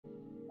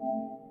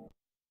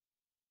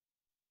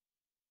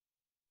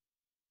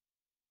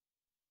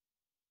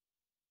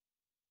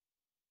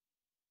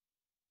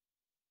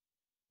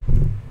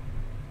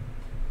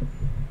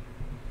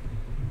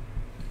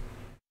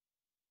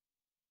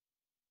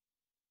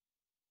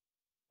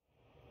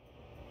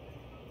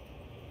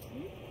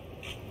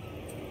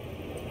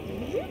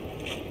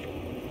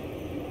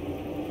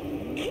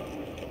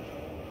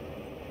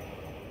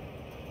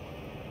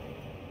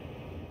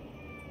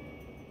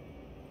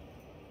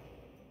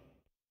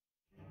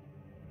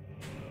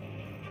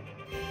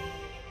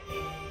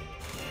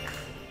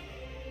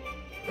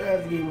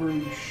Gravity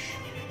Roosh.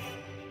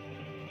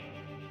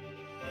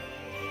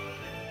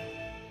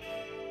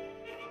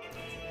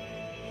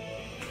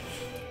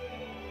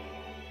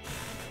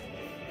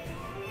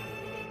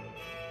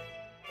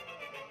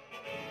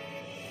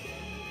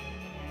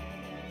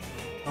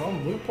 Oh,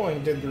 Blue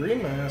Point did the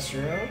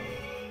remaster, huh?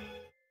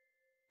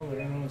 Oh, I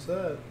didn't know what's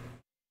that.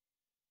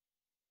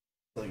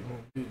 Like,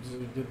 dudes who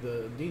did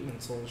the Demon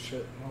Souls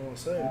shit, I want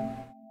to say.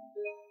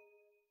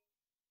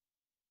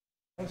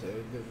 I say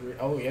they did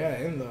oh yeah,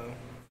 and the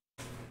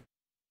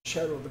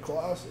Shadow of the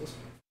Colossus.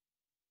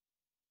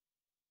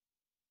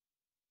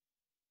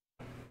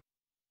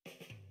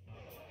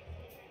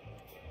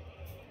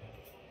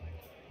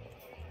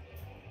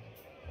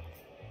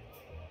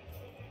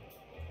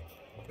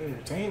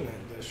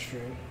 Entertainment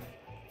District.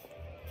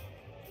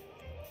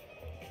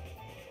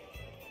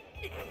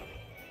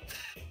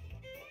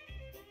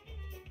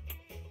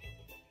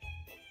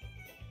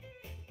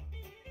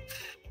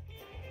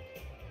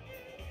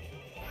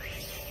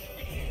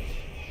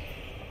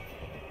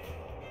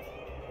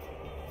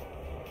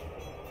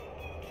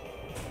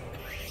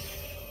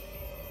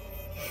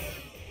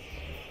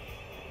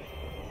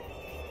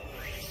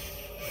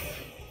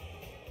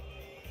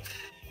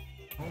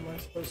 How am I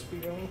supposed to be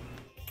going?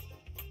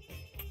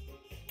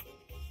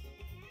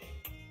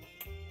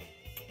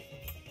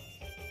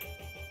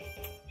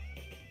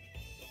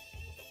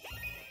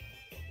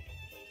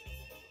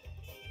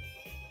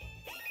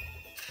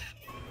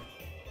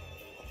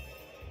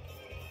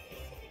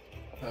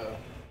 Oh.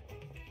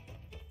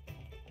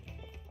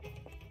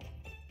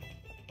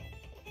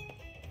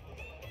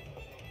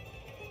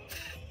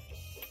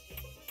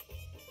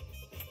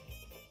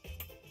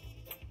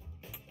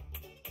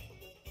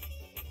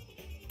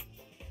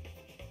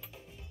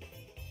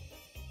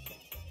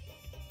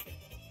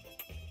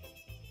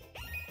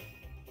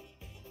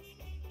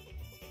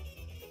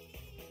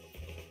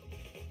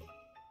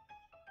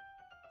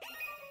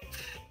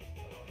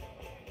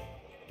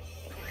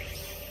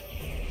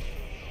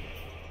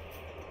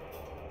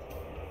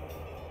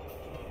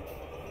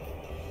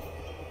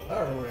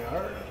 There we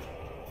are.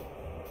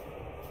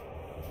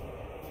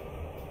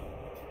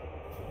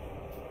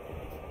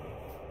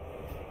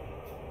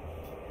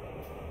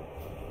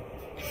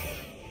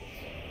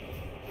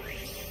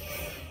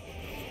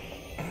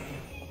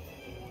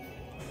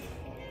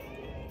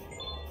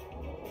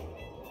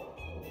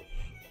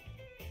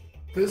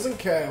 Prison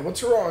Cat,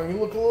 what's wrong? You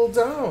look a little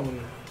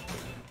down.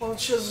 Well,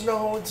 it's just,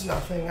 no, it's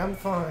nothing. I'm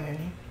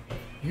fine.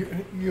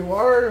 You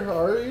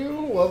are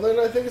you? Well, then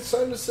I think it's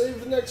time to save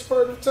the next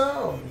part of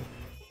town.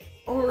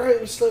 All right,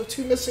 we still have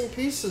 2 missing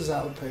pieces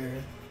out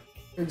there.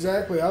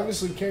 Exactly.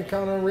 Obviously, can't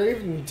count on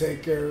Raven to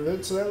take care of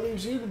it, so that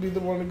leaves you to be the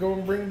one to go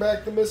and bring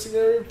back the missing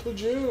area of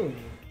Platoon.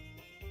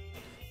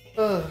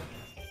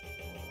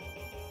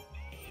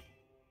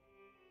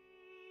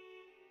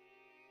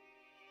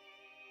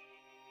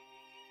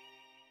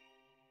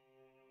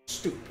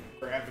 Stupid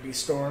Gravity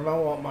Storm. I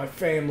want my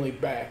family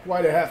back.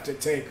 Why'd I have to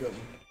take them?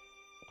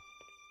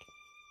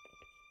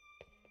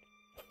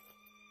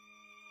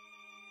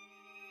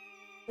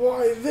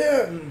 Why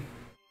then?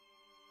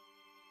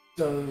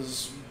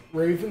 Does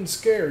Raven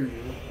scare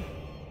you?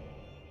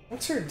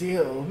 What's her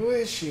deal? Who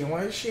is she?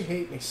 Why does she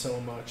hate me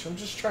so much? I'm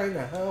just trying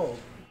to help.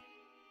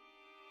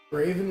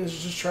 Raven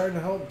is just trying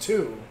to help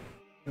too,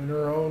 in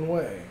her own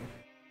way.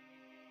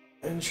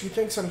 And she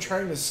thinks I'm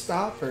trying to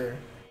stop her.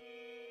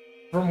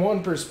 From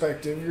one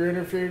perspective, you're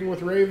interfering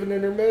with Raven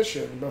and her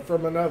mission, but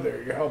from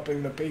another, you're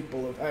helping the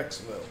people of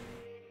Hexville.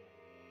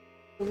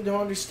 I really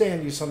don't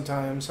understand you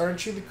sometimes.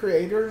 Aren't you the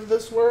creator of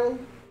this world?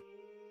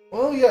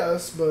 Well,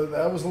 yes, but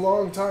that was a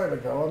long time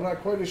ago. I'm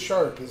not quite as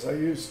sharp as I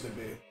used to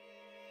be.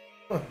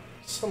 Huh,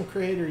 some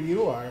creator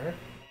you are.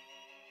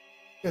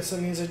 Guess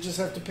that means I just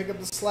have to pick up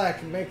the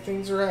slack and make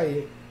things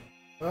right.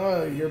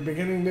 Ah, you're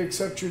beginning to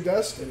accept your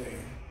destiny.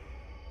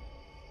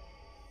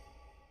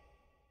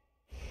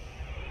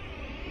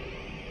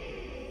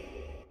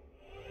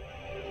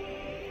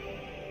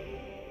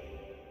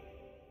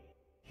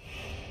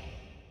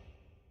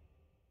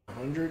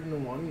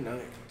 "101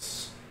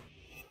 Nights."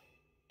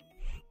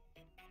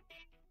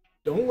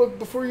 Don't look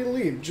before you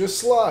leap, just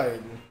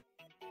slide.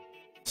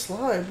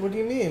 Slide? What do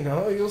you mean?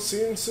 Oh, you'll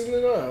see him soon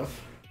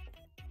enough.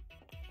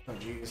 Oh,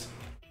 jeez.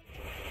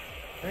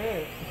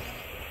 Alright.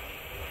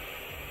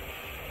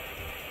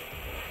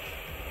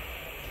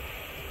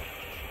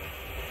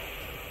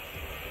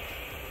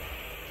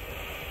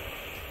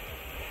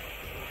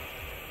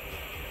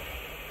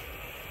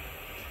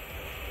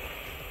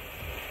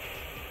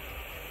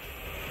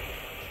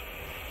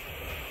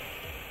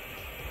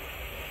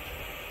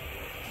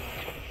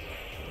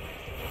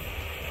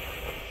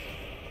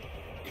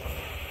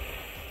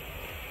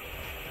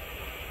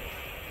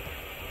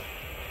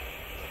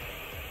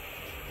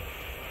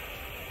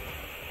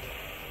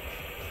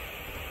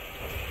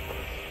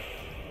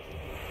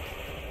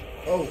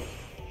 Oh.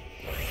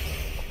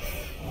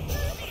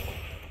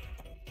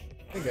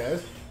 Hey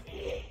guys.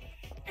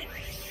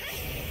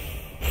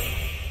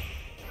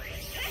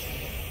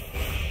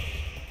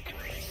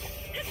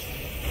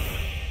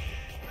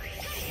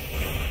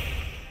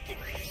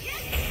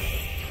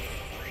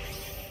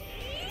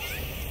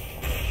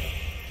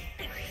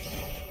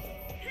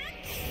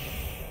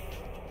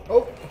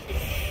 Oh.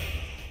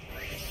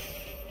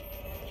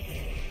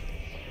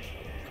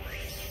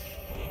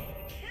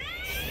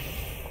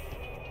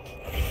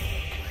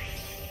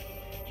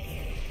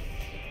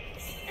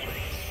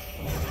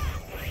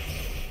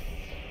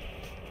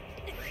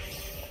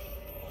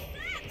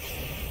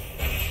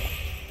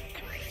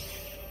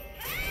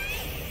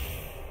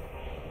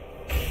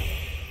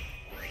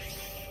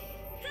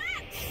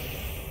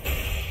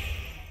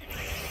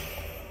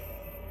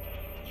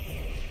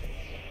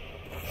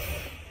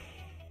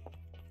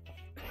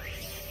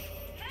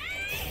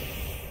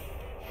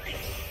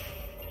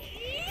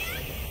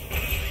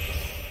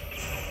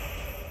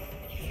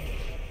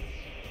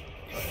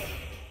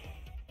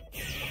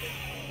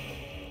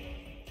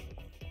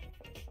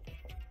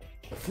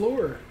 The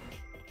floor.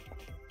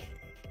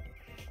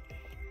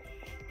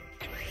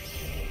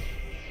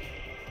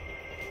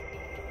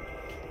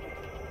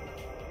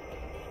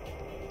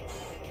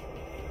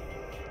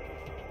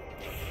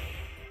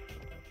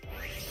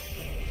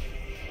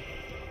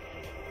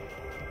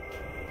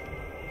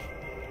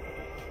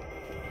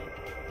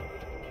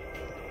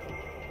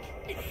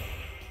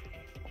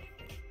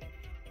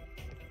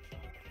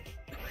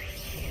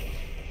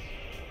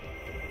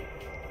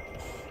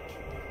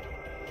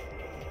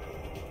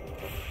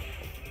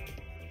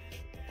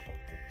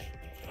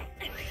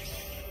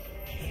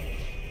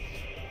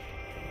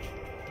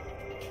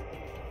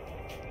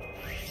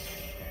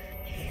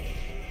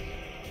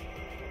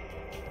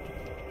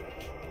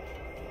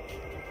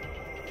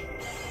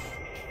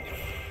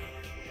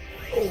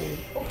 Oh,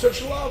 don't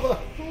touch lava!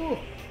 Oh.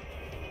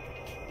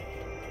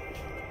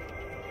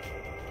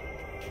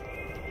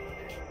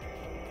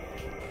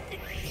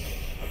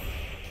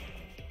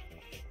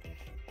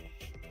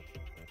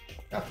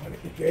 Got plenty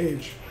to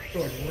gauge. I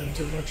feel like I learned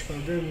too much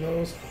about doing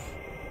those.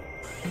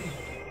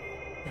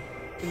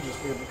 You'll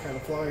just be able to kind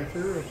of fly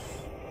through.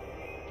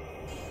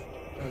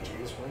 Oh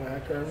jeez, where the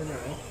heck are we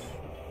now?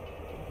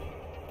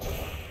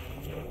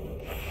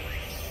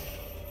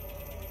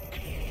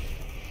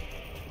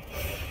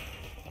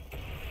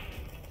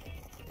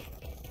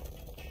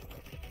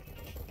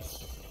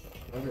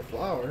 Another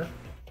flower.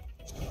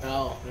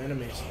 Oh,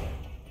 enemies.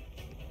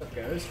 What's up,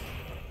 guys?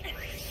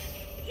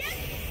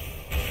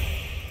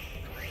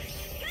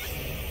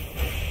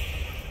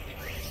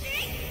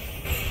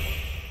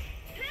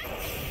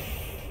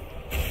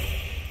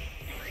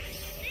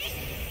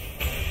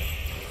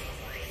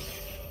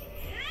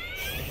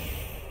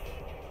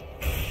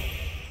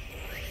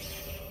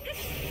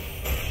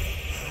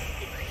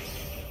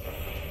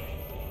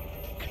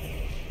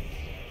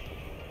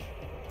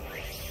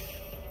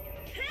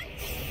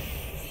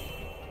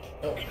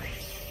 Oh.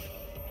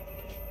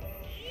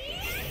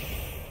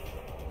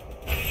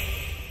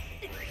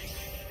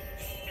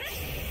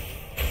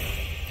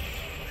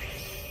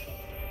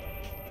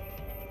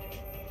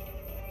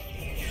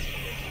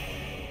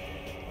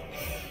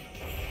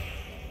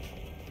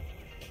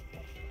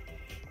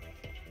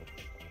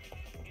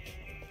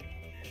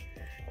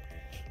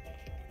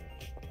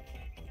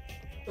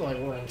 I feel like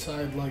we're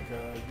inside like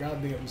a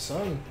goddamn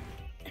sun.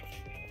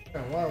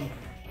 Kinda wild.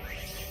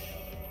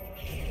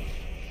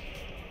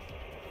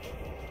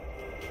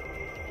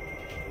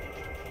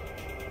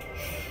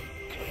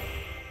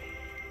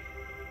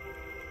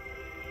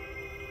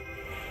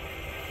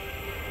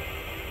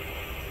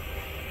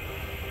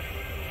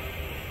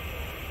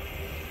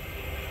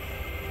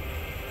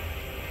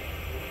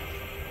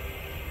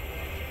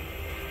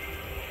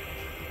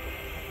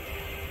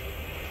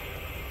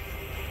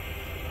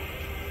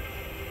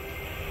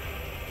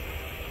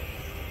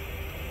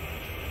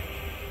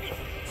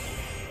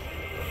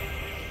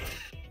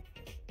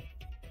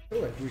 I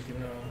feel like we can,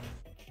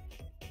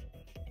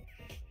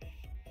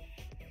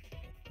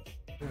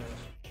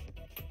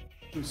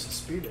 boost the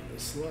speed of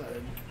this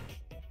slide.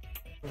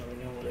 I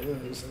don't know what it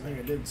is. I think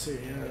I did see,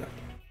 yeah.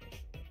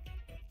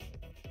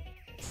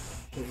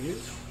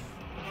 Please?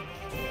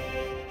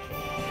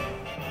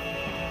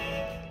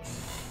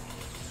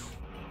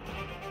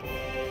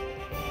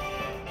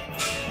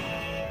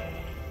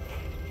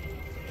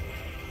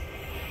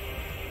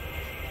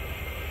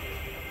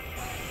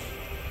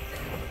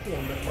 A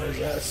little bit more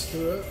zest to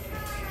it.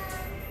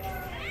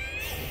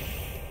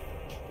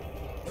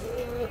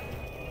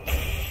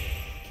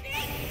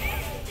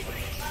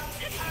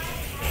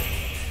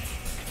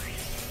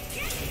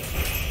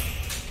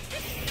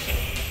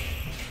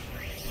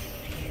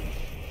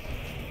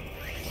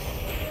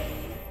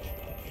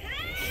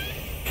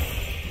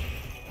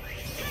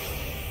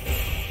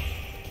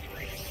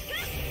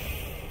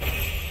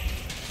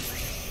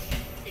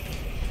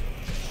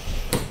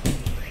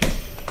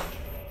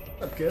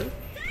 Up, kid.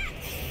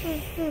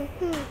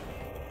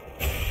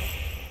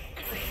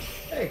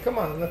 Hey, come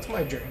on, that's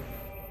my dream.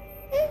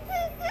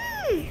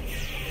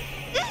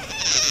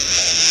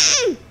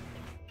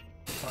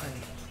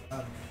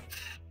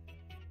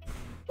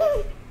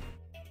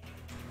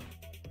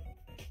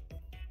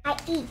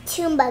 eat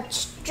too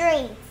much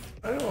drink.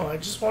 I know, I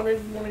just wanted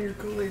one of your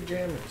Kool-Aid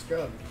jammers.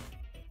 Go.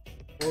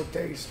 Look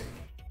tasty.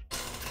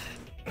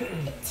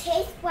 It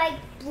tastes like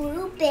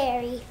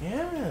blueberry.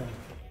 Yeah,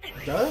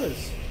 it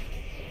does.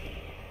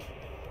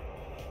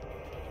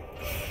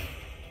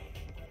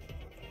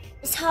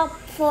 It's hot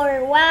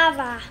for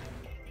lava.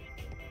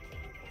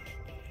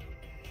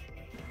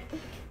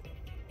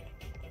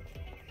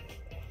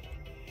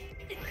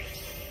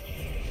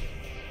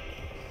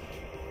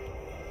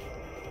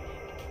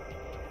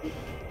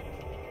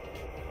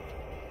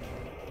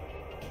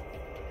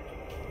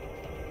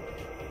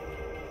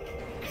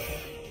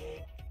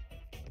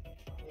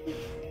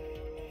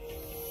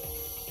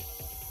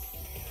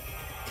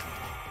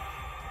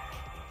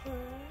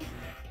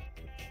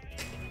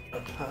 A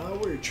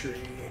power tree.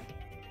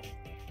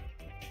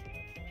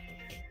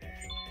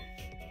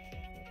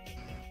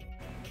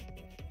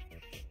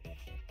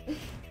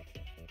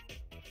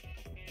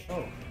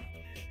 Oh.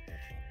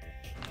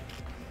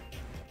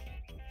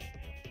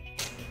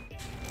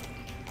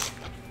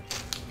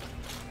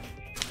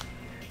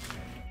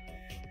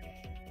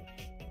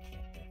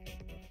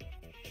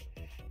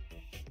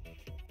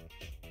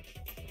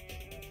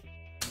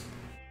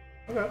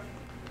 Okay.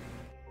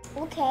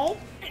 Okay,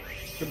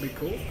 Could be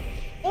cool.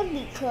 it'd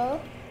be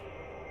cool.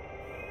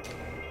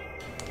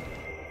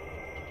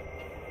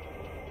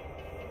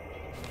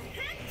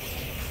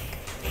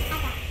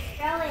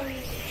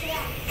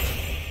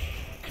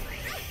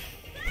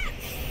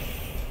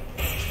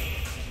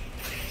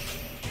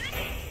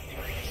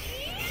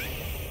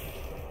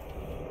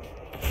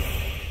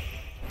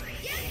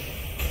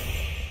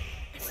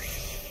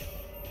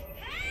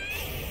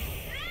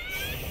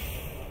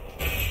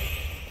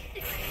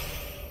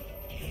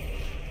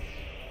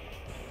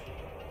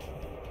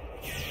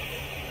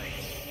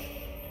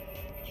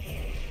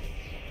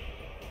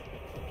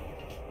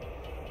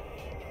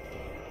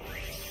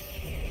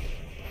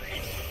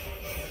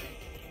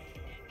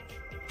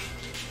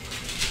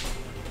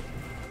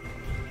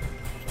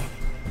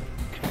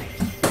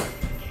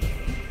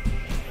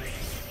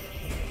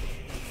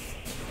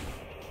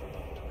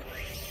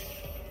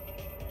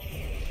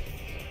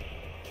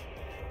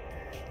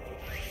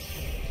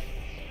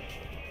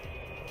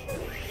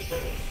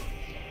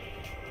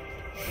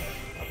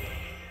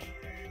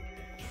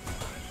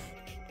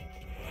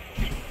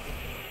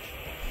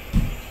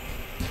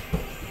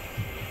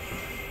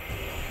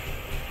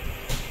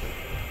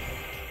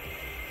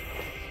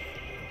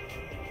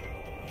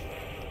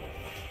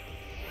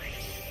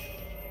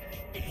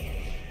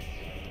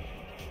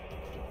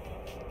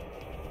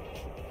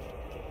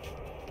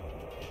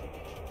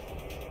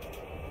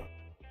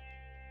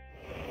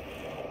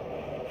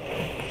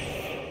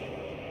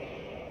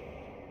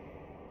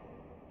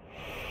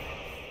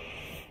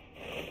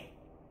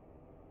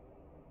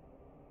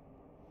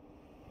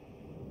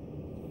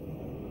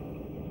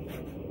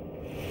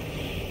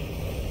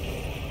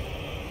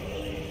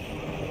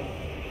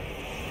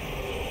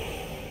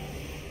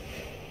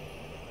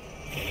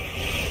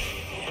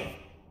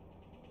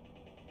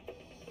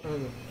 Oh,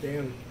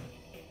 damn.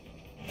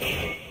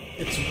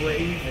 It's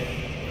Raven.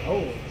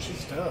 Oh,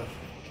 she's tough.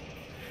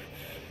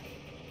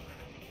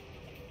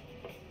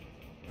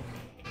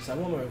 Is that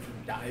one of her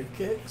dive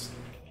kicks?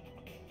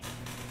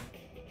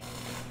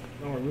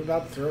 Oh, are we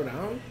about to throw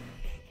down?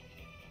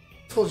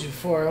 Told you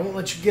before, I won't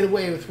let you get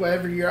away with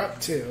whatever you're up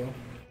to.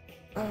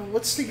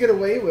 What's to get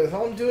away with?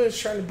 All I'm doing is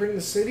trying to bring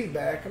the city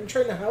back. I'm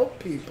trying to help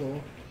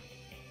people.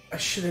 I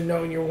should have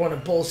known you're one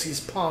of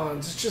Bolsey's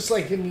pawns. It's just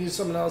like him use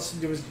someone else to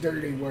do his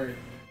dirty work.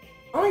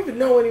 I don't even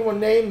know anyone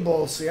named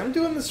Bolsey. I'm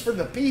doing this for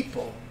the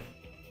people.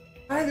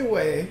 Either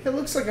way, it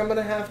looks like I'm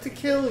gonna have to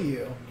kill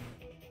you.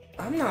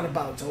 I'm not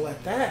about to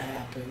let that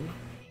happen.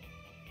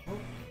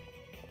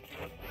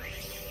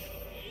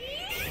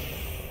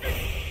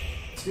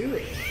 Let's do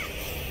it.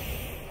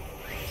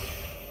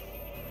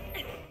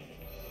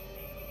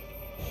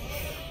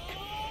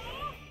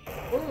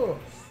 Oh.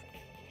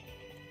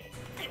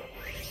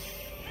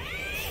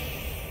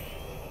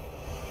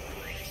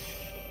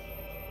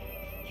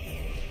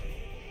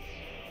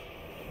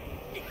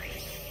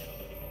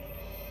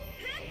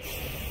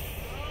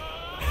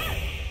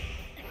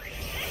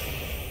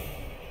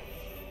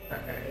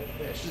 Alright,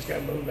 yeah, she's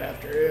gotta move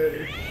after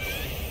it.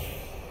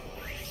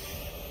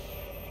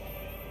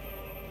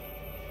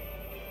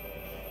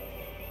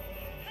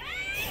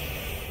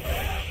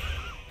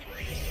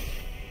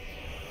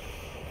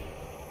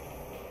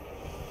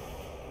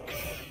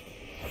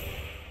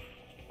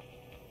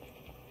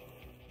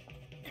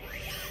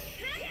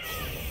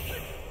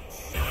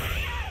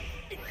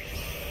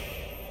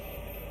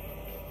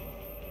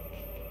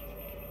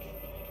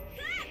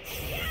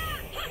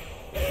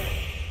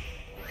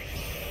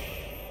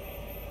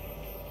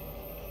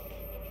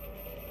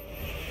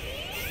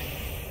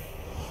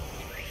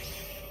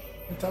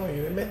 I'm telling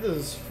you, they made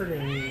this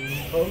freaking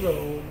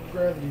Pogo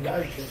gravity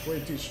dive kick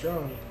way too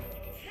strong.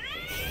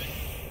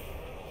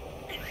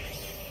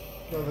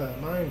 Not that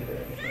I mind or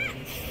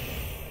anything.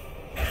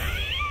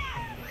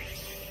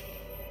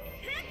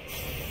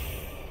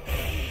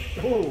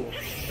 Oh,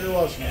 there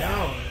was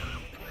down.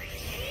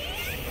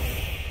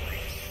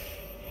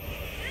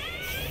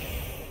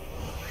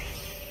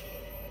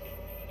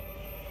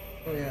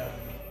 Oh yeah.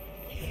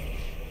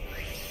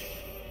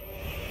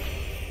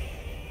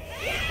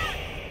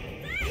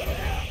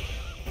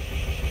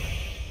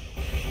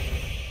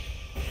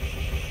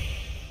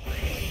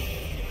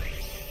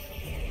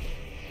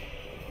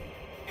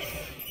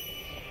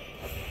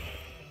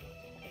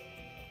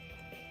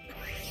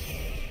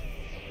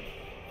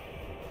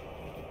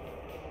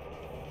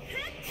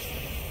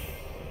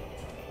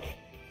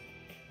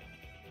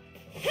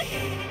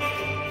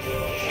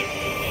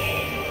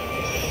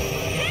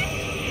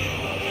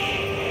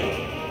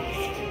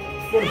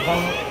 What a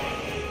bummer.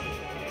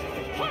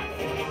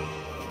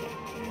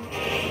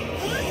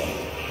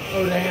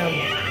 Oh damn.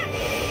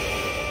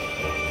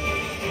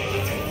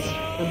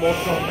 We're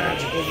both on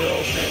magical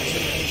girl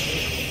transformation.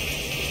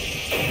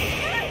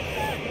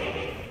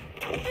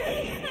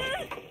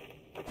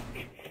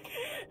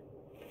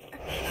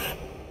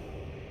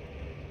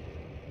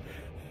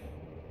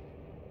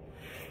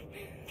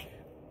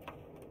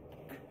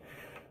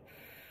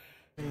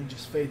 And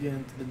just fade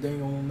into the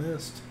dang old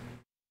mist.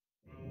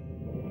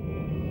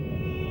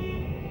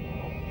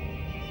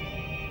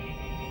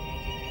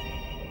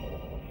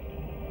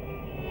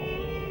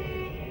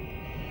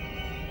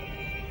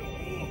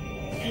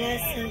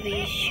 Place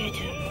vie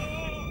chute.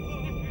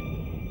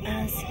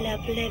 Ans la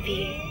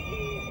plevie,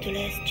 tu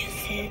laisses tu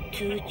sais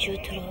tout tu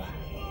trouves.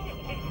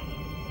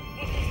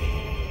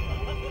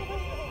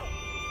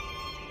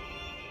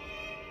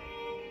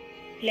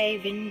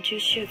 Leven du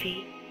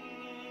cheville.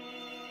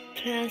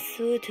 Place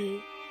où tu,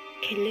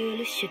 que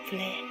le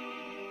souffle.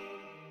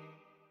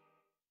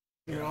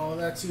 You know,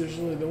 that's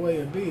usually the way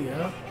it be,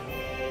 huh?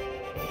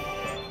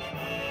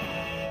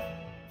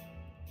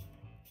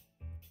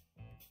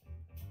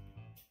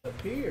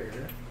 Appear.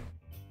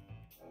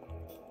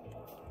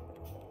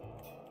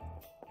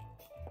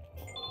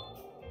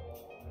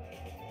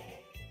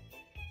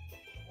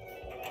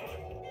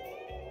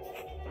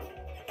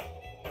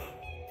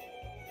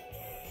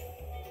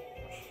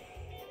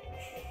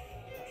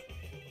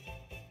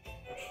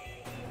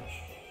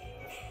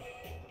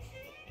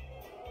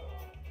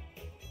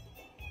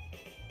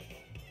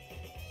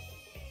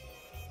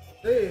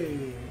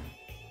 Hey.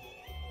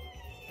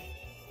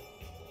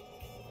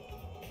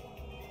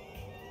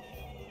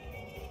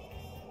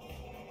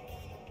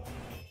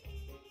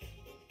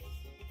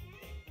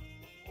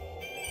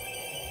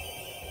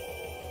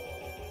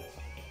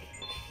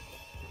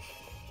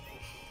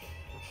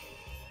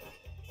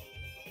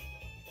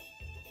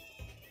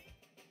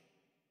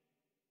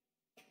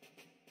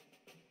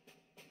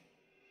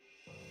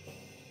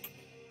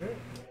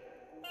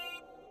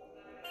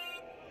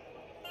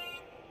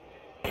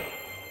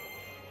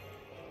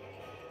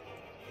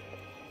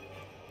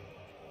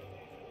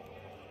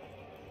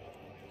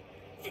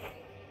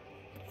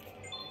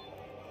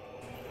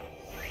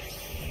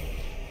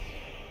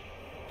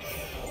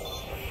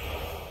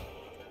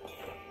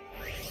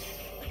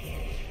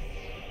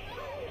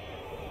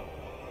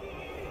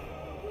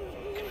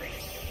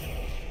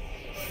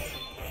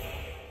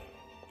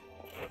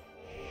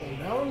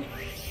 Down.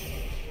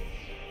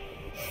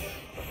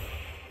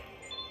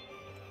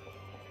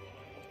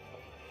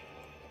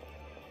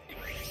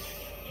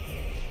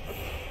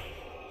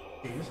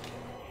 Jeez.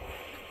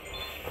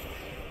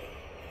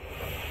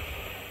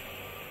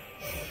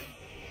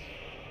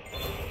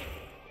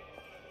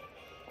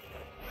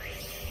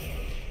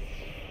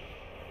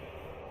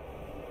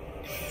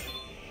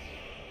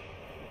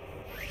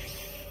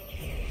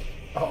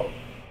 Oh,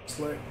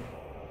 slick.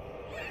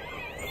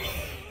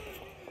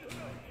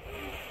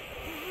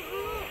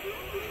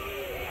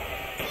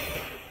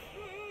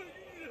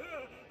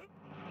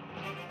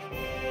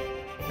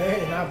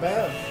 Hey, not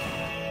bad.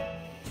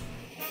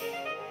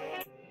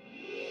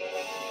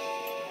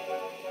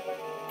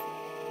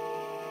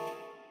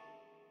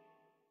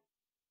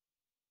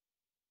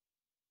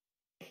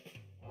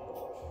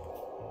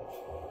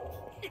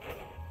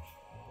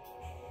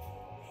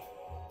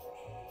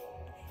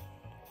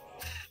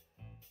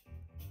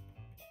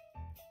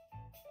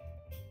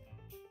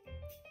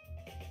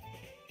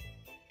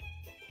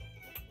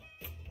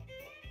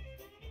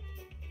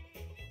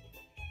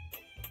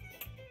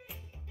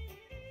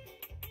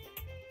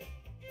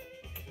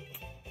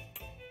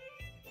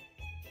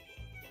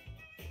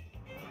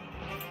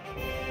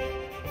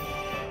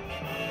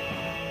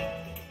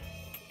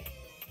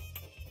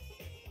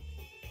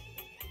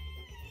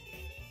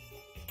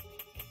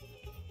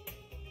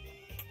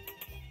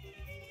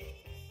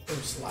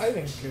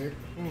 Sliding kick.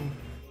 I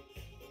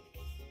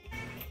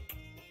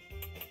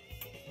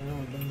know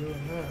I've been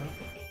doing that.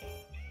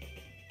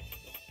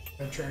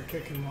 I tried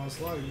kicking while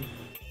sliding.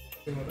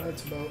 See what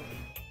that's about.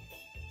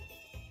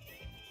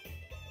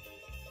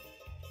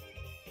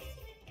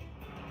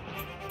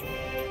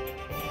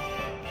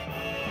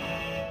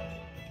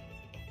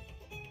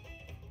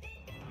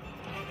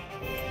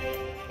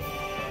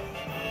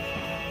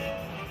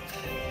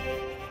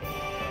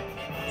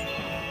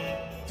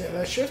 Yeah,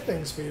 that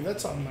shifting speed,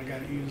 that's something I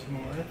gotta use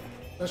more.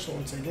 Especially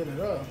once I get it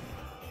up.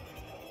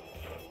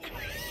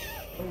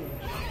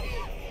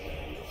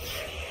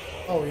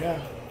 Oh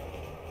yeah.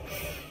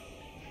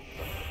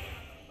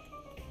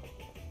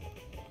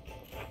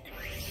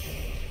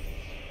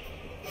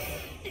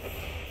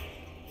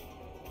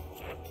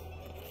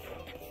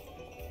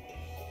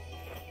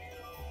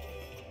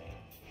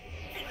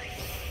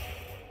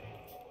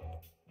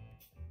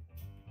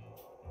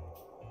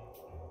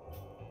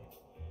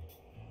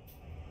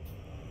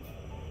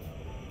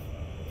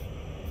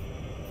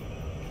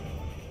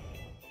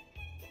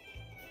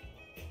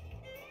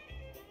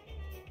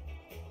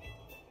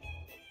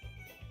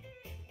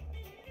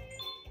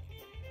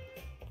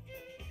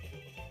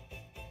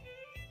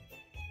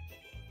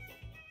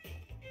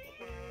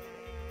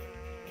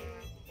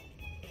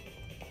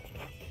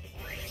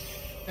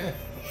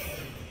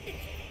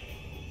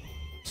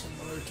 Some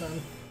other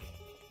time.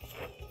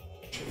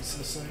 Chase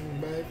this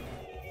thing back.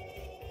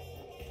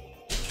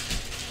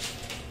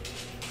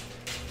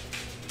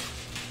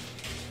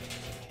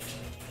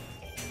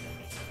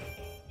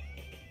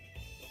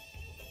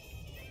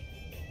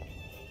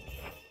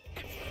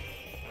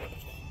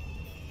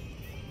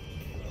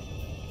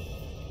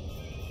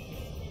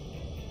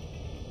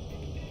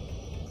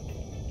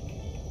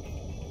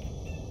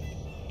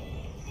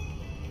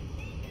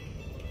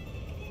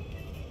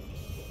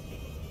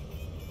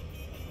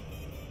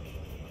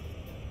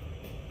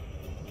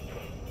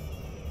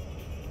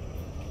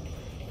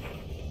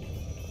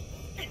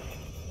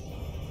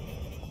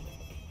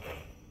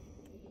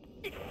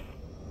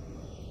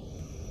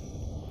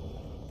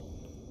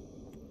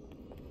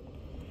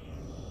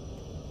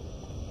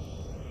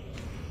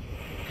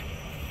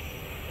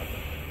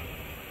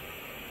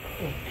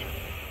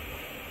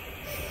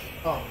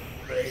 Oh,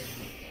 great.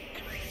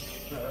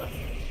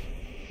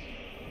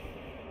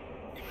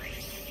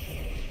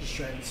 Just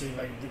trying to see if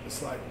I can do the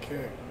slide and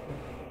kick.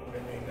 I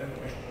mean,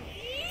 anyway.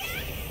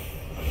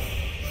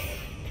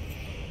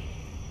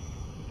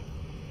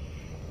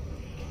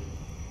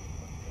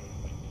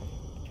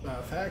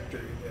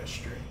 Factory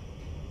district.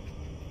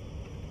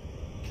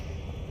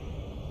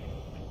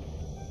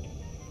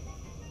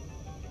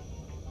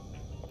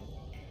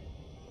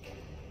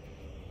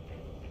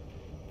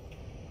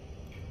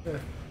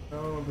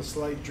 Oh, the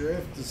slight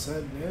drift is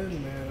setting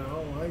in, man. I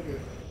don't like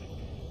it.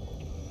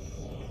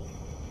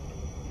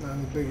 Not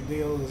as big a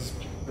deal as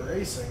the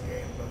racing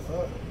game, I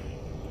thought.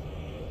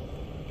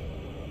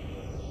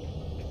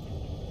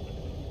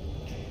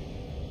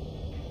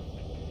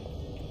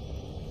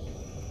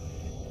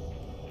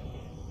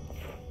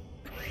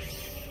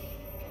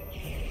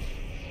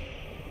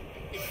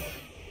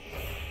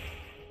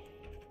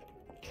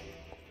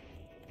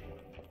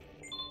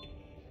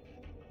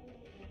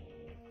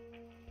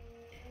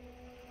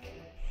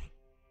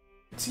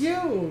 It's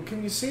you!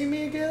 Can you see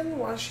me again?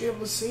 Why is she able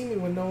to see me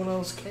when no one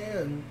else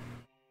can?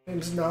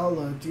 Name's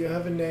Nala. Do you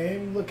have a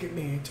name? Look at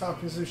me,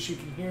 talking as if she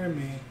can hear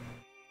me.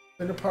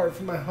 Been apart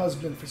from my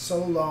husband for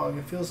so long,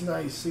 it feels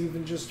nice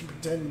even just to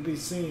pretend to be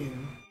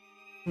seen.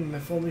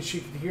 If only she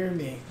could hear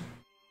me.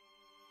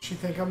 She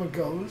think I'm a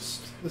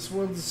ghost? This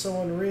world is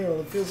so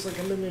unreal, it feels like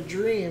I'm in a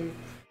dream.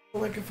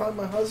 All I can find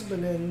my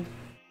husband in.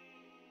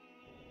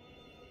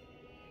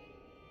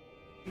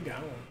 You got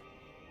one.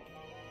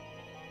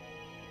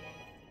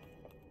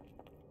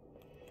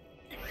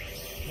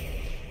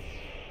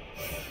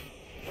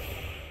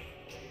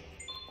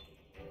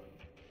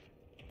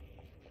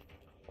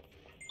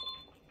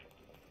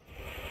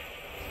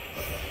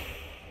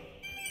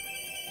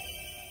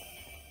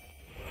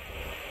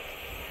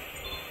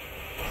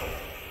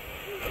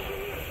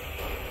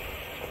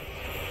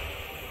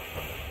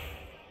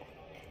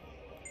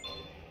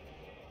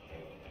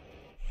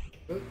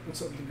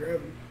 What's up to grab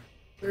him?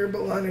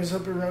 Variable liner's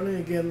up and running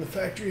again. The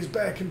factory's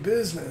back in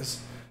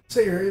business.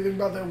 Say, you heard anything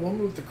about that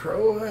woman with the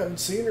crow? I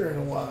haven't seen her in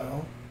a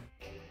while.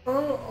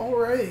 Oh,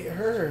 alright,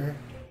 her.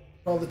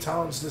 All the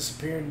talents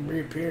disappearing and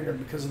reappearing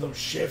because of those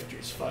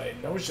shifters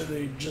fighting. I wish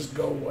they'd just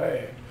go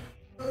away.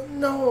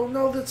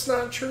 No, that's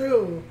not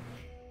true.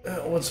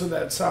 What's with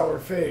that sour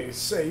face?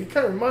 Say, you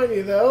kind of remind me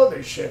of the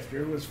other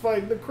shifter who was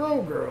fighting the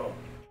crow girl.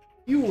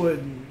 You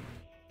wouldn't.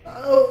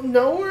 Oh,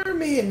 no, or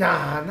me?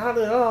 Nah, not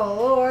at all.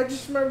 Oh, I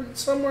just remembered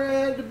somewhere I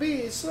had to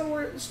be.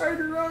 Somewhere, sorry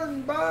to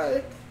run,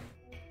 bye.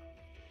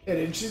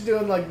 And she's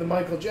doing like the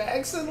Michael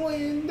Jackson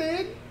lean,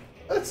 dude.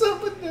 What's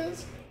up with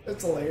this?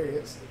 That's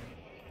hilarious.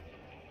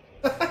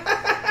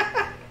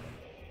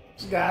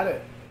 She got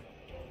it.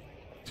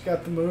 She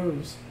got the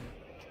moves.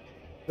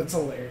 That's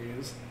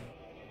hilarious.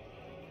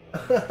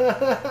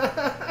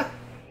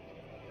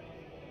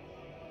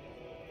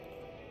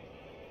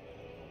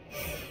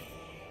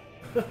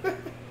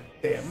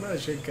 Damn, I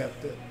should have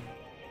kept it.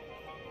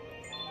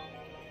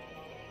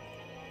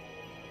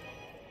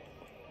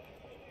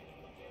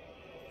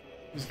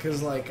 Just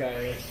because, like,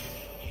 I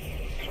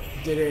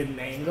did it at an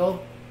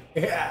angle?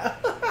 Yeah.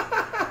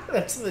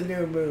 That's the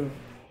new move.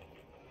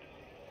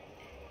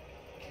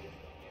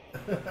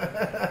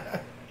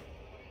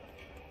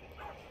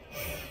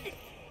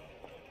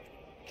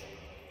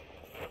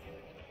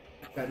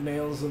 Got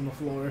nails in the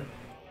floor.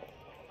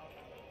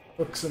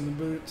 Hooks in the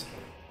boots.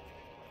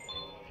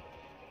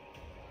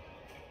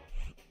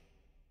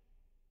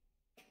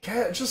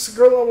 Cat, just the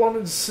girl I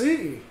wanted to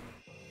see.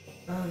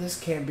 Oh, this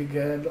can't be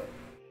good.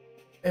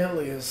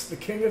 Alias, the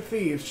King of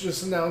Thieves,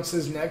 just announced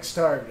his next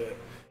target.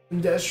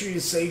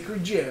 Industria's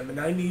sacred gem, and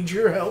I need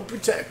your help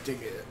protecting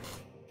it.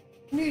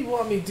 You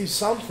want me to do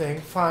something?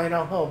 Fine,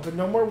 I'll help, but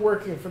no more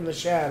working from the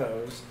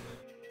shadows.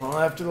 Well,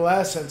 after the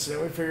last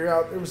incident, we figured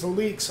out there was a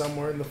leak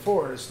somewhere in the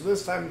forest. So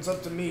this time it's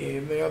up to me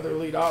and the other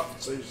elite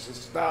officers to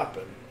stop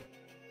it.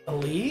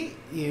 Elite?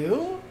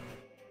 You?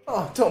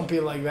 Oh, don't be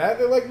like that.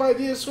 They like my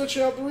idea of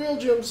switching out the real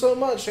gym so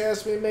much, they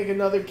asked me to make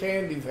another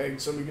candy thing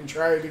so we can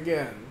try it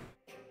again.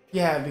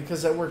 Yeah,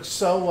 because that worked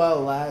so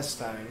well last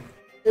time.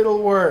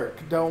 It'll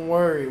work. Don't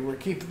worry. We're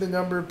keeping the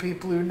number of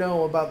people who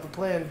know about the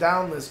plan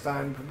down this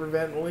time to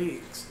prevent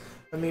leaks.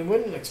 I mean,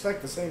 wouldn't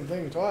expect the same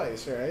thing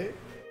twice, right?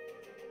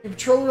 You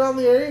patrol around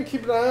the area and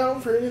keep an eye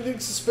out for anything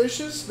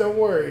suspicious? Don't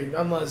worry,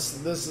 unless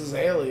this is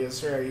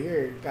Alias right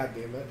here. God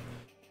damn it.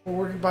 We're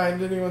working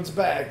behind anyone's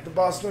back. The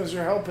boss knows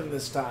you're helping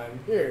this time.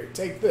 Here,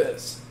 take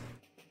this.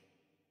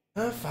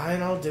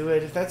 Fine, I'll do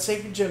it. If that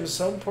sacred gem is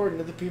so important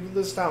to the people of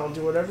this town, I'll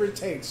do whatever it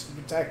takes to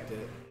protect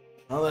it.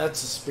 Oh,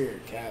 that's a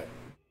spirit cat.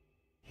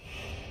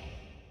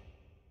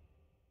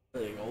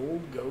 Letting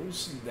old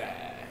ghosts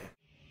die.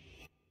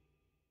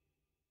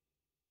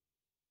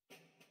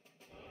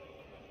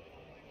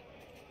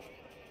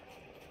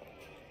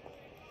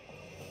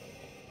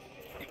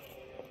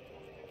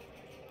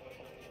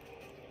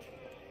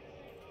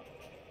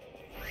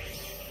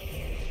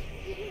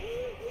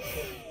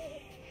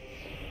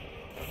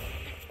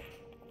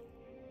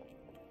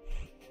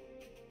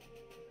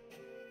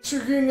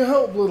 You're agreeing to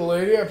help, little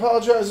lady. I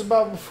apologize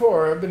about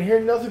before. I've been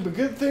hearing nothing but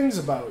good things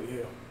about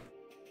you.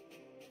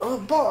 Oh,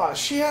 boss,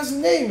 she has a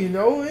name, you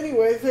know.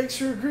 Anyway, thanks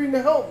for agreeing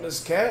to help,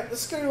 Miss Cat. This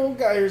scary old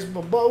guy here's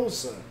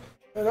Barbosa,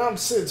 and I'm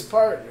Sid's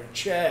partner,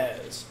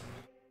 Chaz.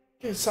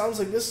 It sounds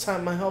like this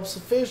time my help's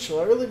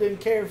official. I really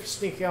didn't care for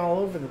sneaking all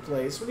over the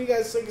place. What do you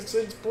guys think of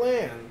Sid's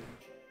plan?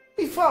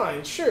 Be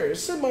fine, sure.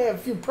 Sid might have a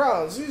few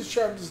problems. He's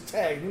sharp as a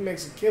tack, and he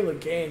makes a killer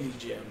candy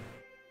gem.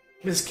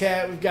 Miss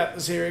Cat, we've got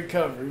this area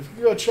covered. If you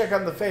could go check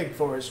on the fake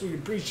for us, we'd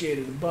appreciate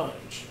it a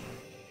bunch.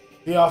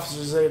 The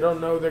officers, they don't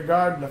know they're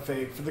guarding a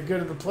fake. For the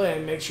good of the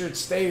plan, make sure it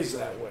stays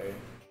that way.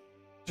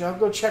 I'll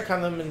go check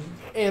on them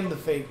and the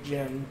fake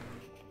gem.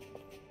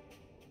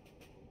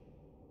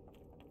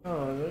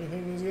 Oh, don't you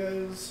think these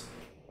guys...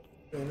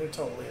 I mean, they're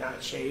totally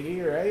not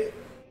shady, right?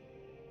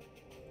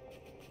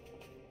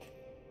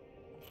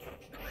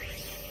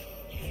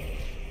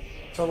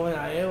 Totally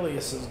not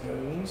Alias's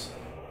goons.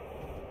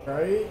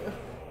 Right?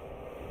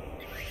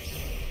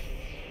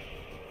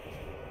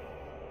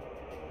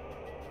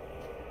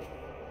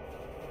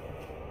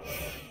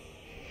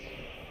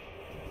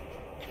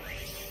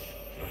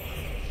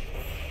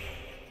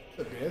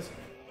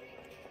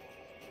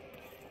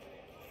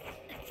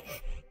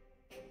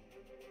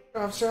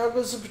 Officer, how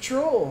goes the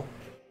patrol?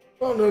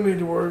 Well, no need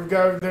to worry. We've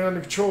got everything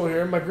under control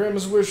here. My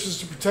grandma's wish is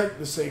to protect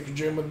the sacred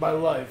gem with my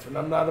life, and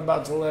I'm not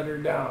about to let her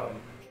down.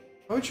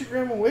 Why would your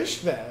grandma wish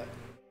that?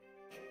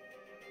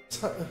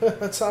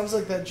 It sounds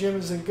like that gem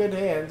is in good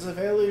hands. If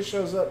Alias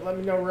shows up, let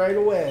me know right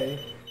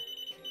away.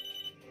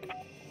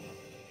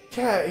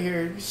 Cat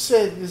here.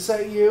 Sid, is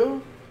that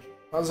you?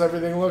 How's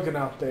everything looking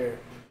out there?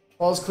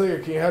 All's clear.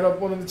 Can you head up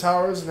one of the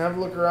towers and have a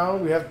look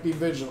around? We have to be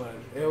vigilant.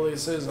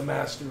 Alias is a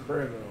master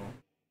criminal.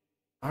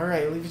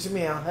 Alright, leave it to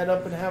me. I'll head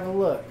up and have a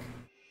look.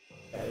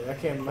 I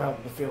can't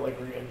help but feel like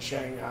we're getting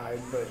Shanghai,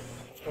 but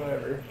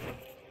whatever.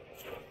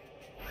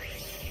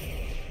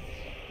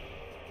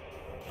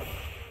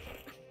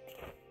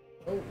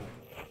 Oh.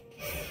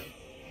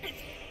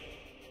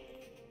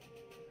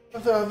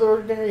 Nothing out of the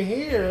ordinary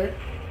here.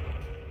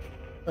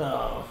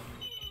 Oh.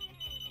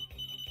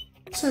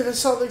 Sid, I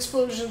saw the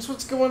explosions.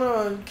 What's going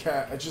on?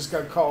 Cat, I just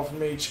got a call from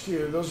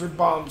HQ. Those are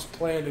bombs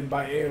planted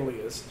by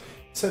Alias.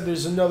 Said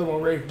there's another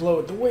one ready to blow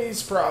at the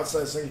waste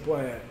processing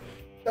plant.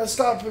 Gotta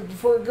stop it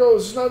before it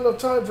goes. There's not enough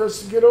time for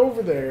us to get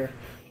over there.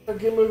 I'll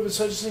get moving,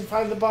 so I just need to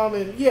find the bomb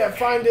in. Yeah,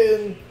 find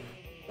it in...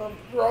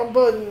 wrong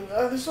button.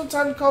 There's no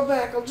time to call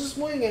back. I'll just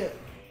wing it.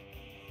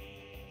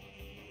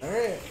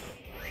 Alright.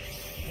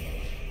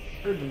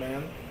 Heard the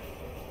man.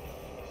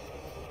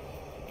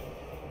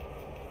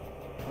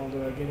 How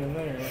do I get in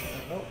there?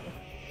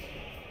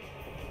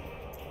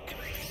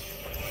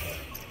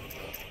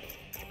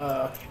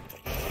 Oh.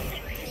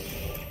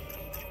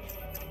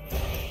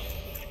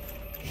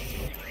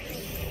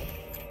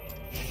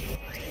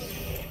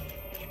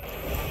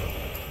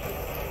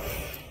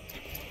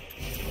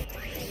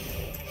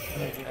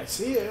 I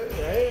see it,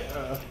 right?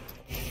 Oh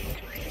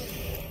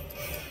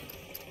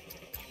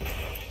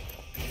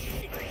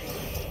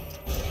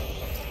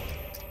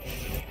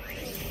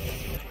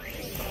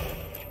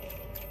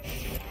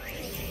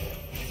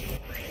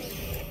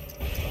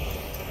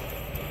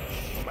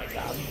my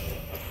god.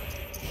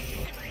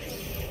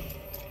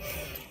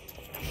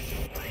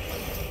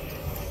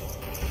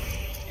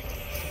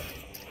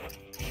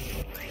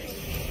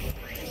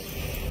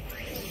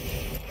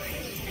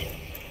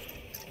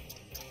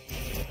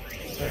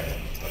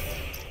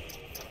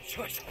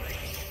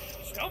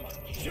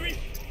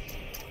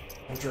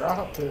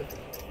 Drop it.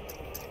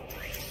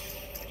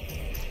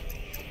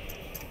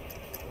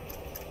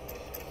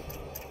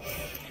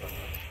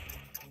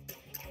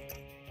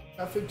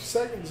 Got 50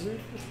 seconds,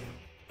 dude.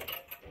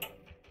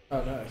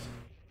 Oh, nice.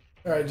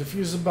 Alright,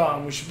 defuse the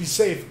bomb. We should be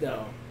safe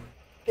now.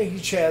 Thank you,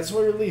 Chaz.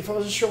 What a relief. I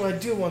wasn't sure what I'd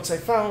do once I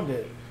found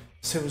it.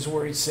 Sid was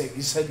worried sick.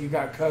 He said you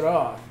got cut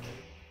off.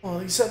 Well,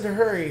 he said to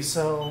hurry,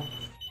 so...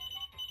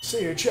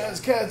 See here,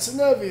 Chaz, Cats, and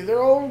Nevi. They're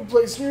all over the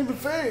place near the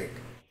fake.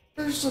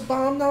 There's a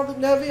bomb now that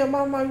Nevi. I'm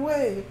on my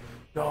way.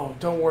 No,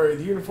 don't worry.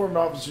 The uniformed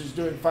officer's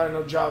doing a fine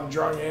enough job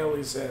drawing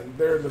Alias in.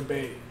 They're the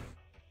bait.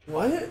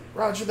 What?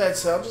 Roger that,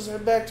 sir. I'll just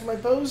head back to my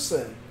post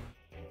then.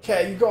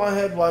 Cat, you go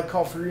ahead while I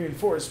call for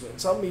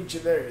reinforcements. I'll meet you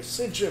there.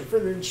 Send you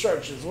further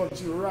instructions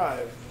once you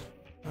arrive.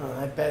 Oh,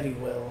 I bet he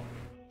will.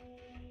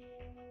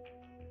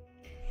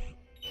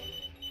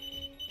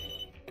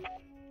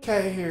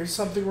 Okay, here's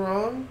something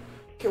wrong.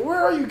 Okay,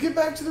 where are you? Get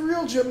back to the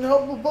real gym and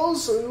help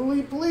Barbossa and the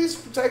elite police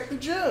protect the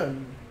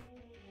gym.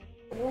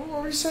 What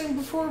were you saying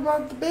before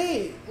about the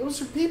bait?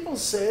 Those are people,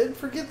 Sid.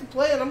 Forget the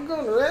plan. I'm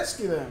going to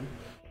rescue them.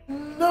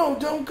 No,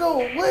 don't go.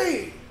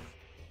 Wait.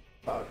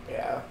 Fuck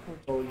yeah. I'm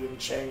totally getting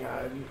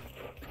shanghaied.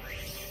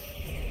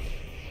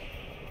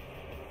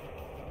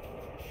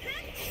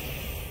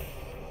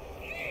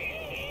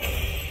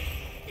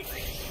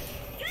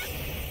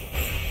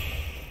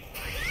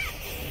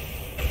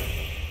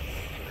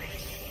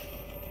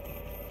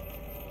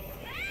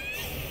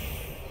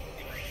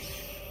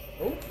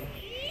 Oh.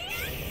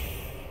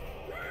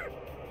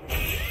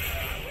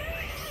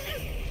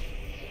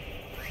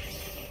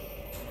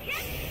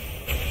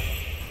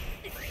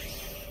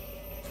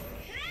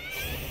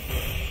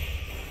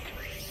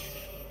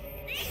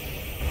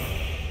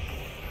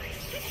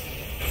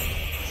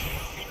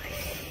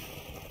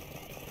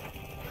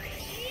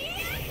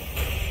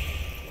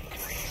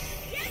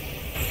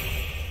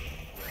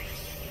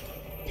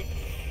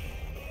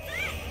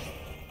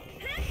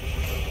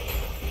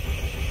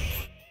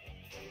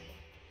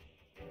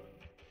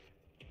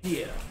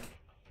 Yeah.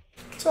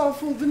 It's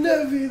awful. The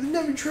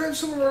Navy trapped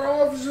some of our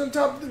officers on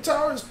top of the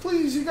towers.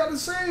 Please, you gotta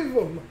save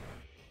them.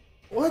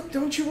 What?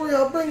 Don't you worry,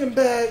 I'll bring them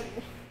back.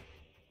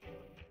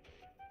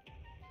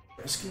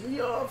 Rescue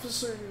the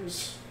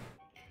officers.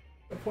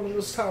 Up one of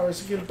those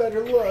towers to get a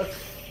better look.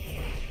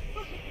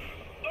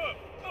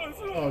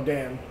 Oh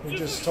damn, we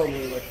just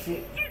totally like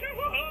flew.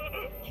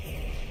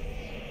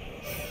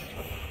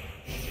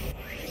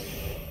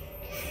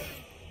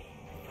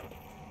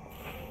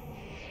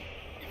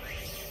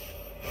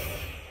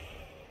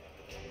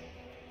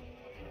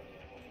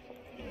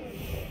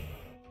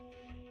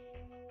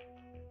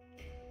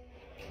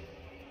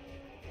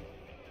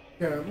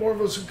 Yeah, more of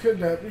us are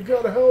kidnapped. You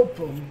gotta help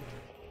them.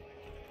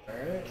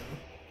 Alright.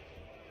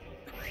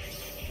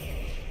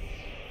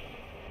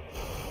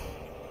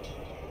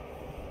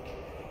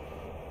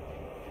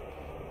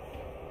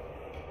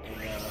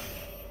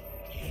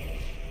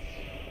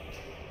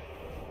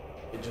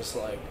 You're just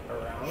like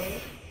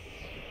around.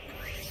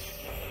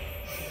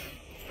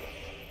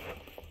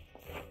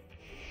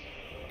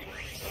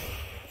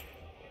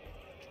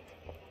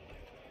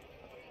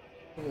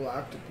 Little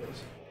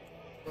octopus.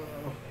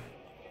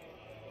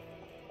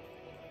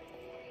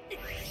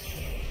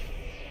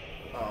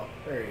 Oh,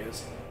 there he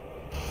is.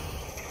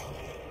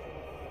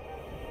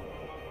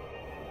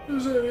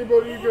 Is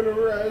anybody gonna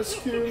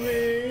rescue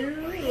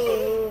me?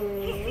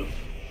 Oh.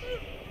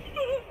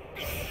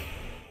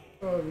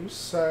 I'm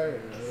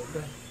sad.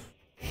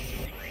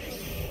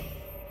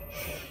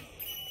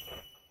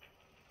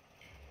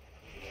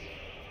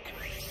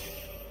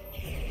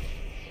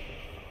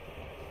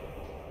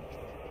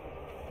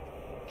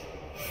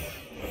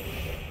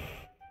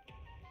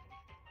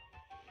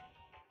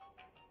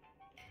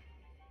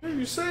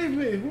 You save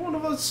me! One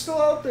of us is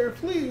still out there.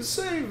 Please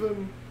save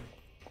him.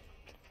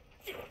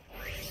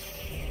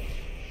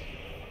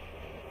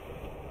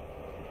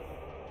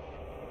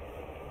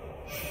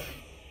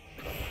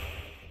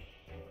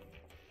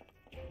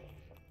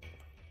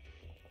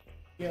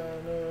 Yeah,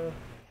 no.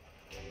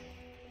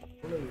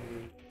 One of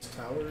these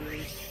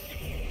towers.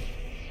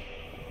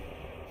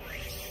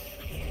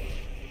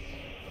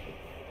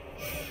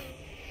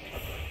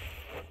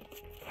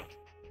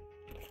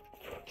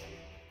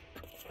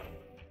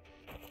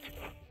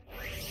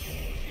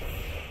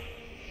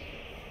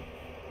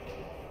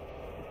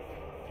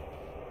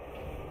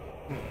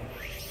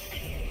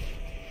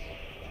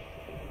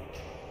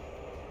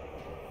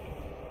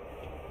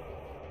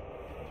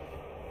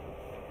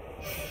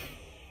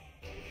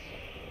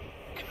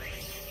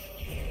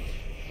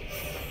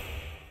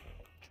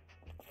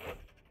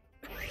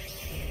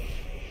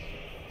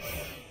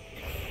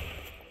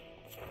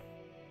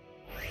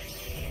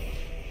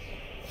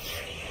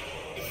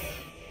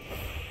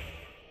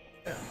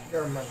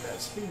 Gotta remember that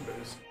speed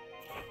boost.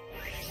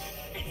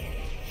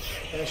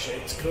 That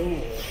shit's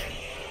cool.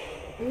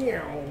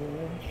 Meow.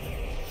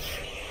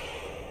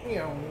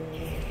 Meow.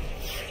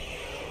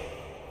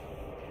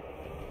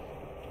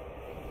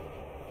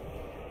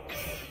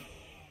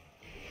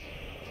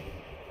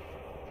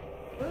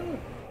 Oh.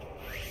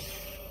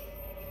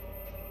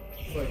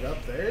 Like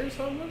up there or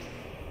something?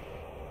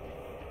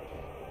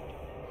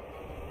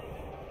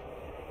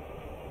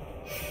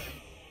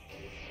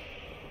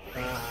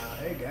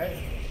 Hey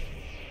guy.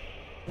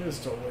 He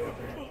was totally up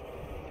here.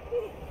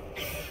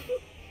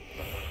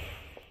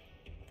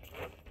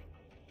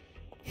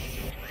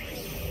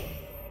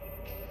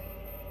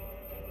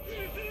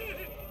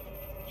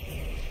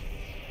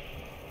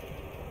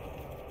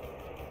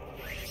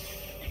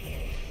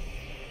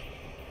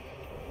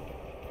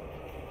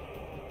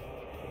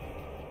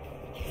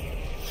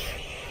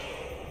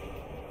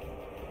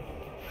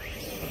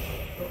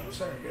 Oh,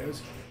 sorry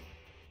guys.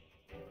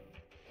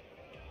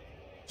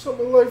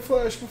 Something like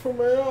flashed before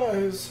my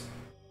eyes.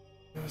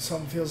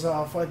 Something feels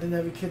off. Why didn't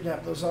Evie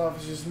kidnap those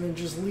officers and then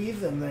just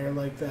leave them there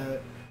like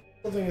that?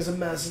 The whole thing is a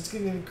mess. It's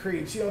getting the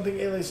creeps. You don't think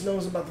Alias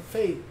knows about the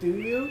fate, do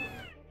you?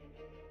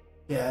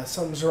 Yeah,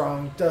 something's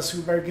wrong. Dusk,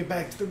 we better get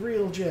back to the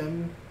real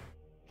gem.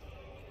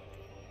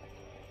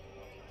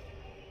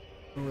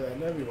 Oh, that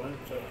Evie went.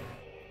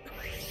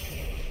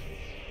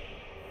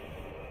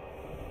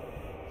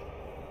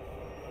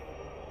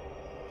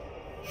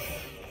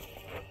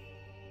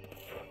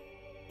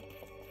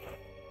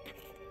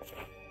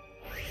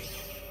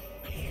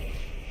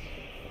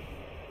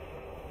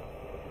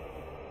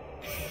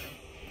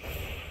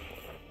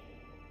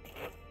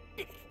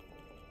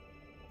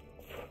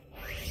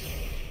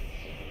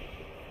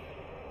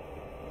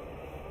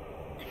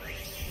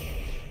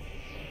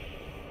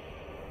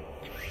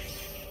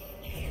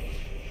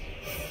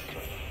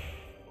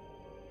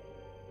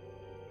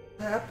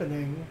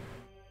 Happening?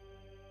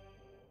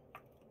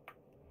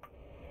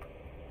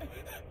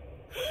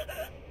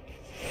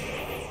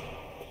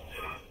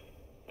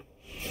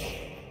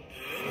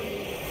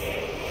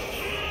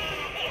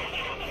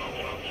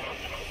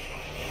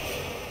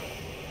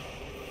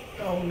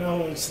 Oh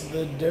no, it's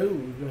the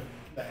dude,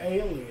 the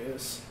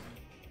Alias.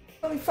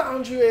 I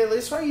found you,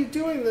 Alias. Why are you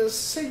doing this?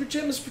 The Sacred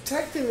Gem is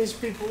protecting these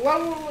people.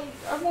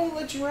 I won't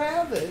let you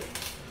have it.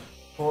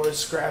 Poor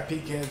scrappy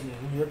kitten.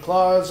 Your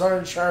claws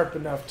aren't sharp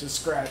enough to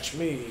scratch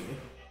me.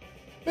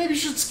 Maybe you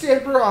should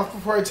scamper off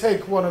before I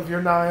take one of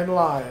your 9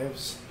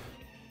 lives.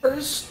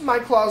 First, my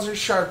claws are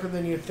sharper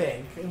than you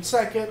think. And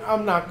second,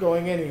 I'm not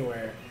going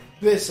anywhere.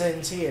 This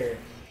ends here.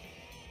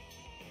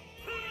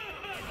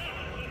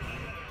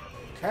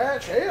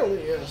 Catch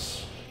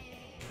Alias.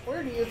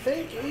 Where do you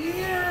think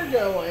you're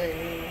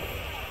going?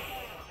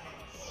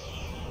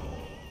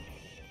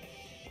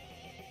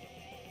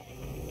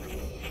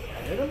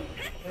 Hit him?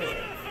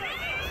 There.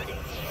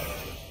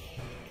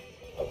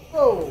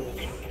 Oh,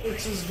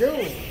 it's his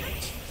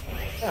goons.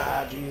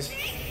 Ah, jeez.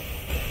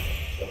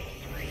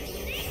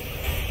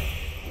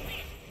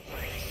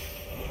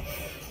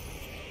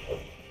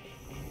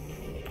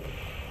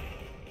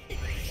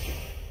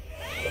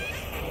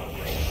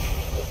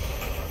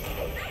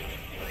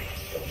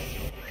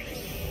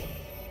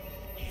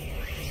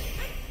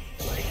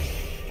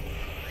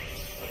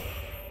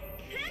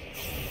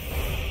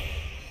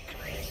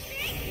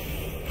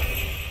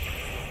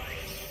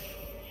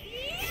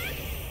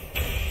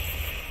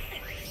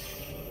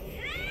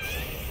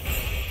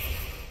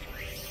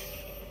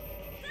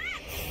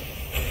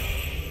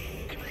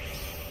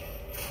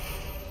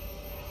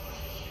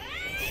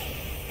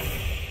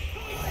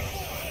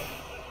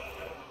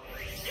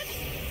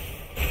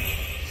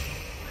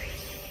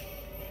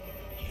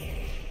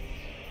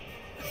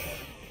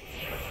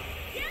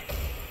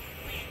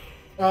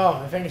 Oh,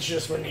 I think it's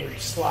just when you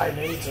slide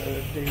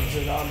into dudes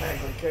it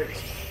automatically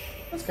kicks.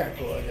 That's kind of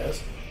cool, I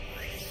guess.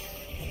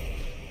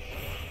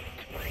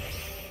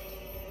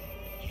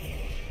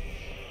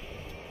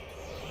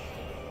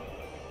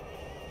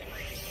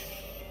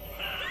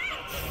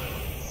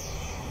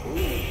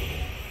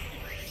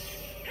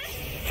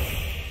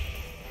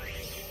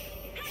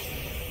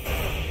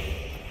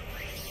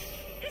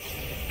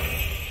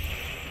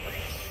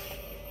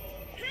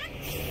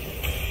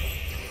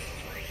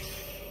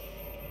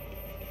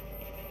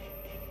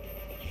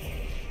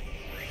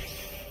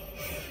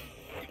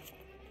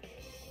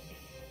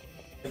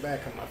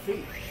 Back on my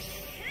feet.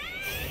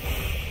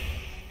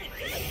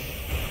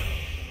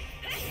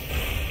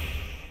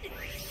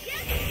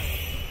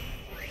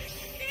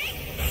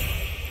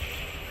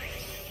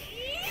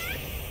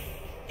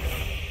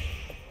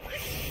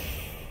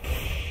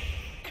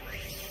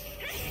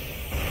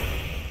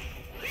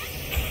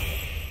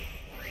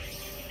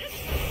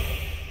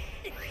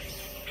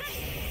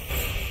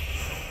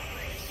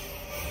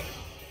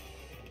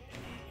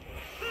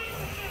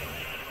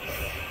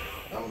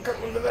 I'm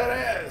coming to that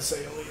ass,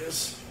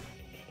 Alias.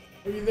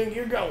 Where do you think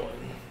you're going?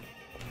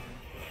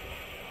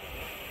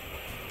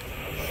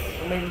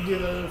 I'll maybe do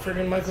the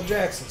friggin' Michael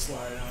Jackson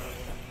slide on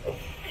it.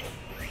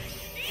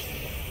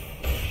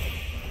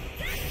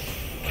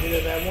 Get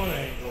at that one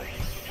angle.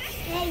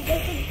 Hey, look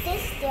at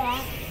this,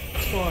 Dad.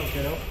 What's going on,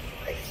 kiddo?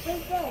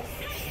 What's this?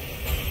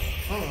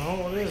 I don't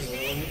know, what is it?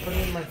 What you put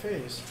it in my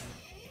face?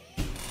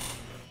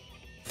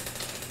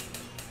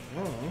 I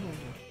don't know.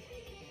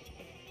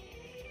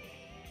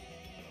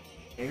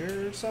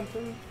 Hair or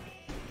something?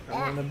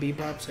 One of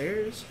Bebop's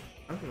hairs?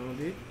 I don't know,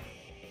 dude.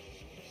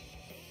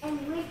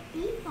 And with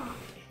Bebop.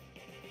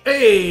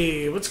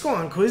 Hey, what's going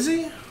on,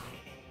 Quizzy?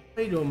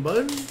 How you doing,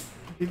 bud?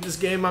 Beat this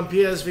game on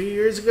PSV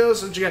years ago,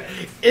 so you got...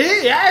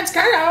 Yeah, it's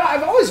kind of...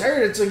 I've always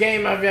heard it's a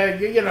game I've,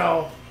 you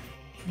know...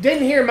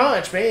 Didn't hear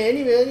much, man.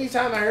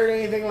 Anytime I heard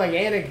anything, like,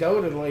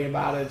 anecdotally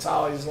about it, it's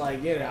always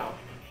like, you know...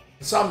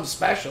 Something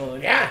special.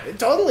 And yeah, it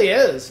totally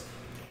is.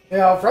 You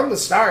know, from the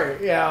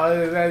start, you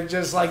know,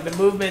 just like the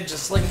movement,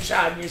 just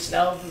slingshotting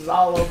yourself is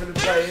all over the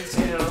place,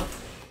 you know.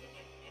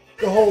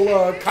 The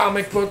whole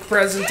comic book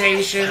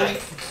presentation,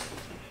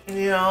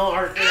 you know,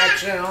 art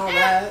direction, all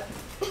that.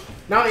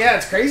 No, yeah,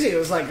 it's crazy. It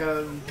was like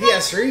a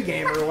PS3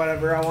 game or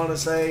whatever, I want to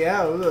say.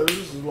 Yeah, it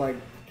was like,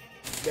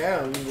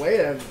 yeah, it was way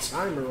ahead of its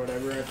time or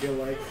whatever, I feel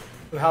like.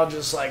 How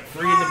just like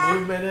free the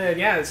movement and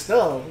yeah, it's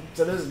still,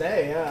 to this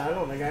day, yeah, I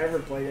don't think I ever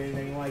played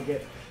anything like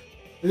it.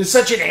 There's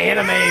such an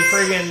anime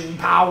friggin'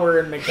 power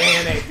and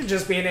mechanic,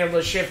 just being able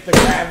to shift the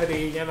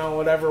gravity, you know,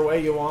 whatever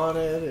way you want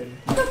it, and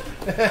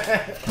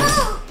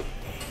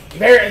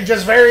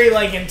very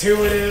like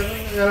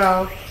intuitive, you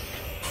know.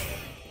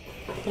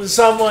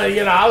 Someone,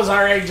 you know, I was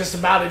already just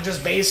about it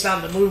just based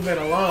on the movement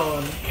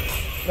alone,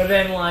 but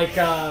then like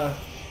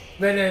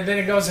then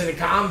it goes into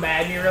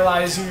combat and you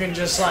realize you can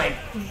just like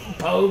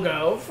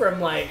pogo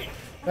from like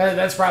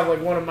that's probably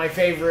like one of my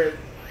favorite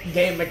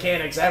game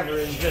mechanics ever,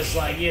 is just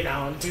like, you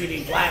know, in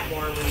 2D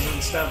platformers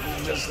and stuff,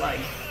 and just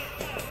like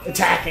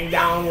attacking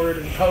downward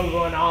and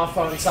pogoing off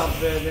on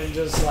something and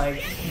just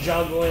like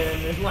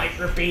juggling and like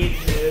repeating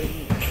it.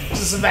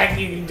 Just the fact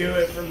that you can do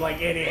it from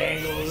like any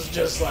angle is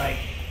just like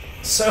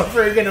so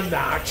freaking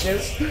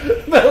obnoxious,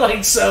 but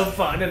like so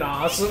fun and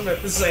awesome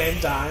at the same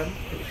time.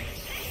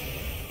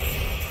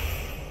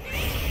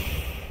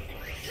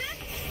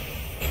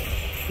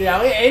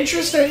 Yeah,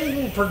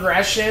 interesting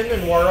progression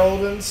and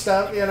world and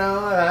stuff, you know.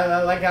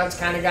 I like how it's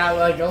kind of got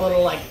like a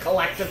little like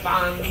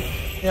collectathon,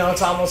 you know,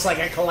 it's almost like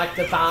a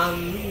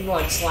collectathon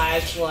like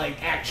slash like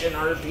action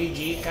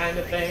RPG kind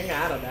of thing.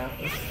 I don't know.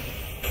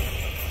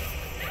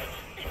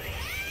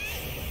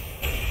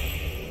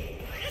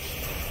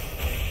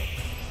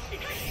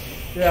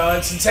 You know,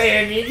 it's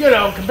insane, you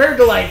know, compared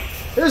to like,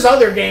 there's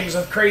other games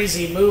with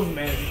crazy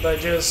movement, but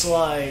just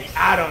like,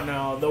 I don't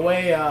know, the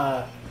way,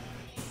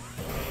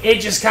 it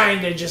just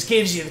kind of just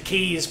gives you the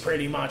keys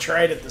pretty much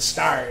right at the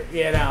start,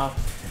 you know?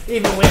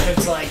 Even with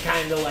its like,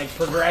 kind of like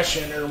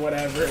progression or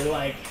whatever,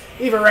 like,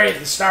 even right at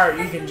the start,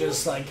 you can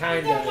just like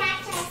kind of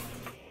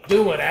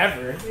do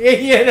whatever,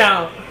 you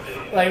know?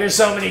 Like, there's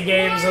so many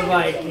games of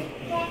like,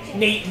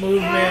 neat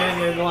movement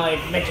and like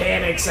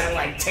mechanics that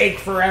like take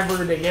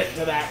forever to get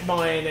to that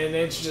point, and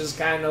it's just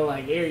kind of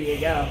like, here you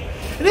go.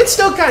 And it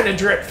still kind of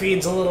drip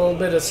feeds a little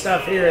bit of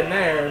stuff here and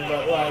there,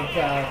 but like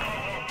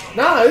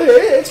no,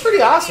 it's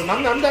pretty awesome.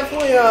 I'm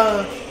definitely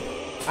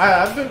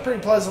I've been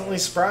pretty pleasantly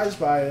surprised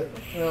by it,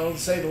 you know, to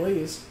say the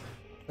least.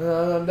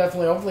 I'm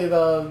definitely, hopefully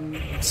the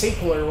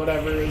sequel or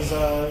whatever is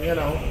you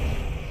know,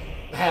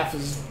 half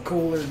as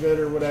cool or good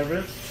or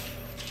whatever.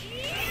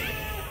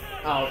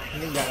 Oh,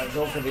 you gotta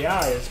go for the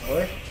eyes,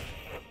 boy.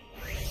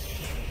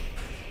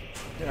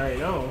 You already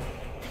know.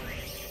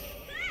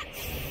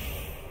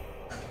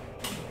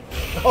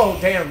 Oh,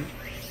 damn.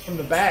 From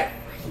the back.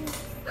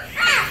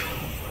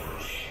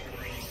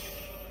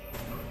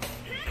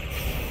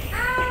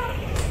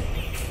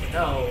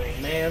 Oh,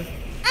 man.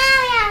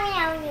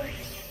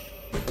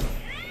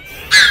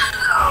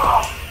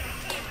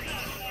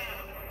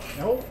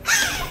 Nope.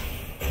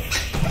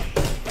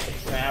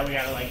 Yeah, we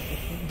gotta, like,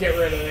 get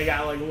rid of it. They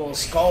got, like, little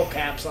skull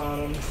caps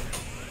on them.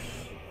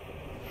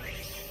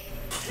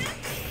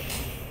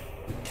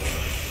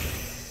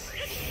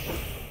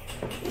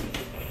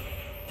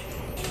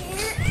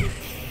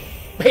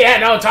 But yeah,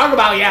 no, talk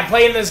about, yeah,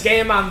 playing this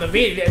game on the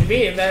Vita.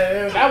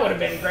 That would have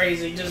been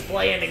crazy, just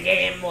playing a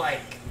game, like...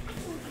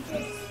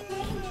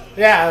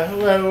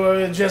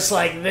 Yeah, just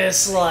like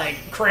this, like,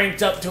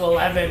 cranked up to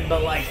 11,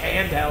 but, like,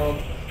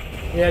 handheld,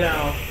 you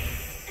know?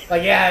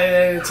 Like,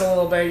 yeah, it's a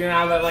little bit, you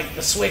know, that, like,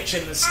 the Switch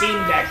and the Steam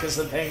Deck is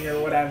the thing or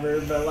whatever,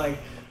 but, like,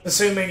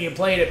 assuming you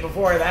played it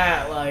before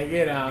that, like,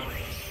 you know,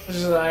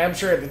 just, like, I'm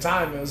sure at the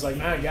time it was like,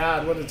 my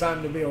God, what a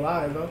time to be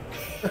alive, huh?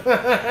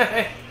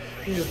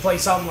 You just play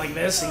something like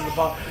this, and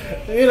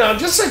you know,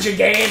 just such a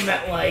game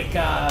that, like,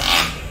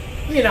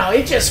 you know,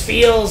 it just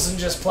feels and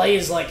just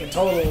plays like a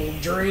total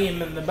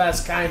dream in the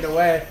best kind of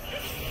way.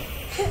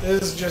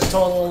 This is just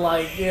total,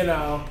 like, you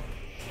know...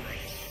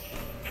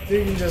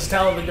 You can just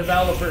tell the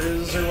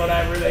developers or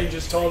whatever, they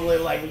just totally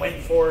like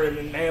went for it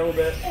and nailed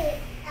it.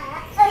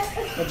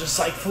 But just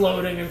like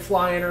floating and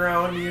flying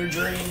around in your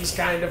dreams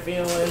kind of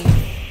feeling.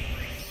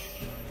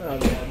 Oh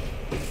man.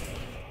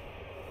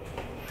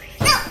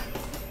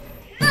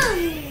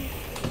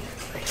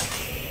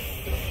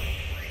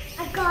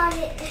 I got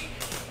it.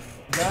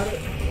 Got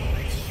it?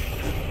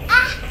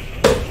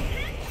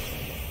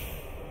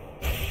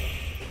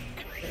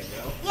 There you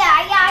go. Yeah.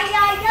 I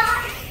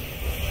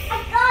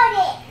got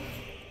it.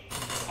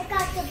 I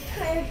got to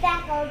turn it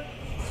back on.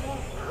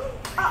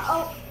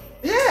 Uh-oh.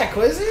 Yeah,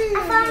 Quizzy. I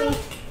found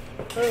it.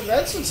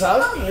 That's what's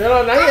up. You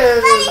know,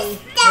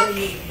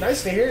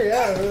 nice to hear.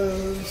 Yeah,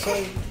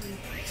 so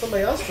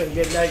somebody else been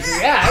getting that.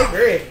 Yeah, I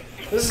agree.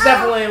 This is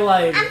definitely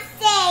like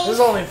this is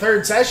only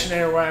third session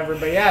or whatever,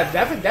 but yeah,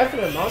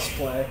 definitely must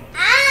play.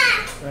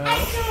 I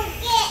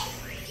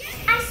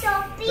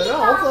saw But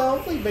no,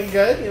 hopefully you've been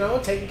good. You know,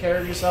 taking care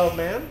of yourself,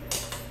 man.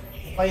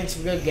 Playing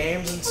some good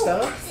games and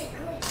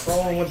stuff.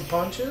 Rolling with the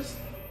punches.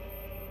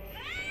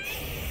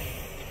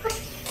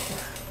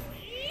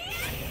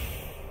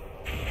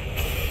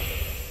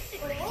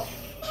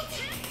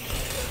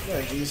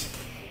 Yeah, geez.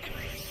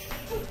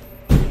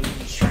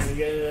 Just trying to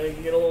get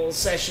a little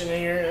session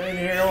in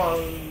here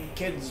while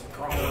kids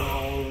crawling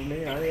all over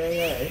me. I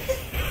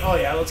Oh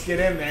yeah, let's get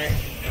in there.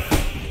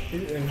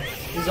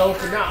 He's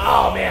open now.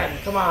 Oh man,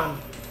 come on.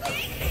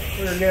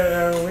 We're getting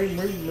that way. We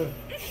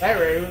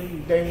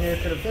dang near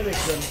could have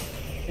finished him.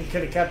 He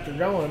could have kept her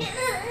going.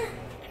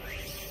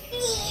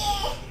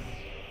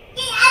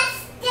 I'm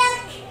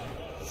stuck.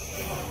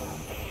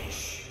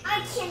 I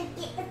can't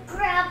get the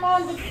grab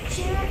on the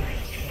chair.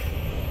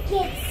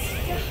 Get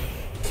stuck.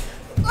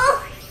 Oh,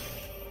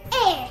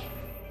 air.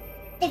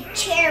 The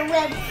chair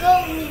will go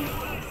me.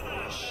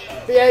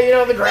 But yeah, you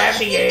know, the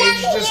gravity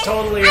gauge just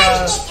totally,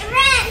 just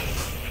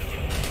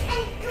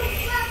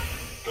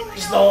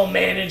the whole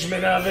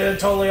management of it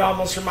totally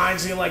almost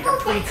reminds me of like a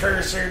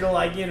precursor to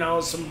like, you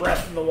know, some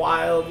Breath of the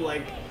Wild,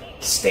 like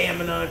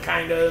stamina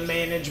kind of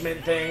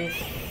management thing.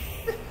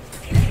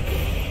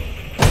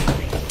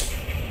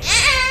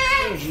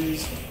 Oh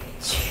jeez.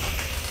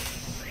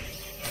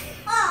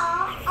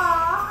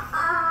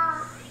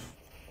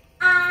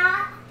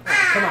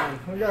 Come on,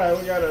 we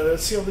gotta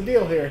seal the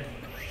deal here.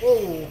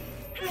 Whoa.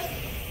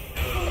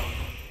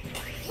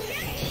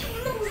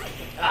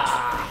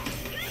 Ah.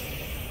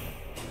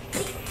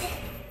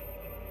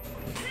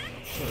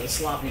 The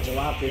sloppy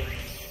jalopy.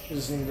 You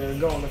just need to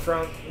go on the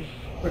front.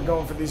 Quit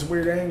going for these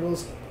weird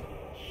angles.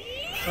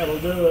 That'll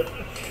do it.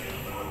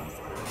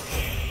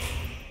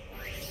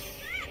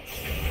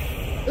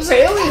 This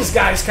aliens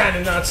guy's kind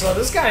of nuts though.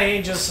 This guy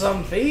ain't just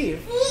some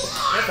thief.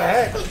 What the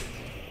heck?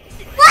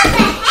 What the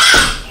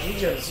heck? He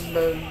just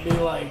be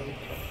like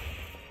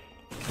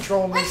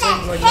controlling these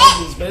things like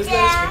nobody's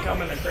business,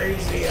 becoming a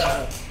crazy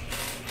oh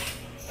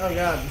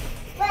god.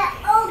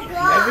 Oh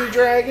god. Heavy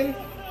dragon?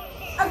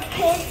 A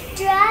pig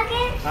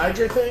dragon?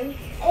 Hydra thing?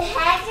 A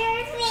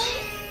Hydra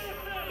thing?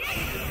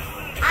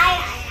 I.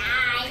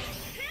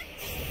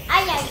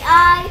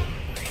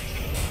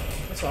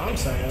 That's what I'm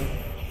saying.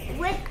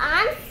 What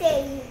I'm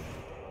saying.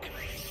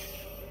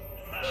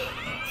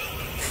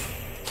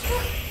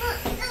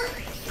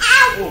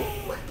 Ow! Ooh.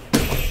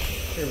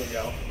 Here we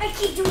go. I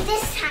can do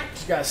this time.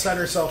 She's gotta set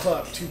herself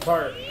up,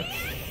 2-part.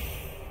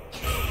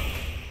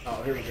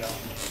 Oh, here we go.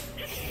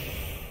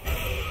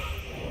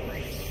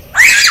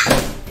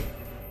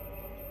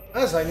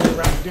 As I knew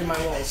around to do my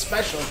little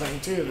special thing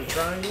too, the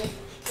triangle.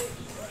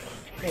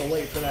 I'm gonna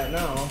wait for that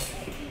now.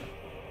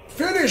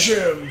 Finish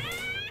him!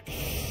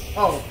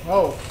 Oh.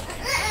 Hold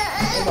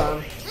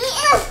on.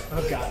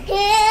 Oh god.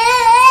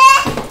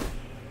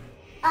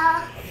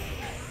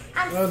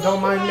 No,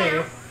 don't mind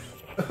me.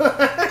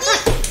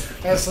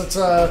 Yes, let's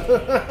do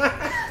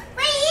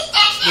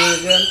it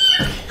again.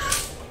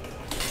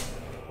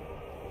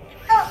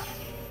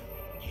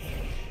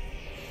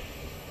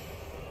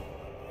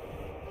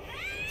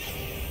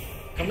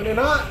 Coming in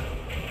hot.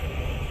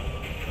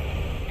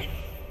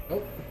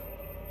 Nope.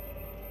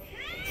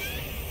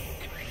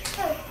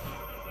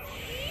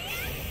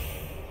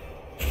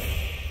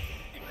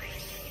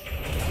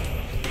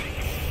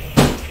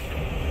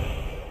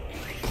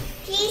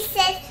 He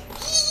says,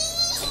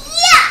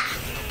 yeah.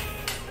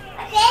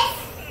 Okay.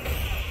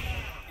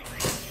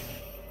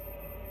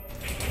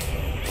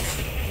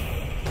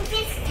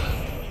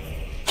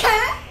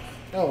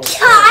 Oh.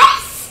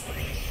 Toss.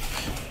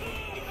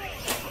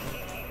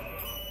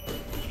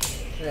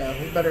 Yeah,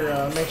 we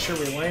better make sure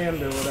we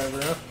land or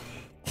whatever, huh?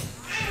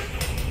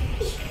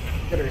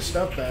 Get her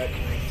stuff back.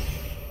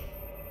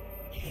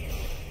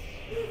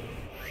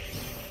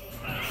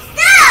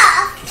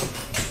 Stop!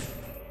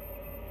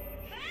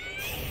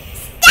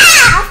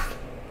 Stop!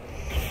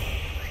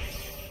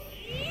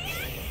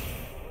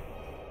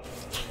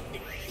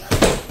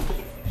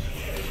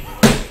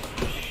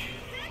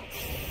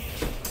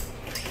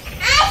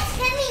 I'm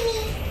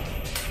swimming.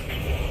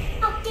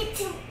 I'll get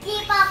to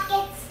give up,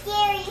 get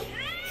scary.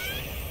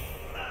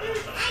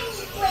 I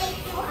need way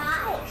too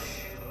high.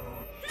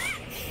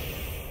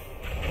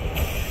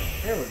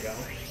 There we go.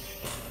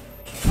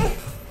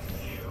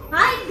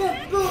 I'm the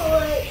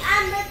boy.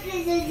 I'm the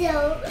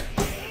visitor.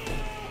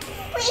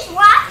 Please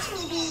watch me,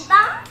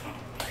 Biba.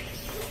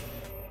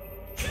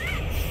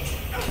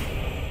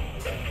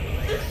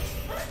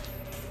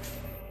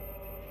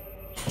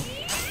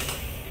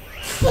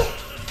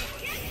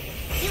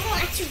 You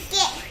want to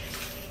get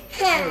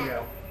There we him. go.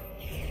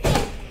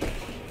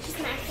 He's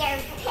my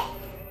scary pet.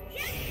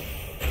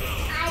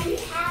 I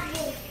have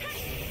it.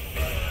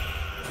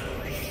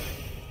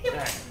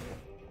 Alright.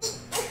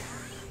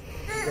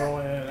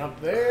 Going up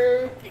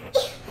there.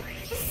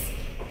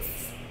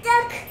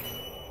 Stuck.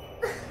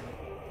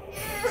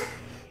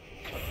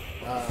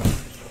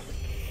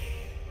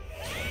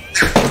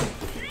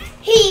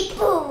 He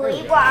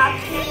bully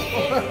walked me.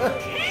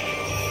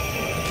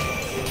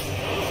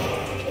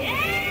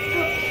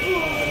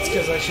 It's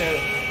because I showed.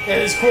 Yeah,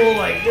 it's cool,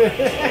 like.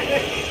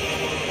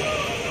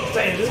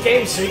 Saying, this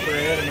game's super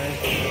anime.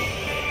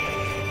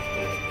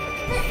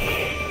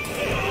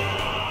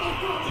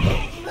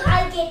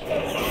 I get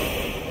this.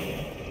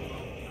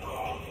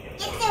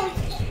 Get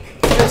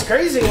those. It's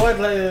crazy what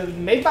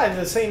made by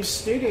the same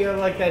studio,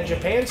 like that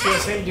Japan studio,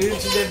 same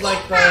dudes who did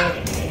like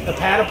the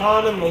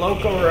Patapon and the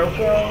Loco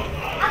Roco.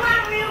 I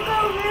want Rugo.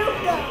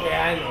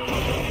 Yeah, I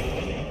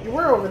know. You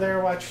were over there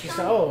watching.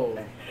 Oh,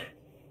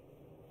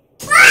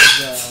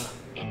 was,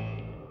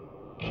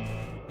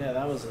 yeah,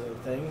 that was a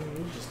thing.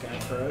 You just got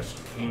crushed.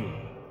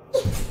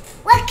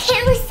 What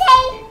can we say?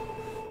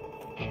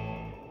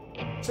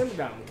 Sit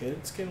down, kid.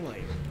 It's getting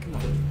late. Come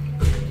on.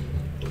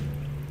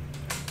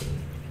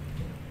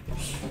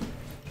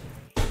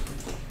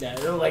 Yeah,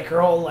 they're like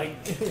her whole, like,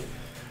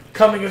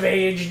 coming of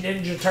age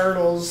Ninja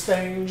Turtles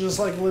thing, just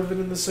like living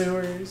in the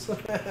sewers.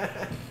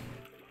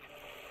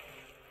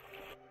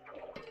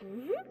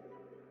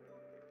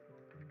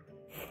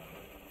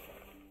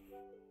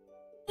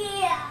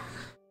 Yeah.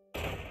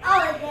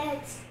 Oh,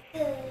 that's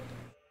good.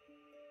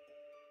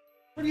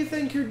 What do you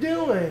think you're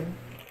doing?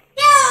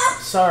 Yeah.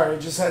 Sorry,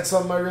 just had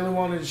something I really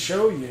wanted to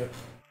show you.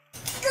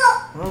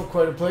 Go. Oh,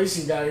 quite a place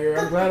you got here.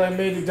 I'm glad I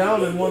made it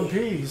down in one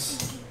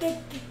piece.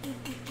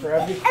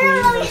 Gravity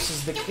Queen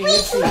versus the King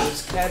of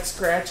Thieves. Cat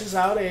scratches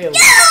out Ailey.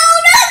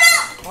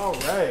 No.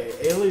 Alright,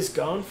 Ailey's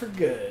gone for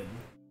good.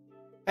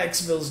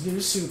 Xville's new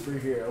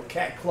superhero.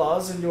 Cat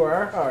claws into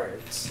our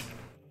hearts.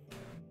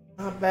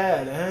 Not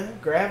bad, huh?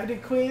 Gravity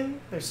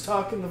Queen? There's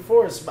talk in the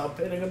forest about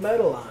pinning a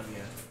medal on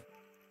you.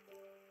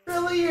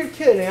 Really? You're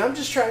kidding. I'm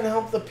just trying to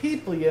help the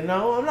people, you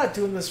know? I'm not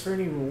doing this for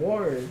any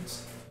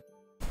rewards.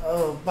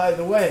 Oh, by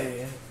the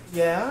way,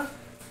 yeah?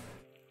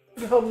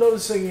 I'm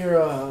noticing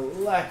your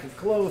lack of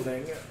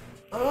clothing.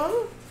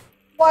 Huh?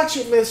 Watch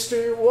it,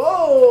 mister.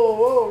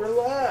 Whoa,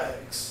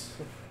 relax.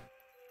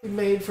 He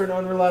made for an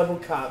unreliable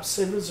cop.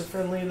 Sid was a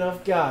friendly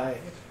enough guy.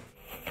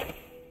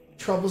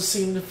 Trouble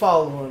seemed to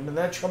follow him, and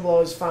that trouble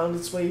always found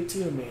its way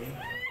to me.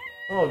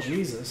 Oh,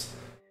 Jesus.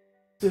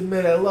 To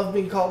admit, I love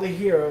being called a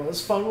hero. It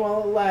was fun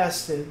while it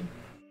lasted.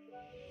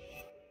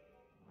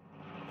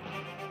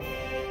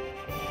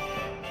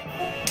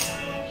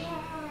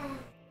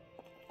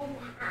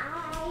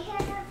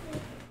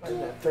 Like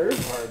that third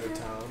part of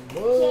town.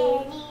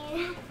 Whoa.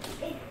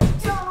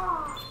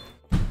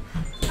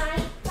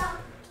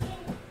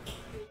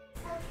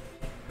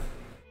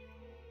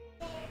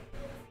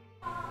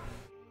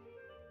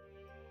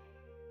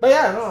 But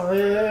yeah, no,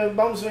 it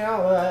bums me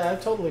out. I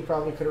totally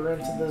probably could have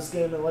rented this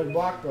game at like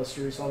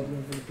Blockbuster or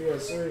something for the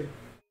PS3.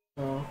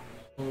 Oh,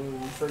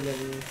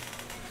 friggin'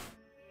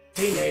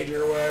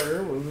 teenager or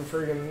whatever would have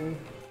friggin'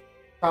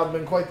 probably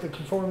been quite the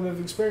conformative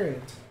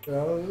experience. You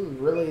know, it was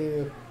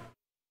really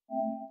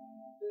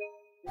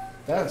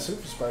that's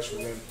super special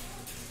game.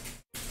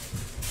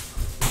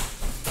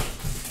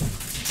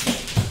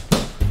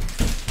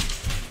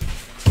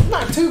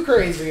 Not too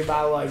crazy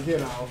about, like, you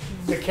know,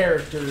 the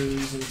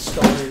characters and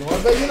story and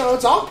all, but, you know,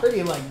 it's all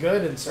pretty, like,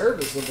 good and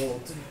serviceable,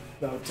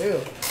 though,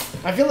 too.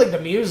 I feel like the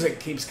music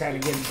keeps kind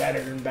of getting better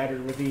and better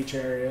with each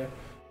area.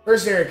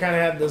 First area kind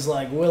of had this,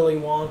 like, Willy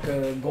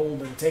Wonka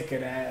golden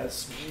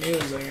ticket-ass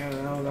music. I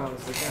don't know, I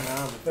was kind of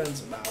on the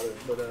fence about it,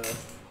 but,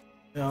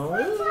 you know,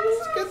 it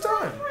was a good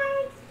time.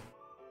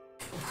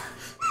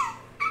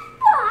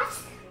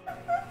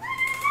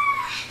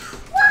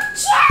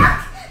 Watch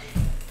out!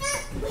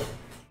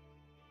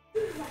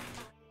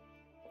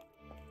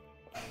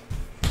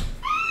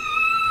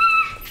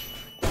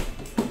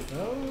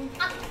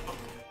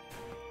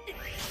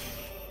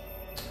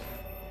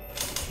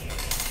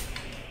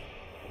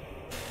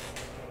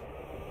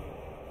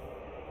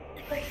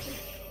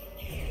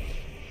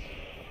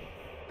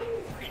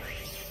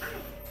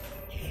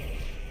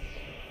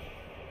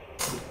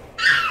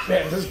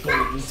 Man, this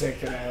golden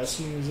ticket ass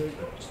music.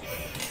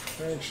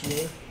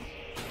 Actually.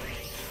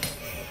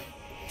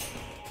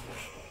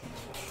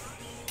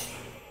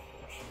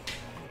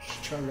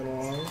 Just chugging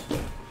along.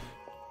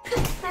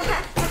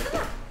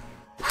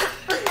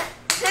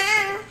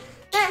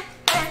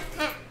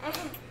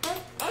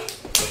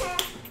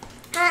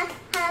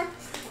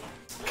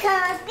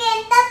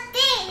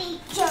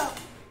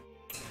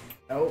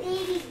 Oh.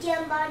 Baby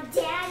jump on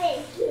dad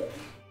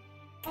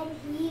and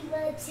he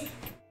was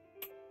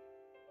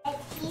and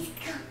he's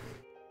come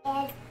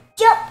and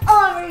jump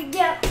over you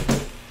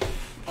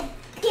and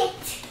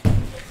get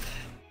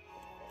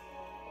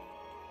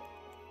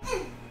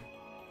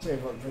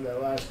Save one for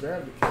that last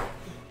gravity kick.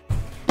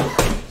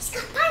 he's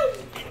got mine.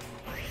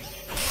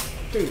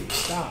 Dude,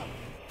 stop.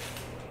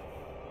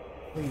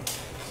 Please.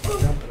 Stop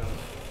jumping on.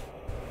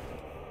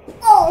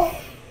 Oh.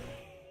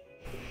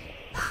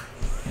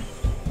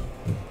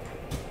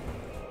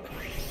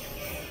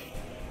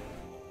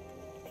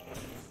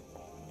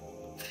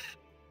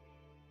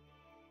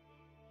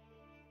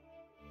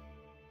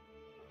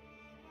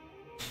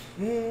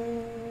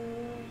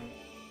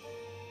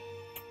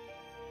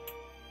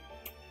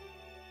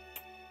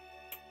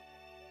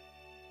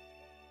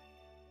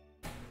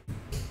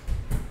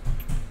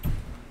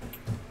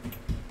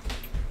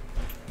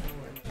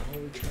 What are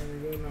we trying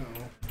to do now?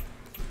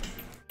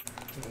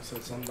 I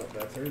said something about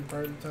that third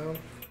part of town.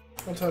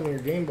 Don't tell me your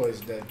Game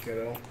Boy's dead,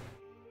 kiddo.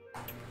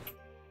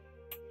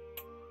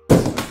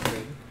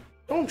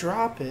 Don't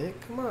drop it.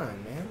 Come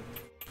on, man.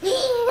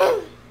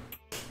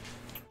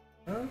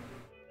 Huh?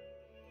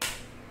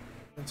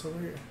 That's over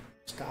here.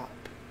 Stop.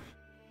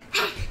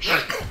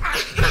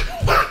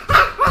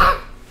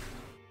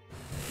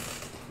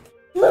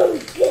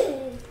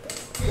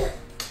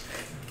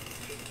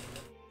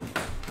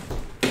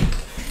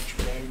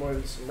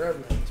 avoid some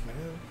remnants, man.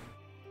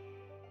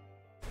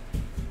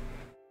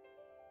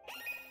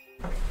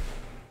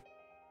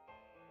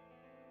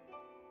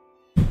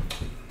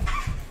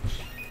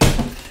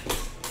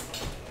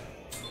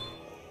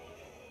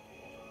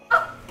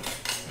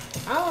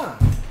 Ah!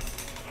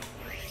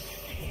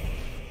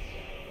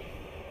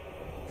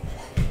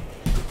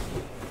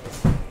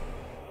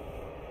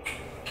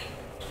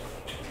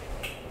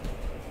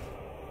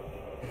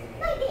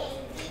 My baby,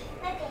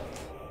 my baby.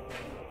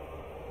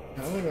 I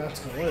don't think that's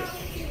gonna work.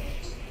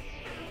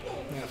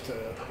 You have to.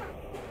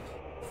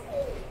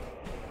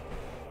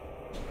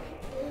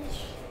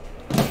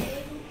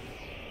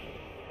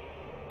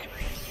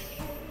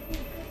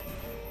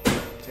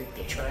 Take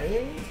the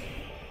train?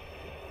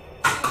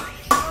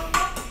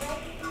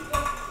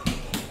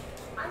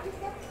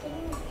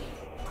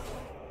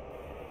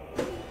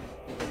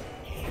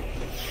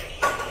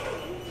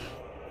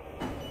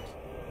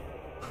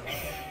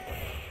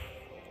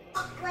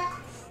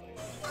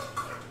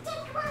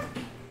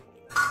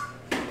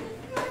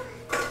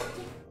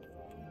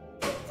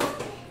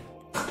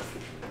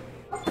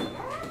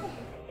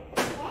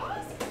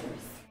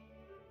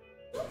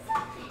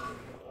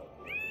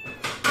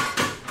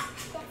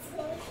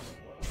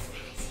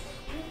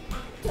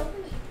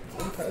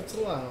 That's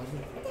allowed.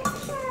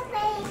 That's the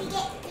way we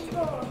get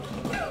people.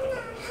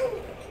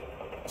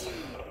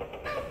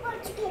 I want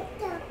to get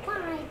the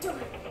fire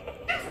door.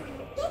 I want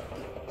to get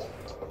the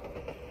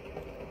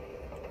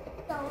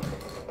don't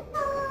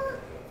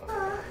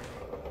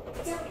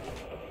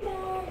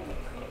run.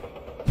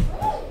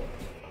 Wait.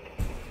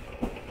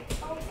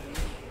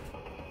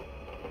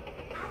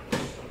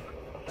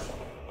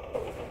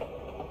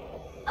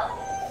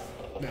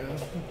 Yeah.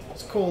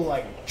 It's a cool,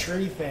 like,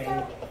 tree thing.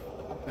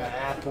 The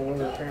apple,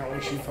 where apparently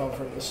she fell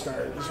from the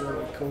start, is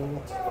really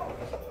cool.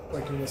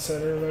 Like in the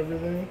center of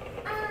everything.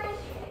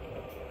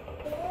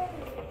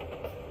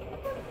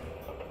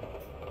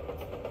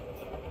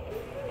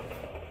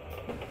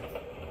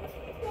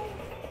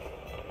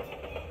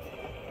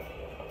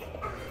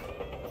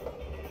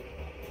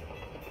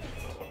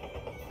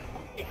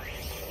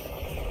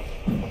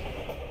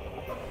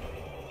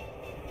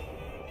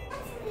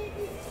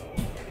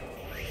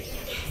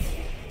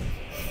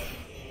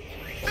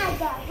 I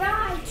got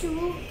right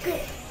too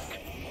good.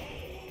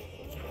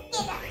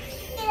 Get up,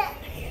 get up.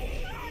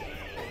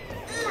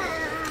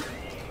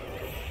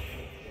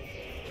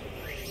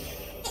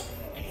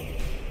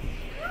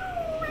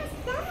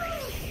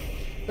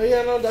 But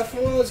yeah, no,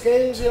 definitely one of those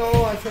games, you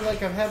know, I feel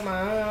like I've had my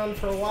eye on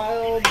for a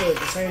while, but at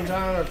the same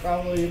time, I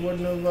probably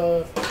wouldn't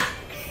have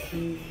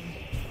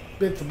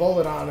bit the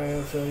bullet on it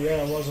if,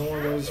 yeah, it wasn't one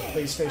of those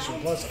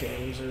PlayStation Plus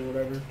games or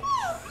whatever.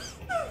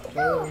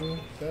 So,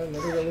 yeah,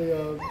 never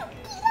really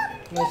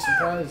nice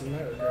surprise in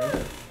that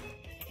regard.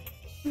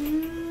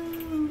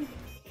 You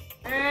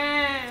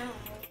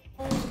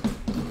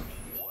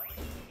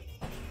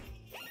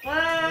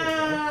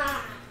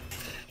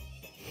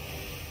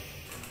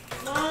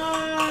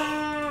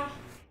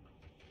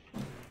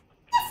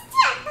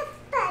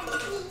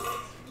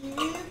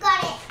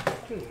got it.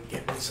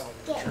 Get me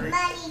something to Get drink.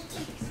 money.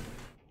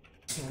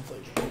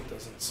 Hopefully the boat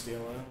doesn't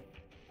steal out.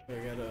 I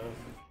gotta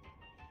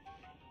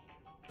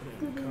put it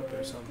in a cup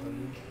or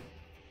something.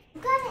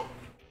 You got it.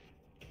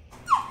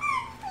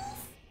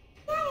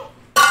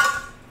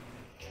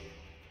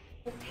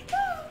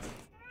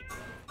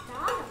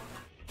 Got it.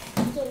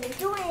 Get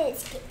into it.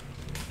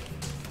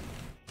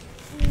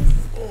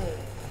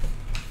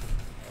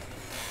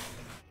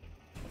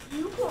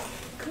 You want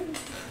 $2?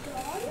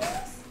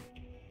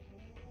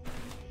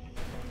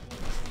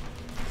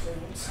 So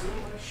don't steal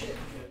my shit,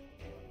 kid.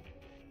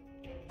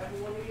 Have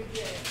one of your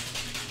jams.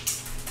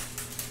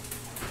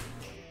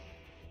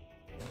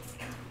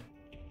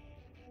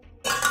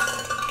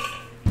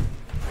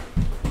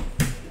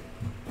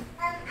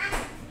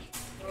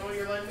 Oh,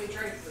 you're letting me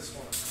drink this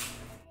one.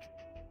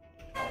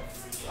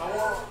 I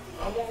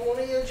want one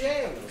of your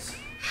jams.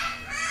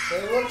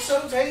 They look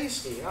so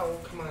tasty. Oh,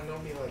 come on,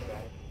 don't be like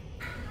that.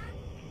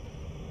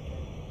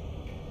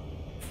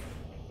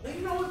 Do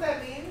you know what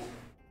that means?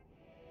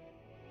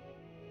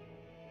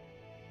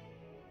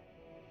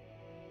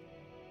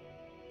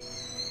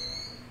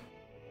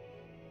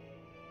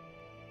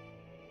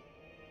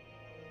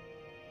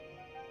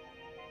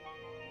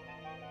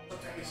 So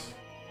tasty.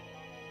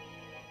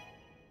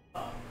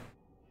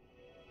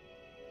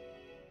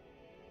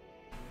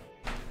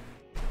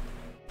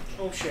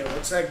 Oh shit,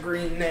 what's that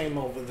green name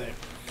over there?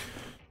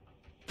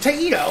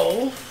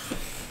 Tato!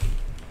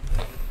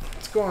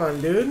 What's going on,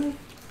 dude?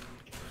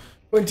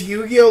 Went to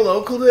Yu-Gi-Oh!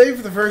 Local Day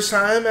for the first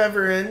time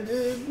ever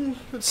ended.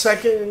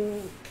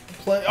 Second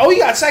place. Oh, you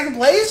got second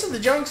place in the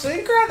Junk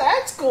Synchro?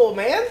 That's cool,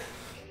 man.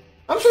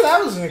 I'm sure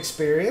that was an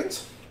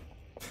experience.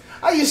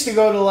 I used to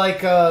go to,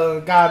 like,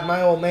 God,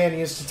 my old man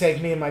used to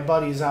take me and my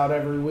buddies out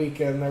every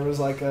weekend. There was,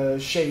 like, a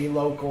shitty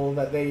local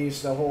that they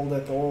used to hold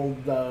at the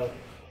old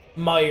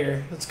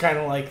Meijer. It's kind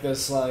of like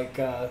this, like,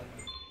 I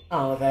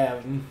don't know if they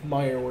have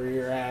Meijer where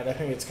you're at. I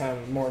think it's kind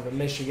of more of a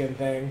Michigan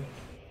thing.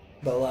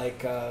 But,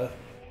 like,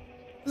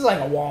 It's like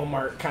a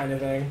Walmart kind of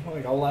thing,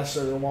 like a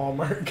lesser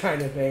Walmart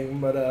kind of thing.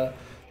 But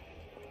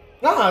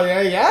no,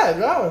 yeah,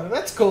 no,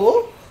 that's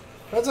cool.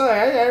 That's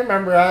I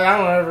remember. I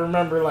don't ever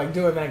remember like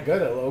doing that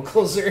good at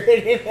locals or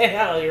anything.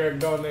 Hell, you're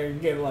going there and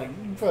getting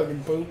like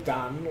fucking pooped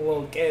on, a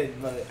little kid.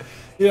 But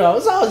you know,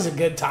 it's always a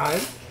good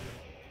time.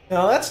 You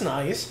know, that's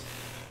nice.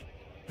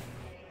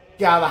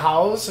 Get out of the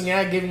house and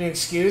yeah, give you an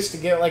excuse to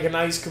get like a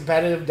nice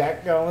competitive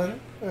deck going.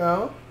 You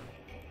know.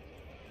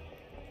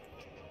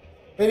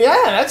 And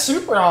yeah, that's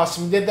super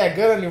awesome. You did that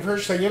good on your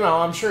first show. You know,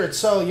 I'm sure it's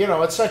so. You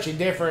know, it's such a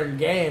different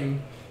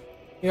game.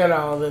 You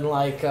know, than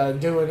like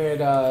doing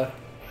it.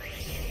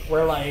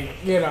 Where like,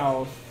 you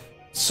know,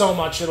 so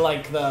much of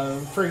like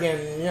the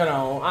friggin', you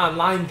know,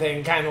 online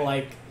thing kind of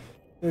like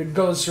it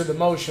goes through the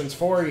motions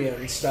for you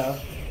and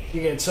stuff.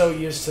 You get so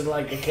used to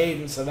like the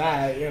cadence of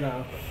that, you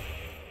know.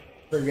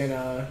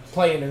 Friggin'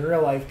 playing in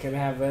real life can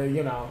have a,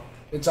 you know,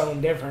 its own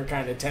different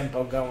kind of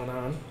tempo going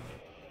on.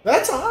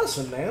 That's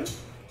awesome, man.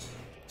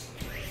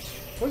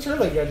 That's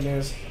really good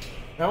news.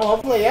 Now,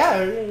 hopefully,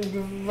 yeah,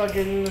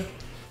 fucking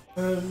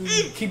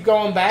keep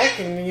going back,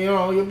 and you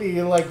know you'll be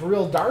like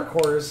real dark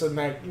horse in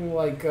that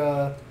like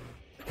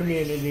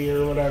community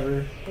or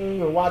whatever.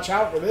 Watch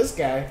out for this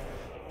guy.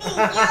 You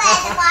had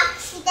to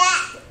watch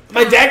that.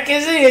 My deck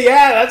isn't it?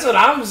 Yeah, that's what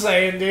I'm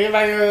saying, dude.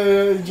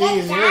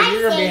 Geez,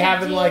 you're gonna be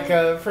having like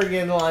a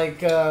friggin' like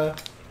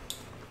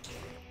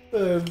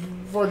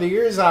for the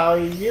year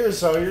or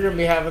so, you're gonna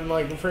be having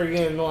like a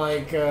friggin'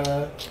 like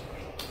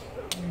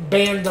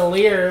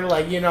bandolier,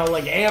 like you know,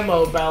 like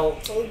ammo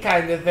belt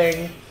kind of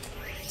thing.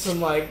 Some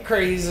like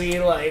crazy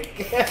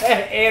like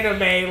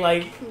anime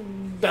like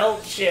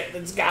belt shit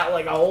that's got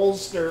like a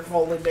holster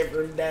full of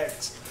different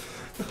decks.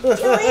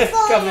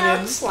 Coming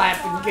in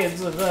slapping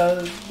kids with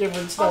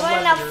different stuff.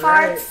 I'm gonna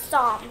fart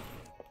stomp.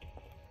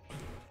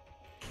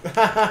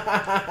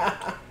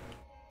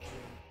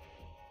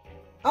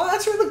 Oh,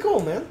 that's really cool,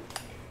 man.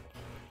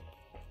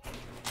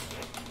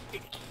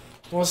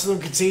 Most of them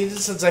conceded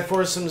since I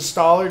forced them to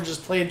stall or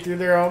just played through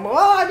their own. Well,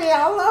 I mean, I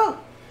don't know.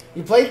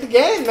 You played the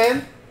game,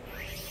 man.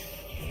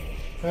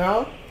 You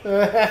know?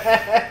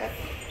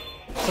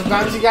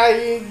 Sometimes you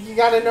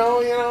gotta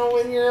know, you know,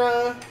 when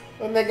you're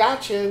when they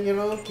got you, you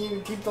know,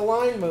 keep the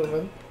line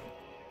moving.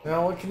 You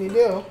know, what can you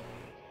do?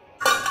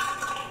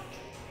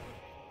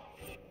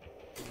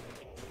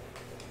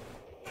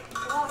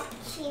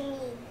 Watch me.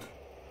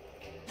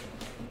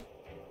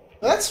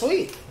 That's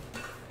sweet.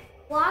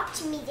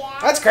 Watch me,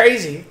 Dad. That's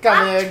crazy.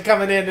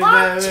 Coming in and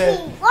Watch me.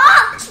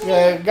 Watch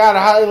me.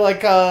 got a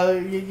like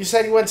you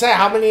said you went to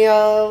how many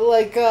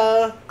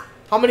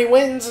how many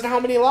wins and how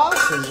many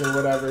losses or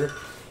whatever.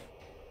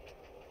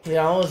 You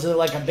know, is it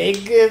like a big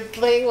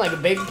thing, like a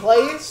big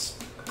place,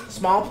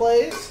 small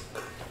place?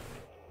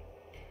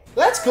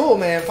 That's cool,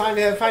 man. Find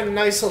a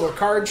nice little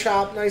card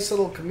shop, nice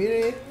little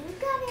community.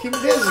 Keep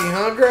busy,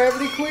 huh,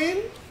 Gravity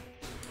Queen?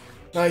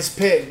 Nice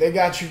pick. They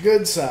got your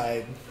good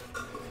side.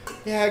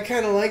 Yeah, I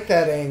kind of like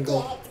that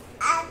angle.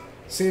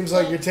 Seems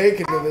like you're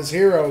taking to this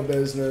hero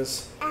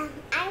business.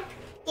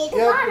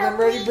 Yep, I'm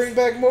ready to bring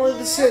back more of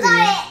the city.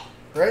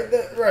 Right,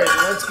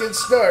 let's get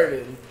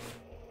started.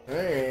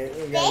 Alright,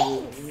 we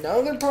got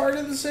another part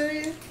of the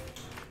city.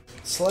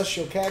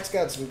 Celestial Cat's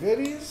got some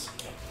goodies.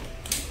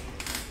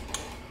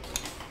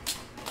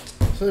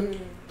 So,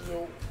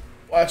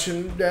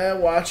 watching,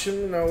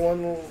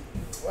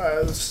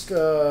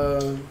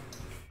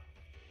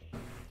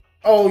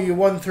 oh, you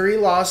won 3,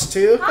 lost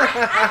 2?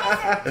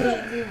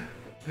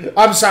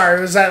 I'm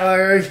sorry, was that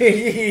like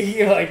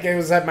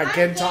was that my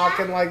kid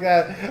talking like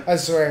that? I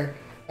swear.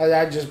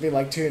 I'd just be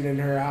like tuning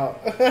her out.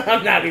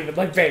 I'm not even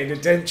like paying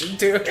attention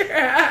to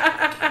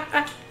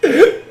her.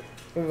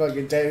 I'm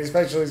fucking tight,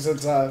 especially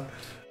since I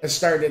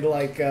started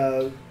like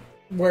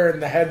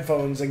wearing the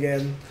headphones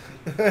again.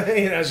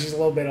 You know, she's a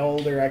little bit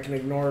older. I can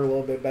ignore her a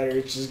little bit better.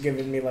 It's just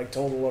giving me like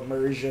total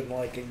immersion,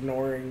 like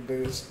ignoring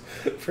boost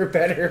for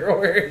better or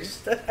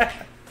worse.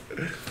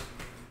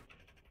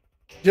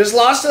 Just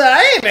lost to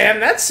that. Hey man,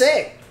 that's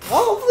sick.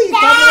 Well, hopefully you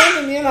come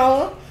in and you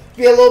know.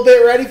 Be a little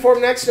bit ready for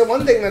them next year.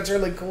 One thing that's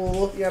really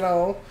cool, you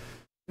know,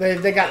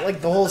 they got like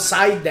the whole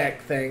side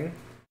deck thing.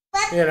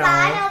 You know,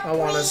 I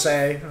want to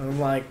say,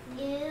 like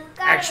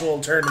actual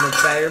tournaments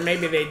that, or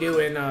maybe they do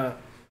in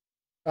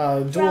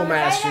Duel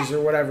Masters or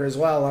whatever as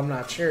well. I'm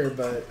not sure,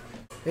 but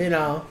you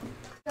know,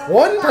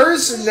 one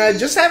person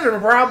just having a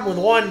problem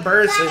with one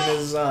person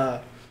is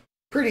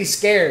pretty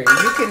scary.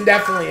 You can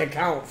definitely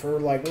account for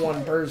like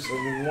one person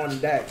in one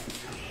deck.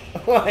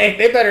 Like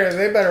they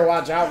better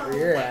watch out for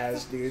your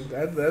ass, dude.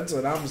 That's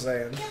what I'm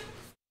saying.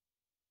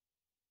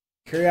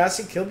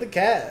 Curiosity killed the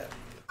cat.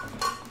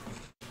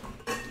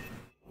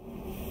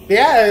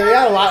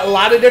 Yeah, a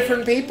lot of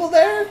different people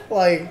there.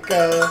 Like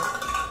a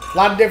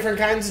lot of different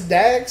kinds of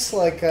decks.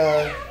 Like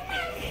oh,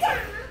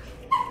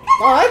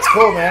 that's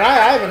cool, man. I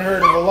haven't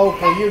heard of a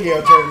local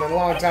Yu-Gi-Oh tournament in a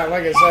long time.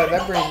 Like I said,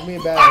 that brings me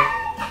back.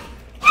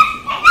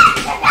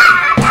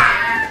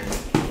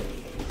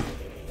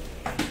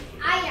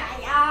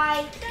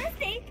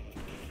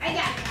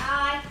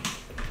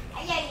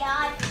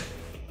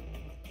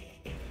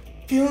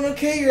 Feeling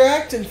okay? You're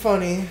acting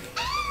funny.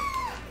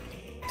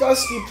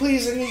 Dusty,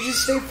 please, I need you to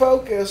stay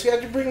focused. You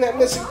have to bring that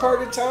missing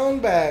part of town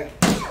back.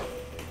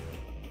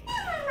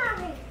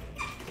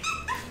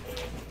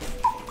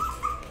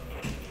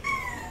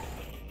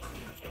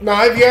 Now,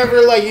 have you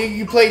ever, like,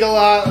 you played a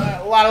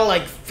lot of,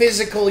 like,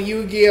 physical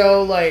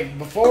Yu-Gi-Oh, like,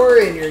 before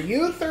in your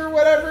youth or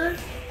whatever?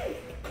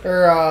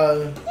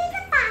 Or,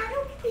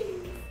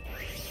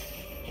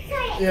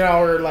 you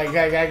know, or, like,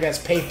 I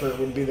guess paper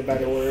would be the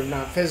better word,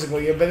 not physical.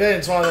 But then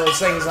it's one of those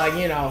things, like,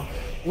 you know,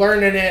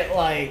 learning it,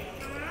 like,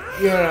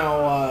 you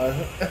know,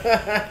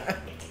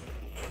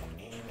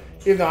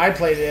 even though I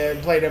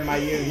played in my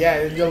youth,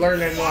 yeah, you're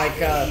learning,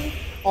 like,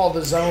 all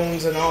the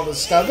zones and all the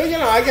stuff. But, you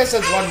know, I guess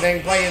that's one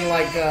thing, playing,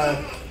 like,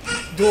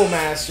 Duel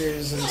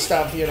Masters and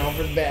stuff, you know,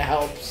 for a bit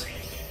helps.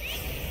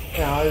 You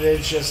know,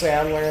 it's just,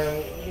 yeah, I'm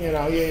learning, you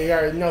know, you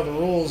already know the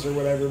rules or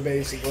whatever,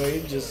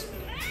 basically. Just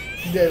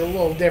did a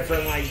little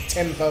different, like,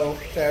 tempo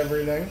to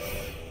everything.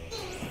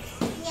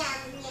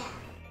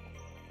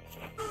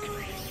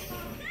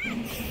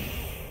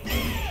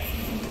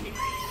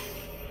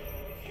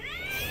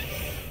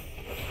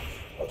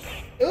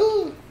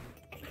 Ooh!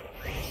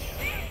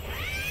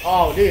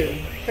 Oh, dude,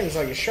 thing's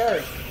like a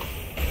shark.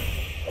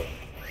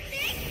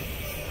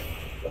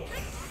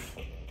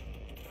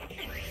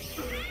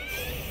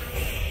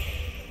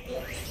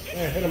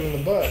 Yeah, hit him in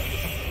the butt.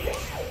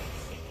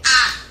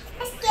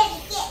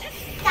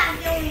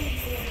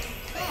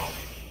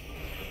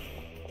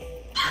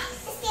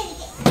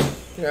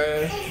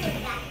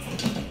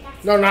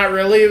 No, not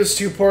really. It was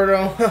 2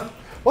 Porto.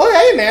 Well,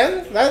 hey,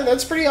 man,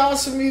 that's pretty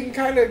awesome. You can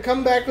kind of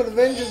come back with a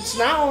vengeance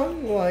now.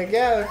 Like,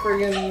 yeah,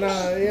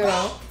 friggin', you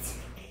know,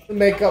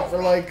 make up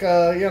for, like,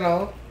 you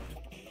know,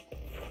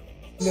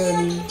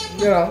 then,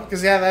 you know,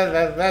 because, yeah,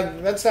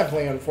 that's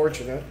definitely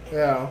unfortunate, you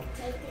know.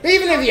 But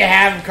even if you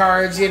have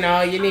cards, you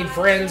know, you need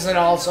friends that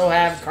also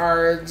have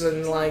cards,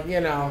 and, like,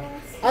 you know,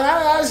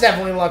 I was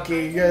definitely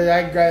lucky.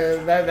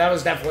 That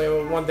was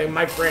definitely one thing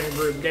my friend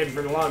group did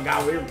for the long.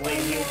 God, we were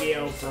playing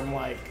Yu-Gi-Oh! From,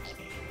 like,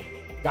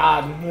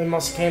 God, it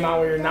must have came out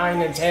when we were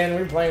 9 and 10.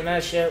 We were playing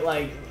that shit,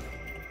 like,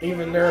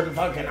 even during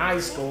fucking high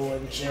school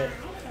and shit.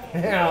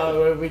 You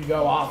know, we'd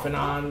go off and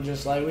on,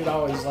 just, like, we'd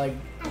always, like,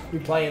 be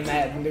playing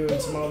that and doing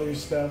some other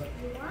stuff.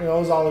 You know, it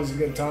was always a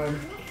good time.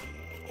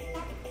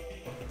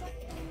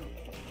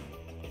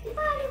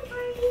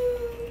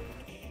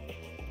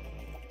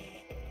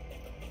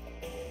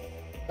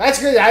 That's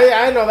good.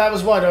 I know that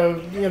was what,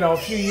 you know, a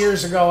few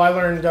years ago I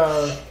learned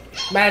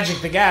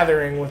Magic the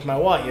Gathering with my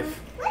wife.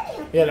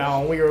 You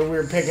know, we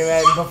were picking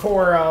that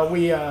before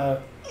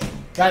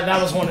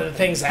that was one of the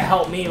things that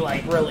helped me,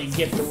 like, really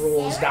get the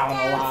rules down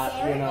a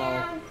lot, you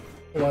know,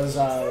 was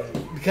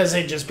because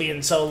it just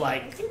being so,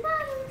 like,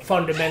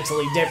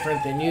 fundamentally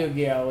different than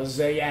Yu-Gi-Oh! Was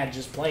yeah,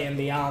 just playing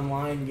the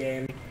online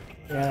game,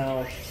 you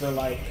know, for,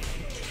 like,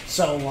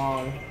 so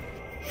long.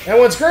 And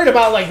what's great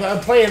about, like,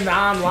 playing the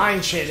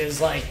online shit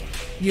is, like,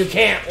 you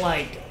can't,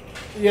 like,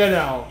 you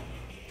know,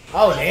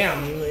 oh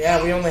damn,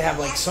 yeah, we only have,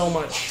 like, so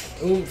much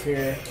oomph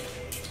here.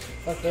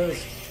 Fuck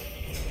those.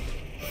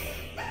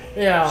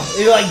 You know,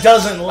 it, like,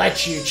 doesn't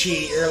let you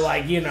cheat or,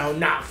 like, you know,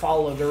 not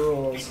follow the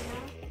rules.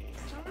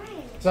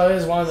 So it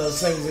is one of those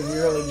things, if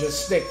you really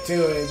just stick to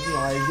it,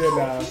 like, you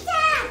know,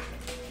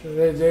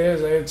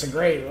 it's a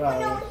great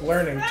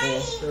learning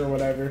tool or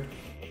whatever.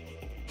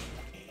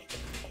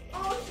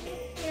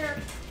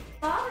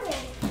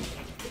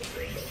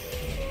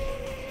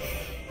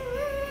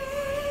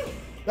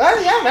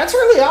 Yeah, that's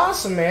really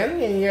awesome, man.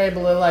 You're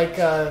able to, like,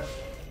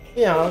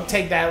 you know,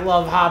 take that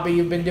love hobby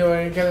you've been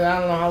doing, because I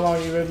don't know how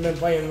long you've been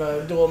playing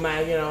the Duel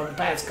Mat, you know, the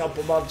past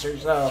couple months or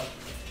so.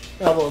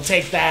 You're able to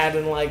take that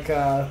and, like,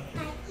 oh,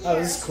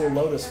 this is a cool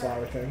lotus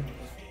flower thing.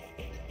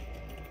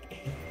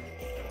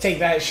 Take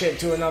that shit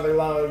to another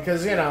level,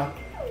 because, you know,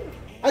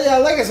 yeah,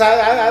 like I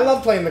said, I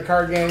love playing the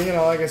card game, you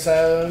know, like I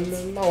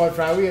said, my wife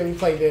and I, we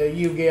play the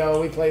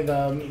Yu-Gi-Oh!, we play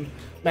the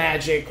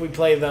Magic, we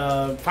play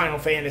the Final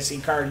Fantasy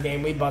card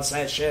game, we bust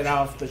that shit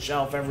off the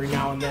shelf every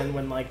now and then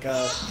when, like,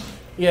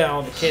 you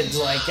know, the kids,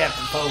 like, at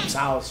the folks'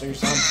 house or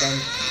something.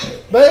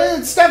 But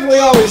it's definitely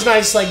always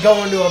nice, like,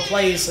 going to a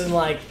place and,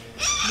 like,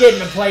 getting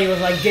to play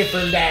with, like,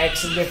 different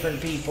decks and different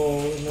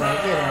people, and,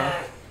 like, you know,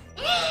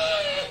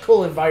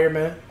 cool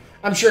environment.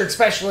 I'm sure,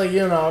 especially,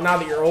 you know, now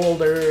that you're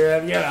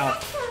older, you know,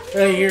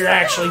 you're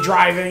actually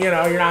driving, you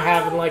know, you're not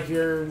having, like,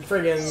 your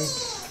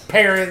friggin'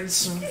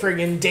 parents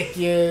friggin' dick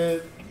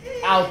you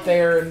out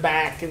there and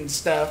back and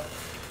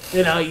stuff.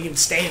 You know, you can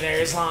stay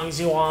there as long as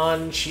you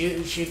want,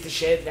 shoot the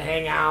shit, to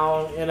hang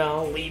out, you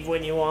know, leave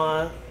when you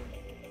want.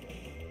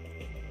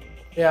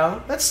 Yeah,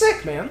 that's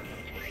sick, man.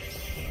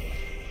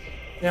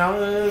 You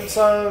know, it's,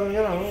 you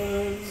know,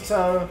 it's,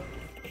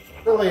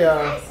 really,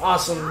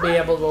 awesome to be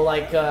able to,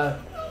 like,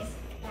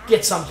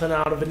 get something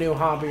out of a new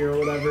hobby or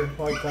whatever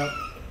like that.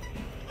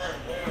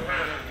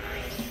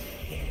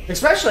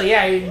 Especially,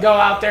 yeah, you can go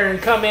out there and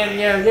come in,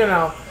 you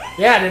know,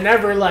 yeah, to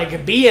never,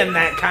 like, be in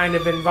that kind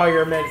of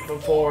environment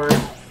before.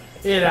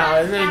 You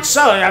know, and it's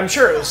so, I'm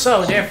sure it was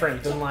so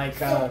different than like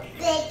I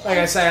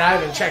said, I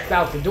haven't checked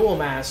out the Duel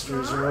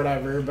Masters or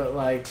whatever, but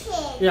like,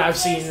 you know, I've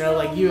seen, you know,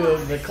 like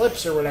the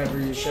clips or whatever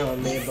you're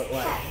showing me, but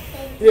like,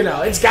 you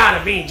know, it's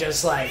gotta be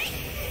just like,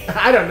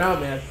 I don't know,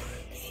 man.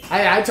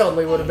 I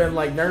totally would have been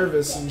like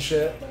nervous and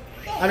shit.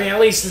 I mean, at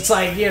least it's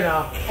like, you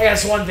know, I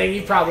guess one thing,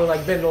 you've probably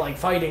like been to like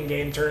fighting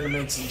game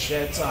tournaments and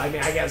shit, so I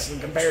mean, I guess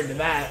compared to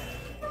that,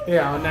 you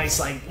know, a nice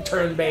like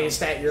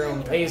turn-based at your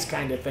own pace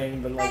kind of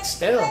thing, but like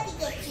still,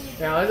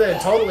 you know, it's a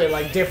totally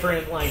like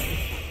different, like,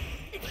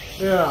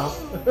 you know,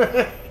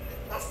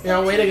 you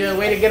know, way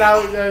to get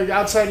out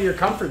outside of your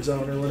comfort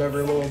zone or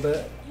whatever a little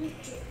bit,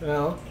 you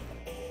know.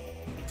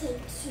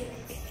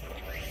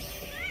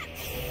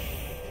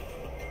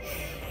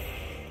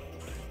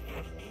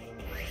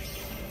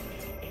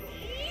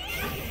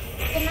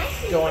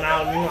 Going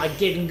out and like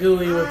getting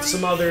gooey with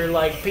some other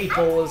like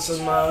people with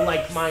some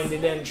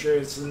like-minded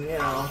interests, and you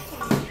know,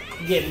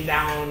 getting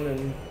down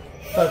and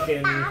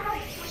fucking,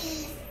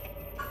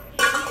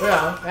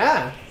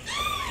 yeah,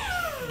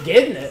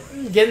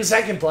 getting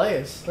second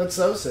place. That's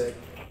so sick.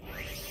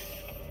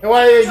 And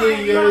what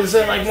is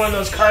it, like one of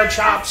those card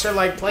shops or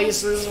like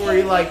places where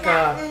you like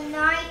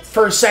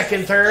first,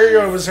 second, third,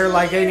 or was there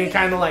like any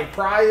kind of like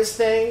prize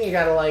thing? You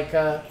gotta like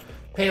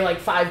pay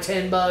like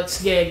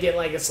 $5-10, get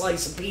like a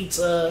slice of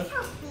pizza,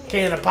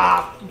 can of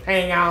pop,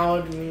 hang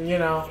out, and you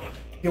know,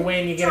 you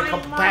win, you get a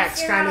couple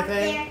packs kind of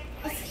thing.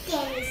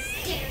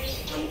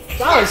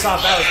 So I always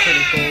thought that was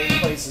pretty cool.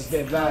 Places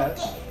did that.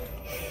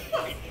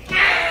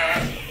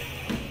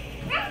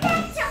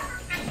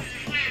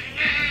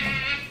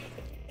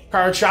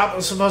 Card shop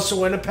was supposed to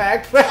win a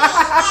pack. Well,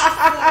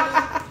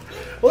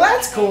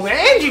 that's cool,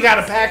 man. And you got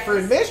a pack for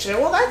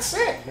admission. Well, that's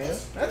sick, man.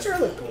 That's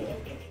really cool.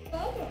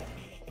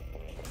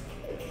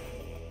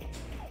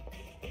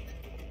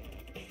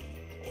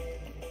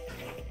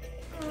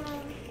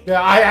 Yeah,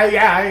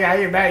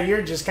 I bet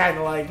you're just kind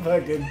of like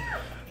fucking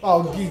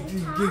all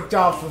geeked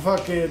off of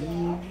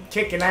fucking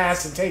kicking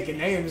ass and taking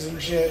names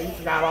and shit. You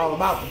forgot all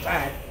about the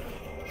pack.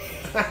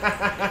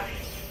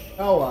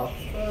 Oh well,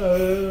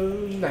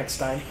 next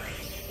time.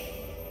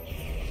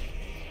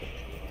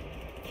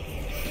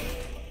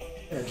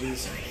 Yeah,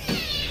 jeez.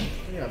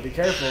 You gotta be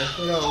careful.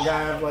 We don't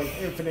gotta have like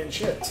infinite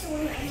shit.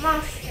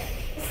 Monster.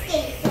 This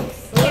game is so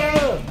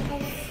scary.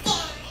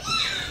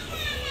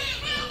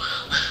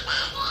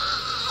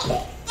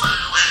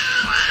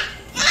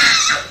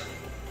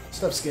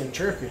 Stuff's getting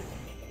chirpy.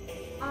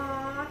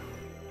 What?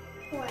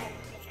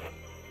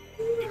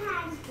 Who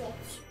has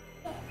this?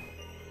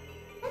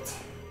 What?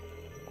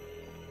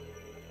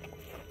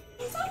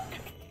 Is it?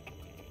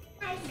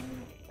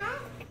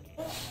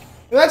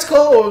 That's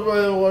cool.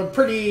 We're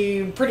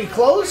pretty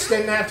close.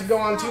 Didn't have to go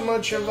on too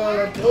much of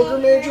a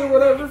pilgrimage or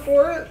whatever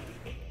for it.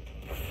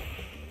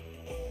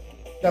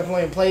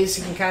 Definitely a place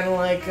you can kind of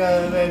like.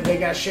 They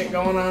got shit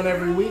going on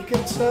every week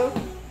and stuff.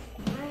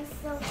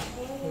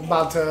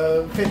 About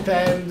to fit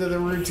that into the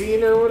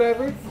routine or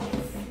whatever.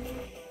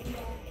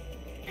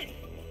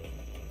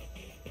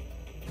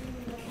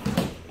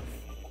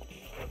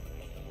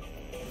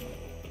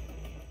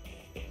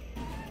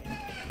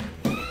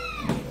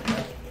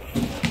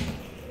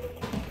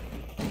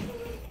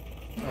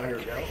 Oh, here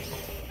we go.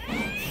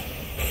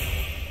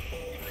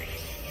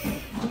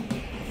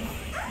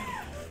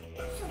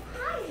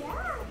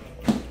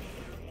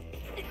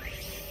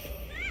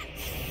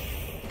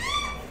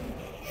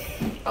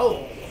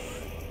 Oh.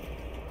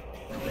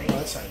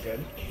 That's not good.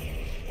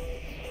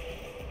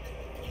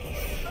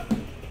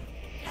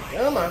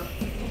 Come on.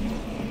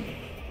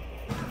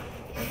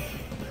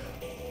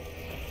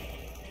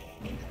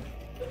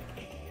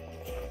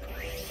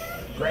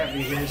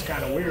 Gravity here is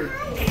kind of weird.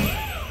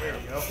 There we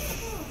go.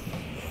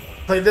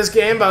 Played this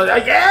game,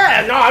 but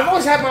yeah, no, I've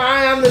always had my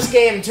eye on this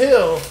game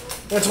too.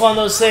 It's one of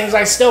those things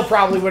I still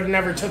probably would have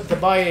never took the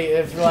bite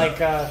if, like,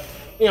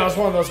 you know, it's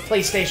one of those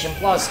PlayStation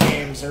Plus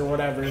games or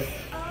whatever.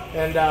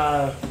 And,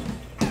 nah,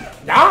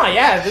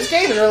 yeah, this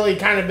game has really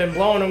kind of been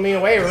blowing me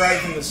away right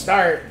from the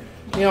start.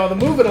 You know, the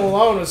movement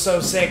alone was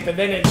so sick, but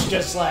then it's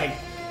just like,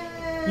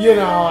 you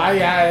know,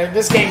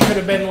 this game could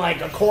have been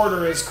like a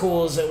quarter as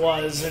cool as it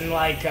was, and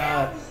like,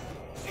 all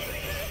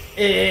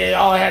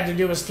I had to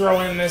do was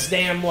throw in this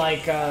damn,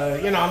 like,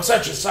 you know, I'm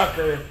such a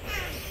sucker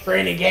for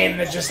any game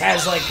that just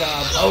has like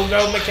a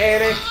pogo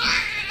mechanic,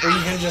 where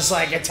you can just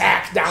like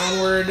attack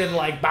downward and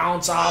like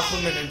bounce off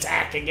them and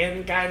attack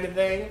again kind of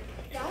thing.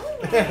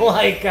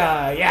 Like,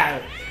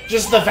 yeah.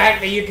 Just the fact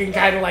that you can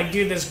kind of like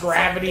do this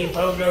gravity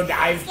pogo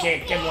dive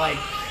kick and like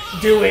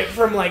do it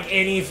from like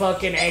any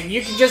fucking angle.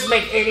 You can just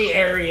make any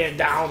area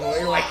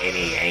downward, like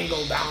any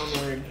angle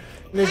downward.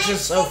 And it's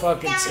just so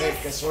fucking sick,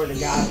 I swear to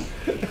God.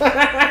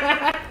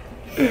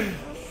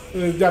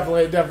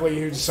 Definitely a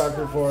huge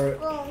sucker for it.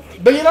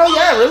 But you know,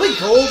 yeah, really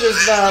cool,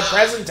 just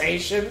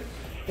presentation.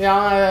 You know,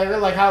 I really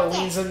like how it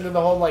leans into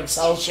the whole like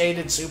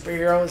cel-shaded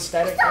superhero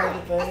aesthetic kind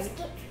of thing.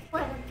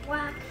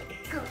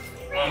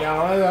 Yeah,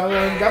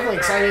 I'm definitely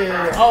excited.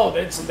 Oh,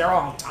 they're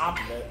all on top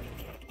of it.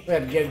 We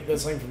had to get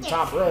this thing from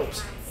top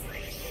ropes.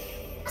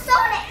 I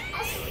saw it.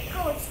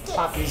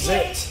 Pop these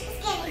zits.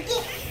 It's gonna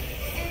get.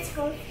 Let's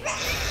go.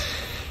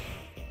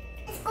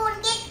 It's gonna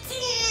get.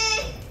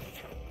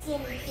 It's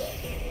gonna get.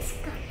 It's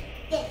gonna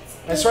get.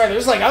 That's right.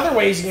 There's like other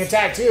ways you can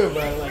attack too,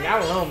 but like I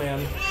don't know,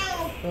 man.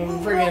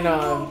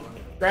 Freaking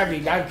gravity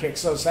dive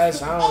kick's so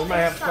satisfying. I don't know. We might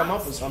have to come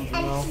up with something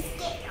though.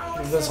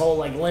 With this whole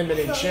like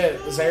limited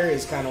shit, this area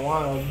is kind of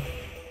wild.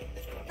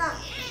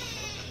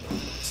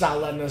 It's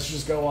not letting us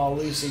just go all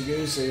loosey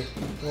goosey.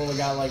 We only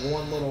got like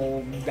one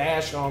little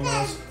dash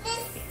almost.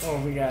 Oh,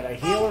 we got a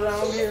heal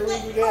around here.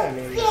 What we got? I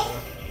mean,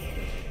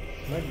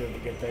 might be able to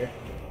get there.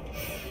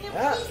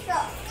 Ah,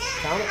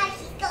 count it.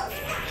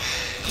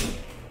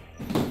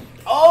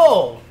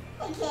 Oh!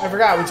 I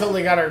forgot, we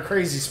totally got our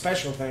crazy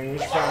special thing. We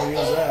should probably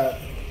use that.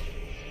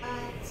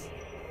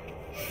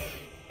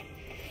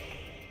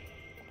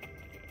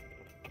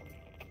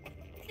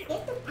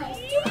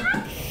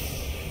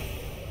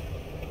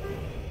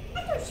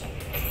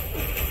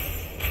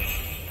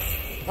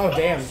 Oh,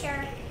 damn.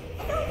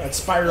 That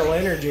spiral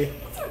energy.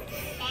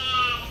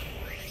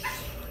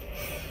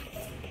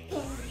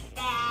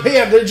 But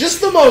yeah, they're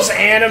just the most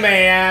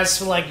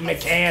anime-ass, like,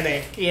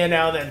 mechanic, you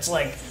know, that's,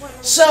 like,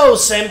 so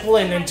simple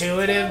and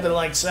intuitive, but,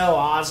 like, so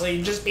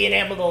awesome. Just being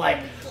able to, like,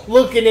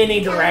 look in any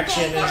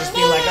direction and just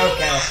be like,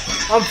 okay,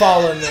 I'm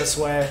following this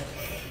way.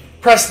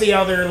 Press the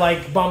other,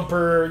 like,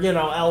 bumper, you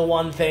know,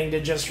 L1 thing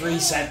to just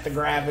reset the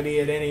gravity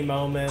at any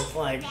moment.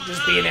 Like,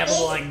 just being able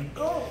to,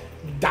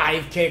 like,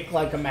 dive kick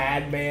like a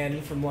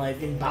madman from,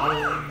 like, and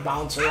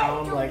bounce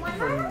around, like,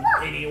 from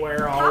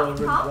anywhere all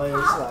over the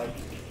place, like...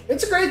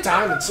 It's a great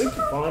time. It's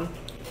super fun.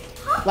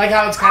 Like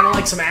how it's kind of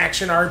like some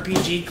action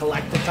RPG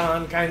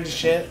collectathon kind of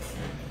shit.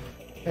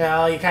 You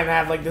know, you kind of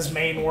have like this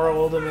main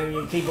world, and then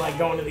you keep like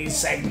going to these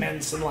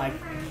segments and like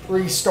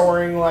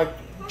restoring like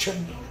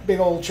big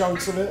old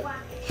chunks of it.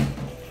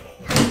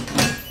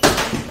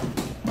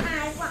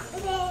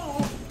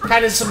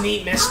 Kind of some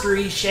neat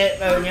mystery shit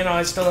that, you know,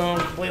 I still don't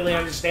completely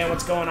understand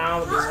what's going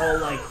on with this whole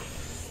like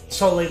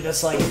totally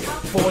this like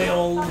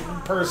foil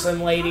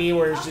person lady,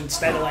 where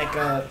instead of like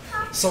a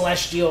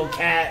celestial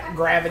cat,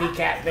 gravity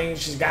cat thing,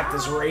 she's got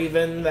this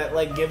raven that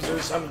like gives her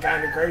some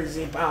kind of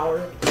crazy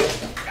power.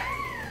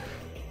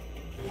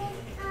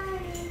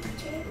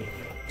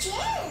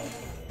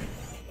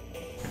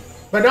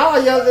 But no,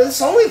 yeah, this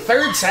is only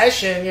third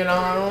session, you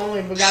know,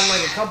 we got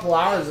like a couple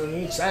hours in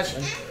each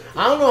session.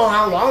 I don't know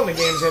how long the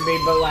game's gonna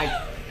be, but like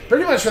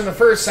pretty much from the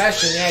first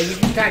session, yeah, you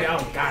can kind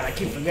of, oh god, I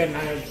keep forgetting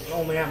I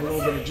only have a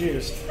little bit of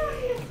juice.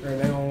 Or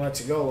they don't let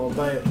you go a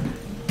little bit.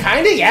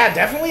 Kind of, yeah,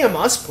 definitely a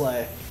must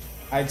play,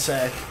 I'd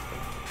say.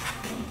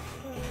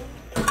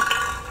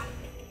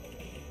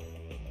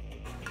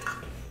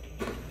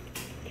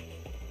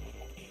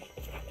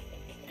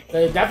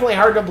 It's definitely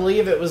hard to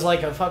believe it was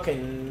like a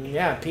fucking,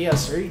 yeah,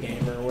 PS3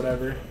 game or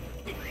whatever.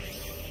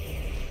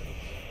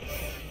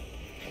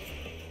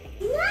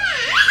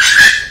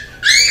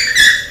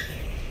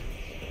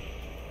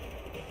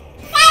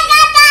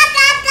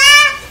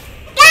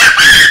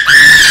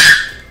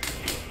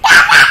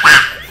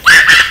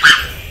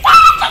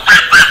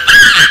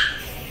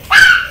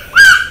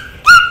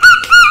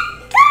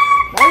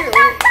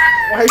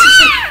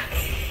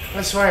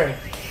 I swear,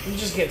 you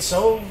just get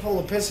so full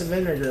of piss and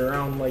vinegar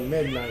around like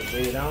midnight,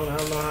 dude. I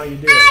don't know how you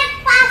do it.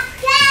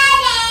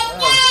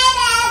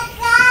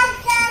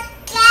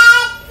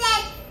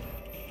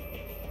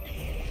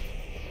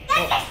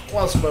 Oh,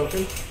 well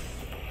spoken.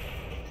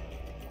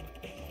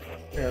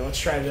 Here, let's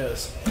try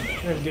this.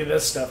 I'm gonna do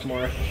this stuff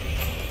more.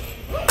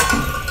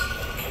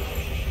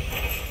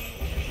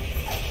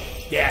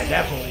 Yeah,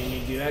 definitely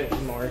need to do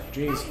that more.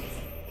 Jeez.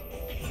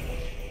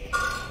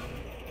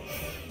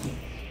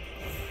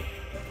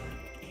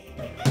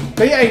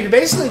 But yeah, you're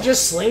basically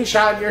just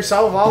slingshotting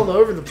yourself all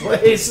over the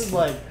place and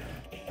like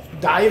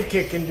dive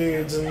kicking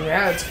dudes, and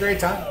yeah, it's a great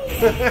time.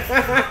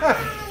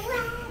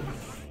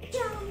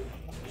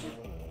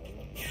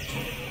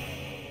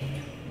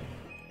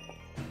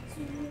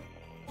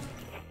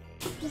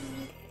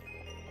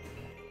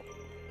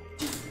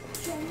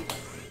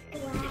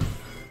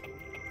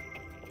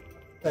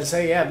 I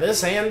say, yeah,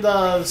 this and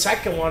the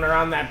second one are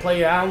on that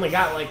play. I only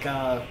got like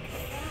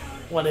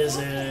what is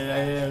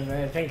it?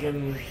 I think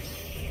in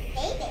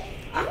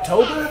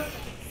October,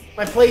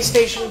 my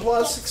PlayStation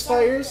Plus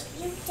expires.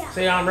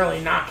 So yeah, I'm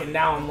really knocking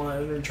down,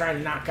 we're trying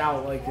to knock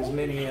out like as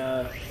many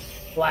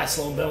last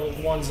little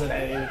bit ones that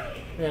I,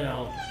 you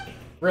know,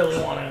 really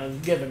want to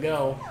give a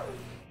go.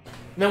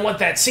 And then when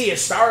that Sea of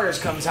Stars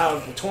comes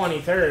out the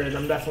 23rd,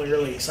 I'm definitely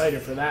really excited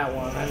for that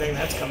one. I think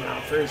that's coming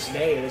out first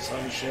day or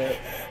some shit.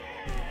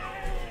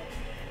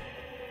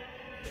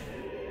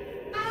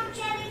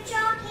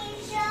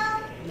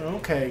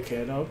 Okay,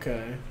 kid,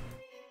 okay.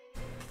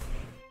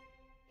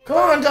 Come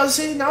on,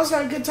 Dusty, now's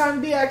not a good time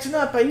to be acting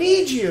up. I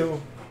need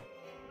you.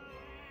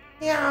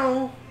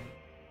 Meow.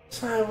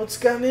 Sai, what's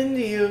gotten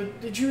into you?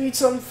 Did you eat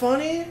something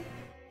funny?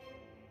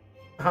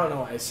 I don't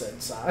know why I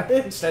said Sai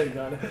instead of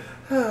going,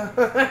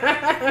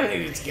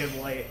 maybe it's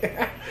getting late.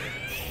 That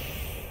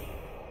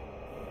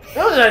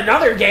was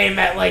another game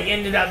that, like,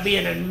 ended up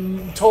being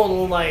a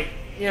total, like,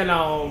 you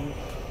know,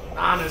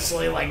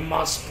 honestly, like,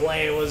 must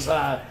play was,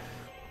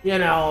 you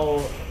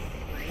know,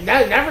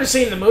 never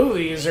seen the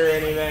movies or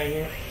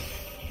anything.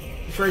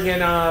 Friggin',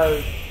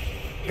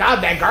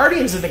 God, that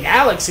Guardians of the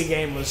Galaxy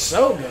game was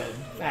so good,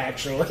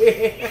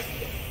 actually.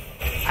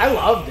 I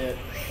loved it.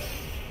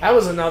 That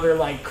was another,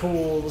 like,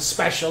 cool,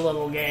 special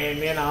little game,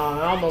 you know.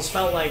 It almost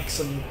felt like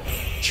some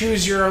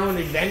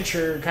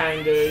choose-your-own-adventure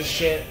kind of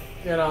shit,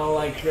 you know,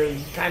 like,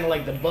 kind of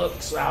like the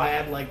books. How I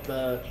had, like,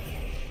 the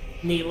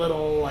neat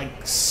little,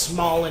 like,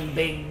 small and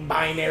big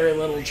binary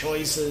little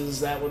choices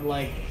that would,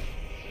 like,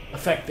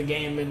 affect the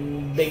game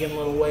in big and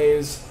little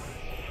ways.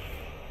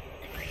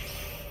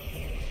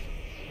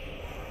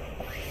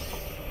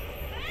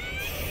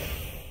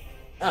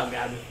 Oh,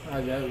 God.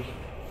 Oh, God.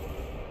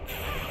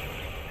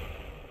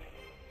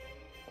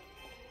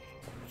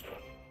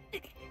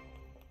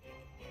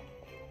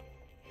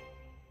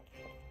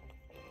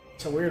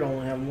 It's so weird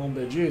only having a little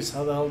bit of juice.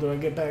 How the hell do I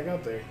get back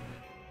up there?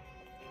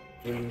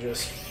 We can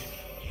just...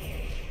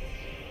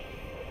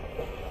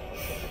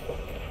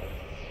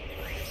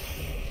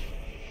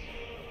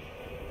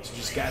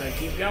 Just gotta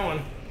keep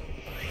going.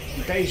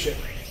 Be patient.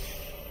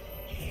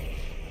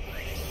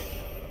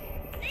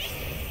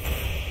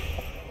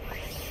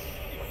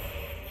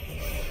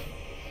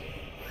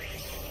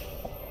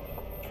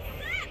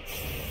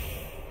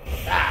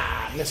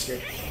 Ah, missed her.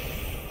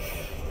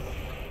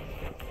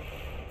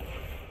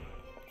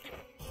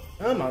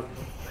 Come on.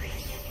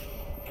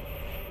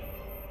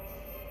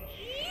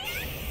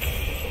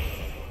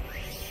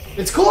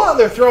 It's cool how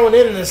they're throwing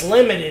in this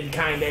limited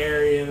kind of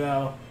area,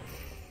 though.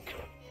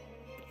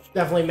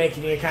 Definitely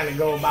making you kind of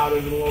go about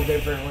it a little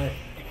differently.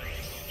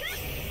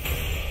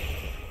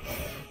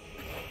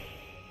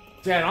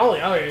 Yeah, and all the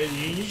other,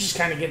 you just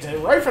kind of get to,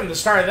 right from the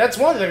start, that's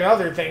one of the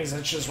other things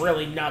that's just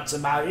really nuts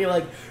about it.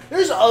 Like,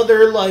 there's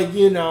other, like,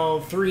 you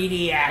know,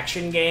 3D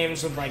action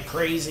games with, like,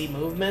 crazy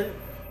movement.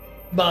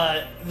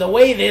 But the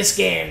way this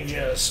game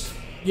just,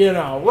 you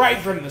know, right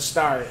from the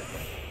start,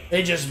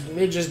 it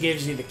just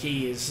gives you the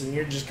keys, and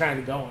you're just kind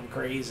of going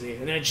crazy.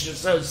 And it's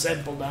just so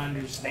simple to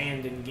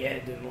understand and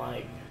get, and,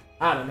 like,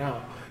 I don't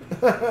know.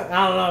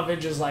 I don't know if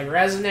it just, like,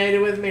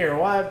 resonated with me or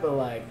what, but,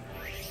 like,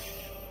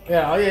 you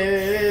know,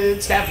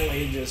 it's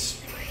definitely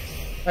just...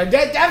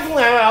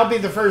 definitely, I'll be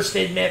the first to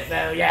admit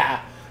that,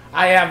 yeah,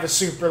 I have a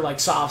super, like,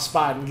 soft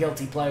spot and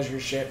guilty pleasure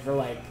shit for,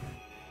 like,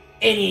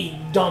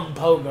 any dumb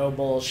pogo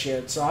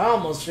bullshit. So I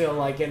almost feel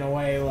like, in a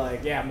way,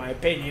 like, yeah, my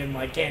opinion,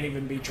 like, can't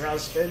even be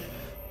trusted.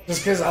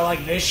 Just because I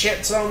like this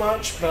shit so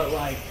much, but,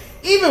 like,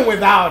 even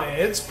without it,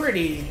 it's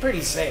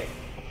pretty safe.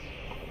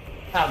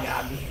 Oh,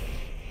 God.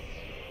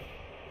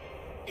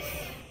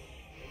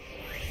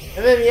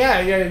 And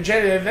then,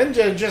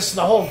 then just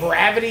the whole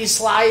gravity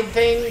slide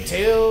thing,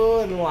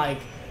 too, and, like,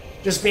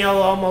 just being able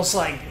to almost,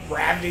 like,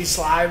 gravity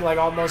slide, like,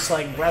 almost,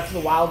 like, Breath of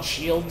the Wild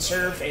shield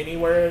surf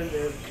anywhere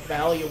the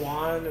hell you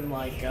want, and,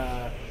 like,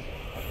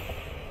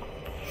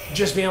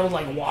 just being able to,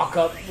 like, walk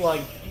up,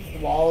 like,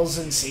 walls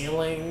and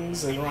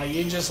ceilings, and, like,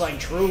 you just, like,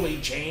 truly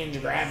change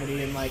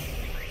gravity, and, like,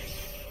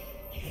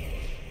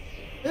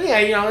 yeah,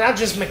 you know, not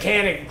just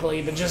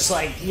mechanically, but just,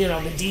 like, you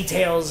know, the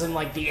details and,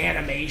 like, the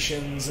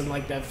animations and,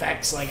 like, the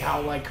effects, like,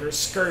 how, like, her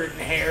skirt and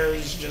hair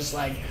is just,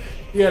 like,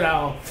 you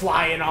know,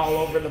 flying all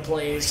over the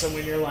place, and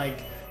when you're, like,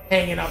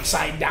 hanging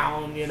upside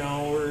down, you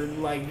know, or,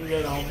 like,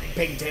 you know,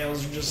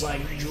 pigtails are just,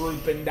 like,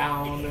 drooping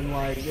down, and,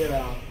 like, you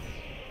know.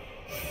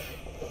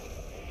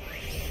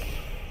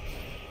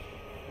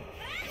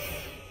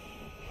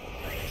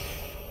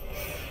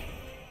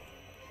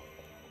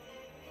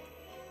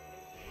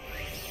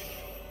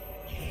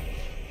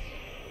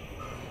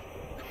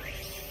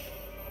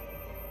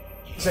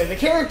 So the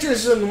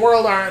characters in the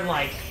world aren't,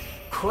 like,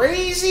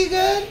 crazy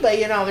good, but,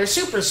 you know, they're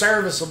super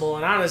serviceable,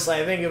 and honestly,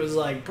 I think it was,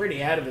 like,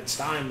 pretty ahead of its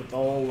time with the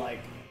whole, like,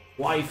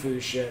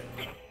 waifu shit.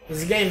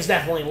 Because the game's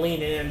definitely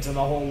leaning into the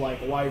whole,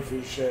 like,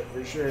 waifu shit,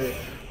 for sure.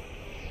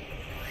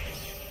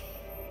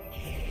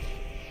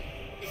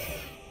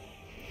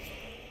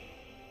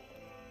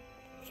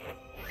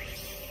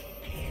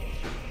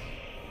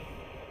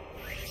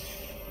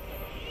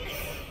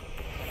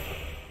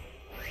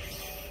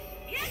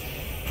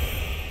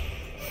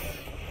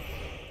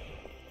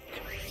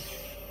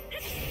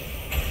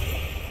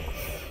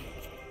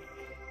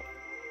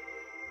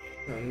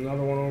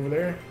 Another one over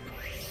there.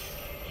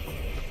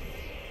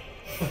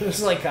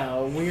 There's like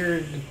a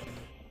weird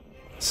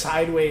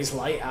sideways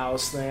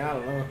lighthouse thing. I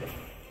don't know.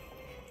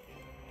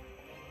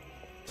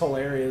 This whole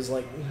area is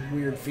like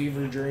weird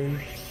fever dream.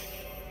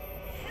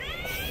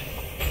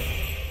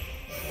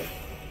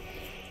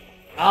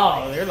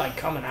 Oh, they're like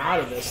coming out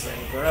of this thing.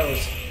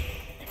 Gross.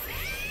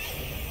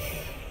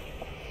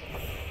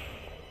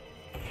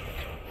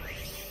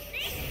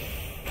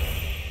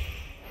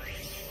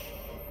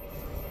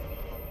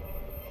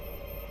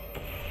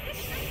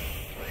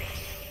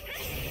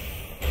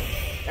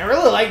 I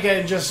really like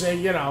it, just,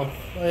 you know,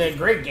 a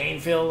great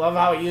game feel. Love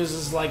how it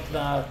uses, like,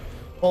 the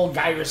whole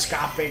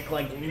gyroscopic,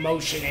 like,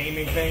 motion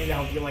aiming thing to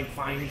help you, like,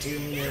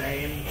 fine-tune your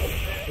aim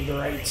with the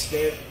right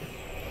stick.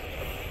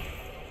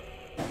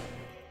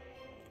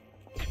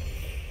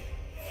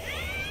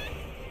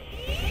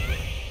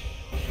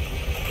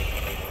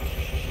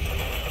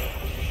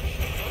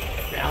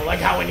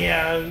 when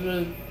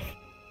you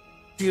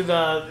do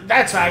the.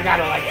 That's why I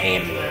gotta like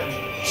aim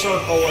the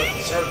circle with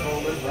the circle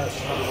and press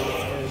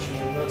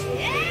something. That's what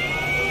it is.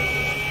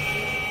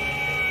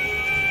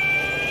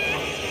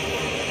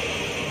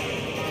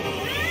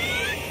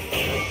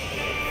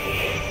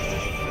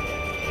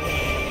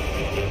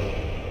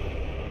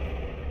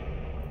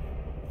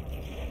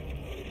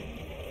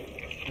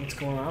 What's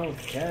going on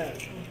with the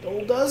cat?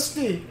 Old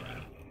Dusty.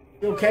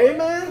 You okay,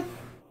 man?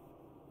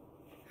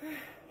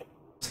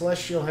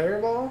 Celestial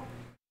hairball?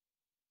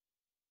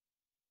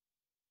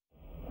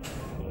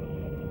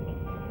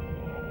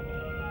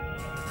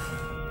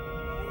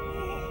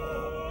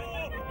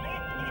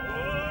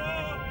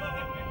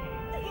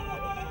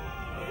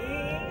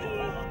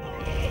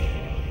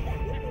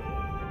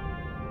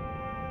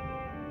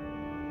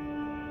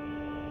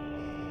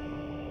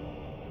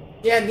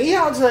 Yeah,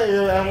 Nihon's,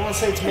 I want to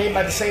say it's made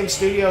by the same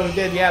studio who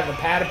did, the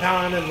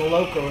Patapon and the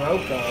Loco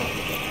Roco.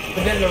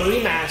 But then the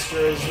remaster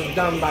is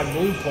done by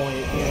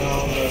Bluepoint,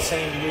 the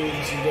same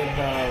dudes who did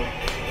the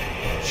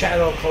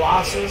Shadow of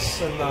Colossus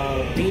and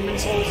the Demon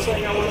Souls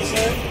thing, I want to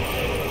say.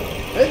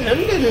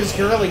 Them dudes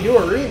can really do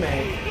a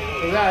remake.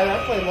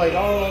 I played like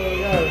all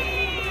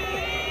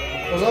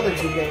those other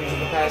 2 games in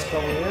the past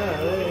couple of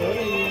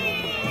years.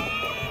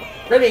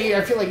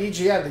 I feel like each,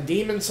 the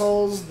Demon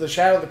Souls, the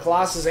Shadow of the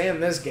Colossus,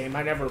 and this game.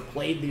 I never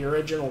played the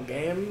original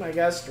game, I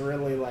guess, to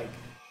really, like,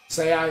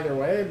 say either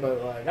way,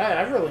 but, like,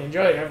 I've really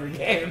enjoyed every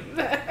game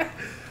that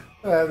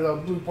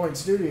Bluepoint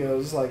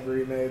Studios, like,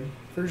 remade,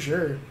 for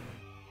sure.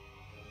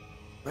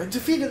 I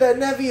defeated that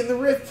Nevi in the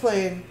Rift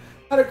Plane.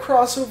 How to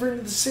cross over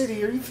into the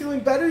city. Are you feeling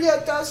better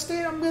yet,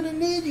 Dusty? I'm gonna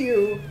need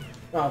you.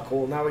 Oh,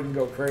 cool. Now we can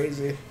go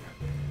crazy.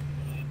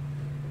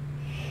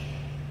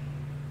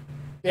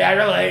 Yeah, I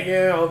really like,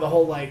 the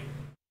whole, like,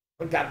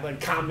 got the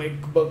comic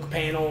book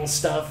panel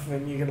stuff,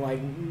 and you can, like,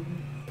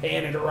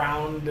 pan it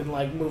around and,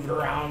 like, move it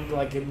around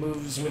like it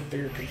moves with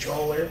your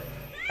controller.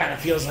 Kind of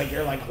feels like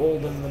you're, like,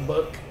 holding the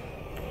book.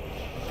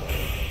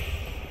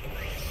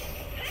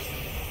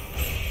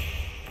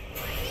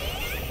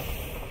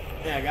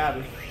 Yeah, I got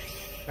it.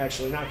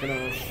 Actually, not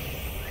gonna...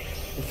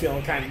 I'm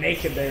feeling kind of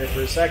naked there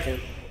for a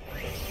second.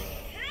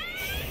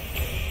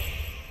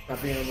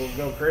 Not being able to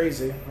go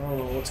crazy. I don't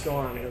know what's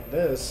going on here with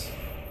this.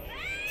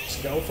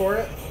 Just go for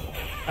it?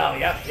 Oh,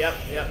 yep.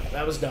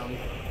 That was dumb.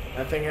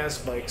 That thing has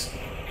spikes.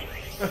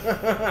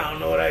 I don't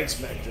know what I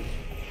expected.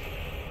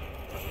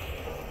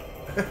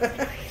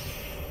 But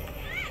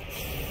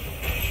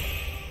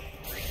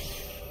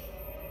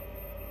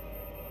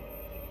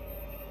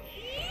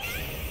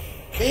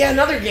yeah,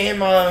 another game,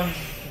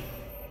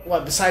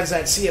 besides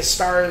that Sea of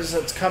Stars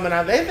that's coming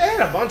out, they had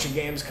a bunch of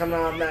games coming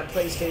out on that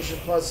PlayStation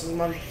Plus this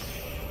month.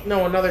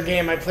 No, another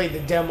game I played the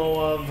demo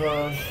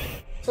of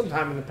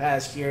sometime in the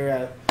past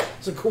year.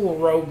 It's a cool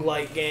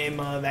roguelike game,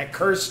 that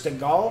Curse to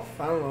Golf.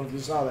 I don't know if you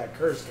saw that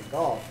Curse to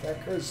Golf.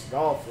 That Curse to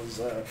Golf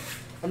was,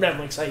 I'm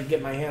definitely excited to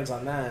get my hands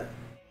on that.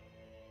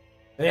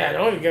 And yeah, I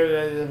don't even give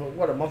it,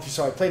 a month or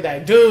so I played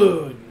that.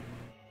 Dude!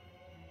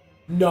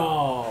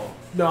 No,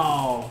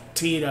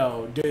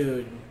 Tito,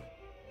 dude.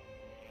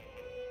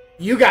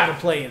 You gotta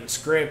play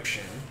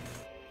Inscription.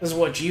 This is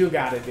what you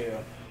gotta do.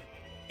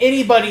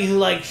 Anybody who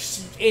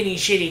likes any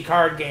shitty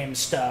card game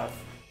stuff,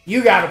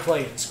 you gotta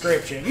play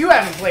Inscription. If you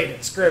haven't played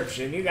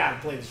Inscription, you gotta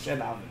play the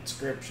shit out of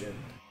Inscription.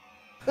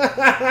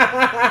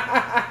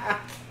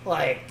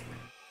 Like,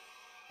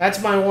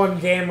 that's my one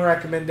game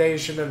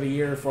recommendation of the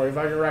year for you. If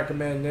I can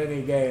recommend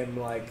any game,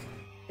 like,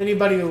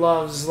 anybody who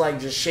loves, like,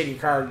 just shitty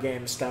card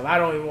game stuff. I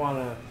don't even want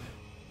to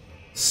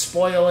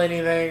spoil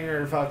anything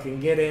or fucking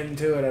get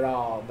into it at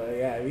all. But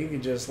yeah, if you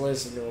could just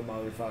listen to a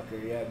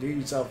motherfucker, yeah, do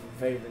yourself a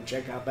favor and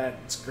check out that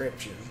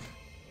Inscription.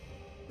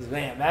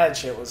 Man, that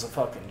shit was a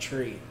fucking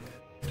treat.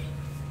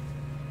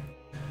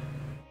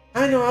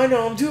 I know,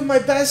 I'm doing my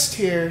best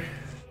here.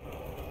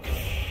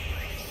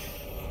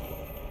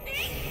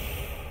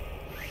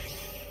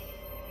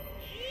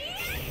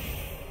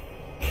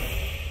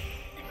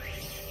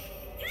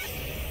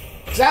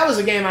 That was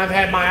a game I've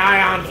had my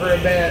eye on for a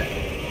bit.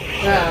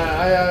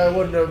 I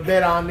wouldn't have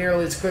bid on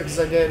nearly as quick as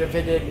I did if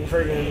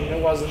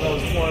it wasn't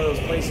one of those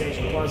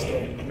PlayStation Plus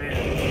games,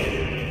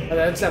 man.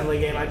 That's definitely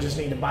a game I just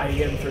need to buy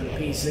again for the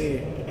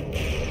PC.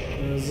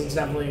 It's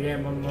definitely a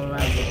game I'm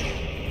gonna have to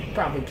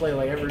probably play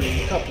like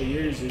every couple of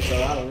years or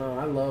so. I don't know.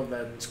 I love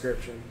that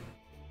Inscription.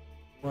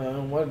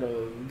 Well, what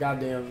a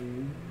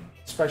goddamn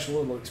special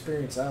little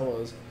experience that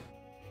was.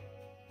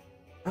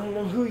 I don't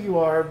know who you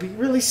are, but you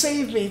really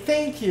saved me.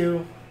 Thank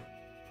you.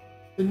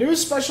 The new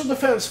Special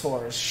Defense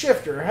Force,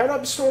 Shifter, head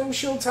up Storm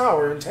Shield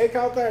Tower and take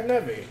out that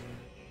Nevi.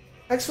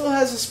 Exfil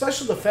has a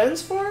Special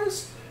Defense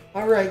Force?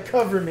 Alright,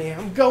 cover me.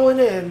 I'm going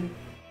in.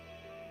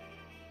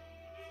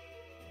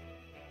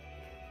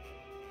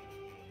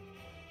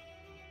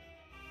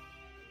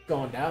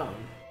 Going down.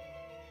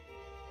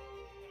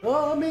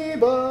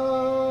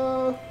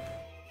 Amoeba!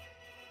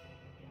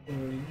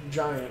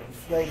 Giant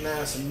floating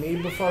ass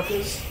amoeba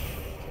fuckers.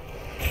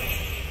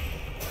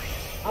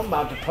 I'm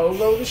about to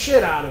pogo the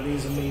shit out of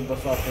these amoeba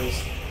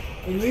fuckers.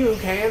 And you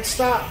can't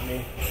stop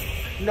me.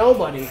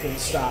 Nobody can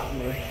stop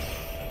me.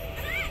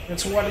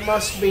 It's what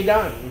must be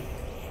done.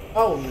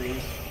 Oh.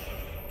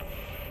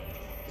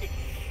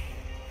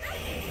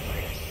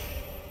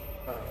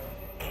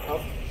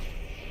 Oh.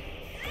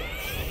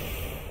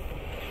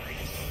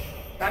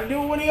 Gotta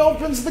do it when he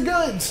opens the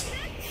goods.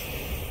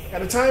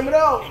 Gotta time it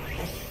out.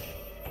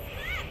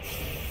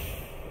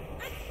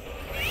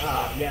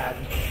 Oh, God.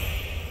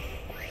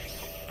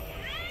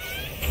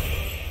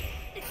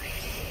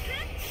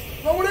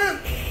 Throw it in!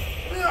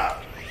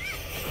 Yeah!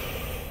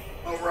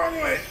 Oh, wrong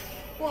way!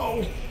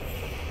 Whoa!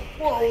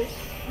 Whoa!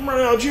 I'm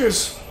running out of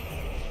juice!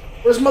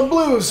 Where's my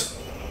blues?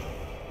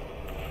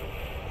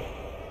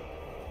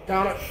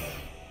 Down it.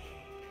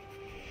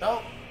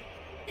 No.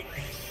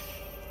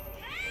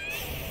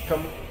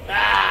 Come.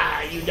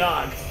 Ah, you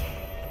dog.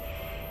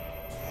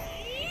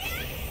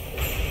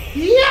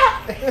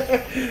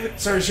 Yeah!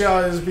 Sorry, she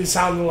always be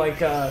sounding like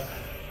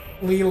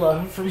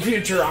Leela from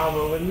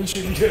Futurama when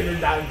she can do her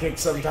dive kick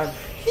sometimes.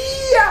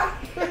 Yeah!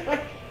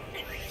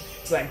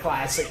 It's that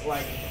classic,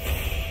 like,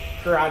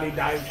 karate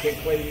dive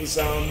kick lady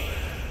song.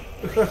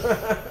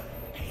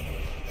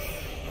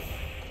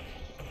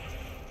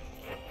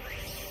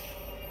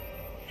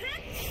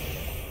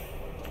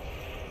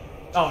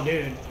 Oh,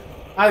 dude.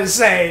 I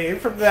say,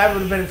 that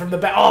would have been from the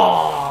back.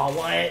 Oh,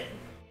 what?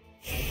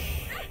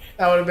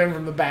 That would have been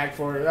from the back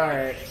for it.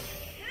 Alright.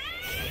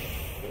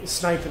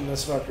 Sniping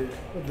this fucker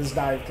with this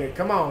dive kick.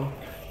 Come on.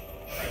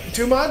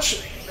 Too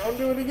much? Don't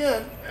do it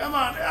again. Come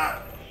on.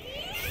 Ah.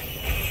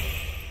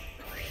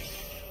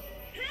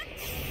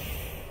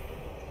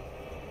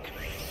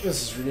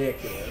 This is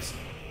ridiculous.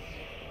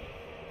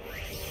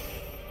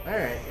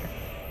 Alright.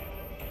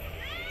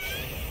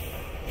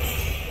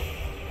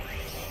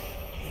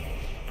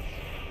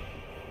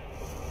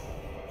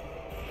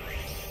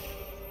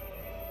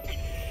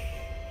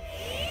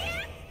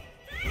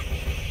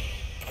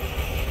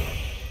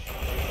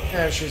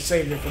 Yeah, I should have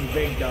saved it from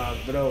Big Dog,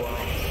 but oh well.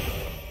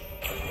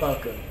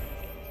 Fuck him.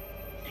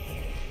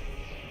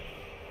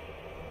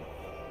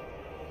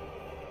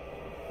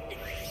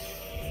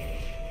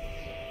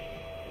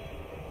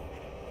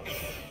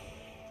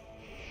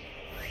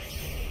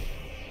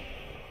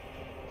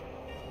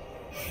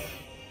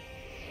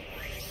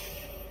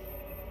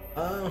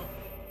 Oh.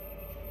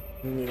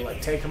 You need to,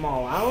 like, take them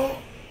all out?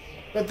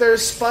 But they're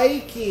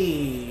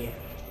spiky!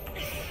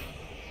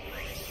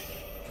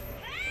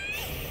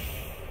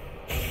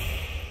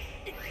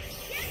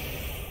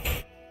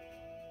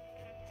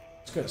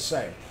 I was gonna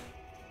say,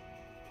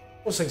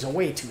 those things are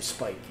way too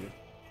spiky.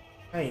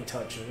 I ain't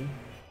touching them.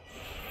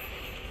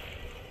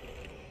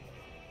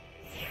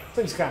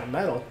 Thing's kind of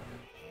metal.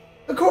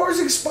 The core's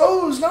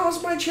exposed!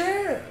 Now's my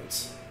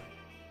chance!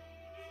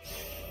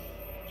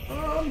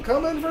 I'm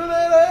coming for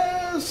that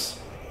ass!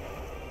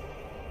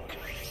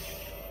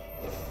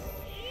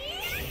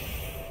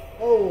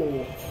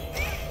 Whoa!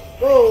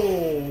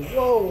 Whoa!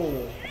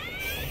 Whoa!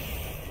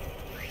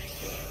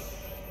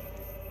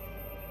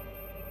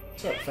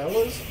 What's up,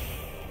 fellas?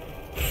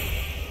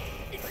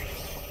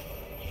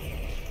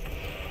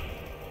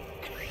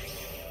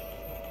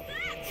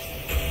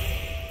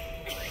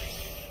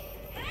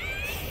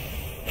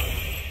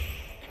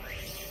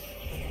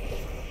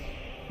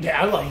 Yeah,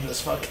 I love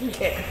this fucking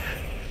game.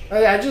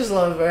 I just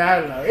love it. I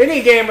don't know.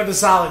 Any game with a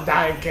solid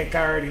dive kick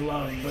I already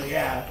love, but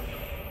yeah.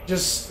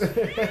 Just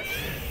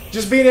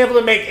just being able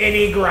to make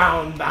any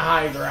ground the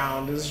high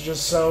ground is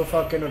just so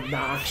fucking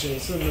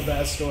obnoxious in the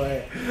best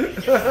way.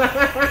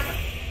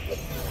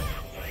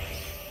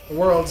 The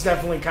world's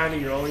definitely kind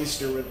of your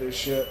oyster with this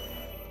shit.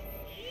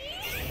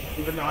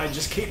 Even though I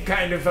just keep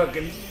kind of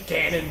fucking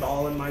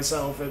cannonballing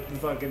myself at the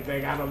fucking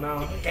thing. I don't know.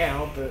 I can't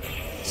help it.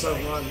 It's so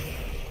fun.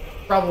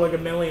 Probably like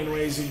a million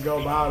ways you can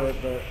go about it,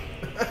 but...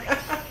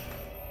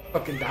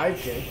 fucking dive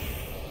kick.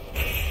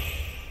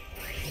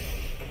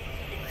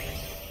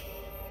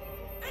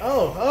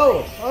 Oh,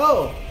 oh,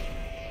 oh!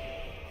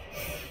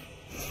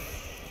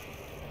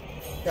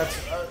 That's...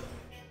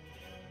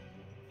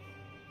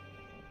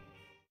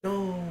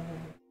 no...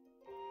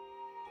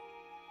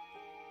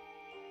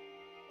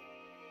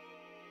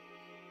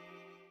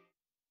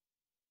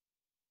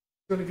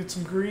 Gonna get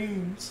some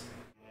greens.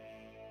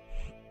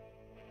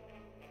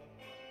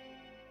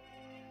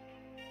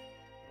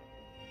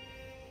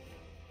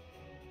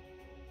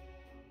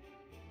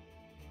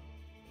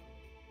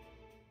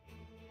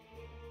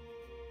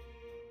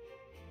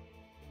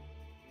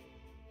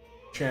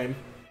 Shame.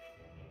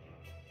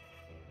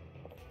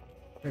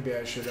 Maybe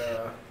I should,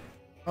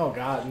 oh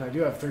god, and I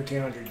do have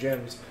 1,300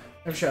 gems.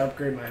 I should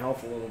upgrade my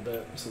health a little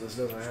bit so this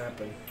doesn't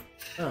happen.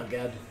 Oh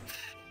god.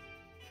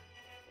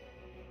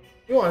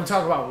 You want to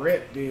talk about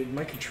rip, dude.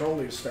 My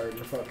controller's starting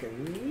to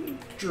fucking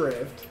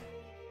drift.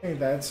 Ain't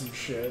that some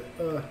shit?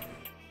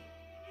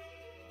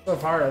 So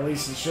far, at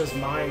least it's just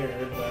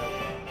minor, but...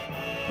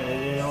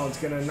 you know,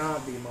 it's gonna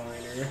not be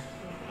minor.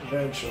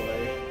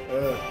 Eventually.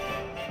 Ugh.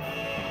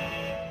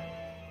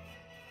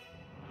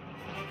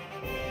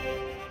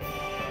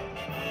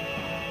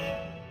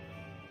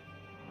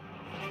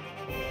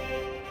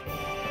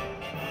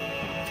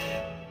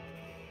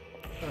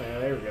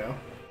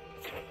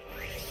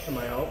 That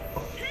might help.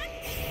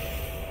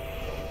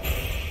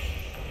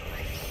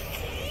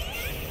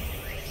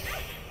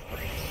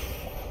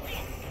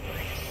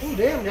 Ooh,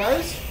 damn,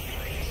 guys.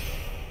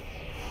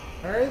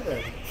 Alright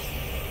then.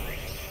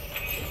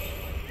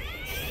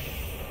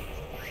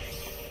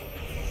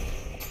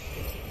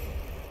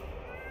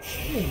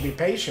 You need to be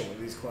patient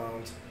with these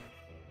clowns.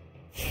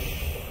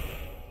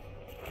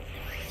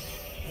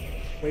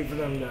 Wait for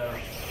them to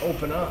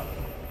open up.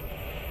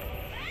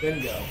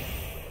 Then go.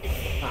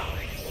 Ah.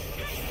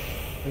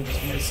 And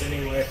just miss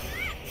anyway.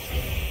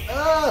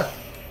 Ah!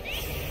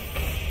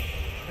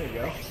 There you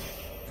go.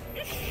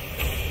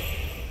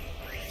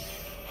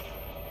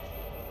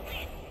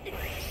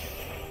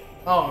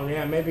 Oh,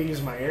 yeah, maybe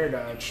use my air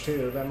dodge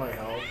too. That might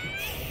help.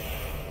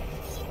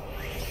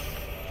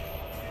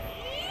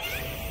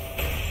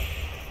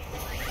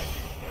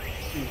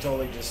 You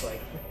totally just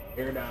like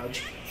air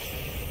dodge.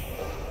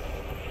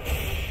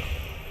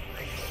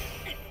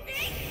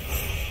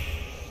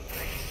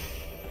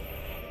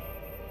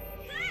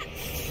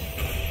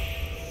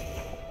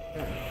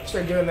 Yeah,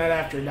 start doing that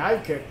after a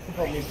dive kick.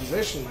 Help me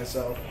position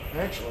myself,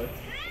 actually.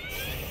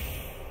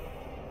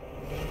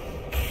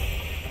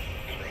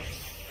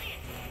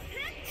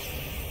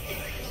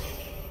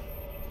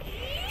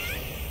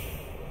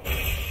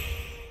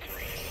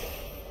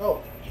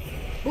 Oh,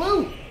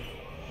 blue!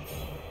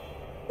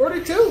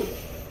 42!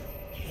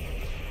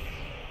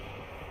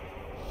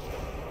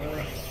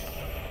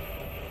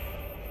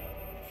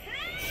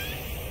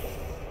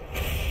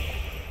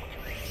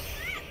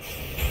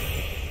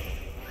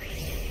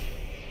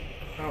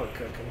 Now we're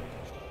cooking.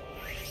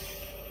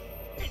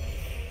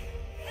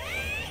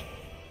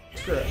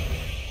 Screw it.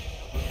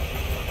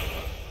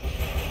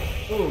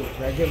 Ooh,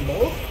 did I get them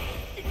both?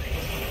 I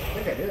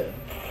think I did.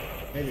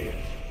 Maybe.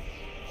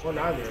 Or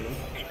neither of them.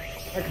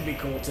 That could be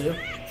cool too.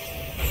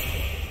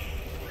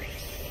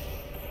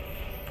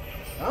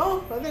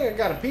 Oh, I think I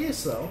got a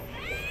piece though.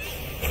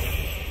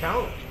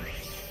 Count it.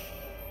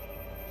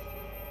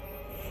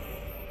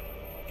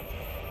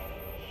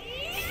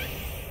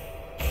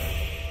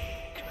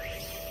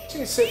 Just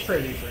gonna sit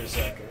pretty for a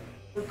second.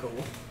 We're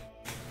cool.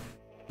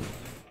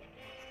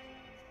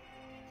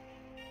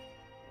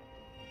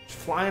 Just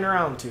flying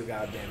around too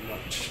goddamn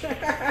much.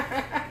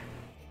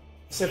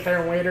 Sit there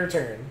and wait her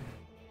turn.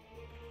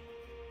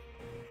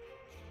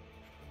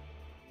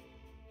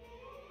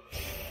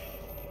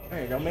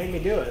 Hey, don't make me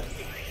do it.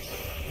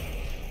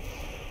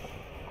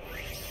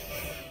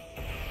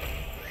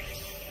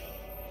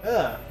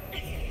 Ugh.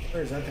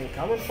 Where is that thing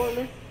coming for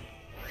me?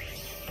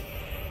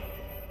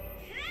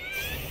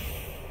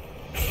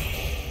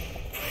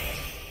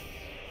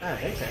 I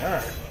think they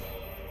are.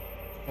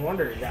 No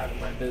wonder it got in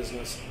my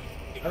business.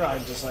 I thought I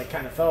just like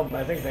kind of felt, but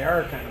I think they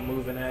are kind of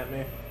moving at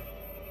me.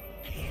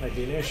 Might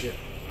be an issue.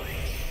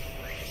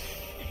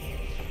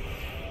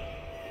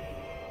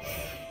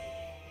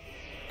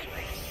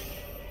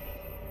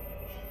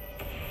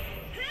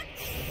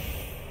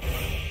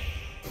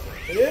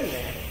 Get in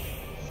there.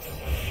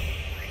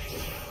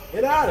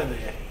 Get out of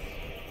there.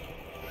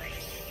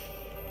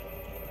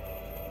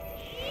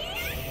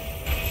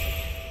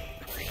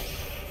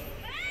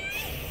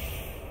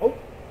 Oh.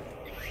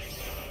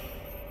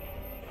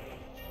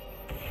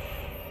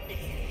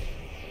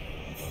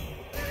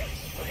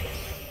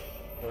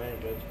 That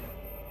ain't good.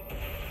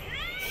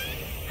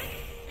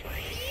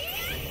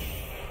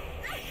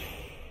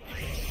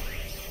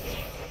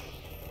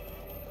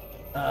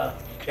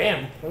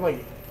 Damn. I'm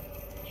like...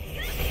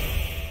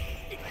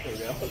 There we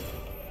go.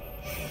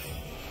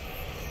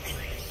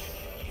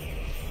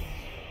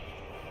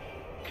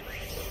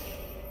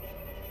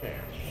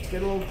 There. Let's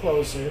get a little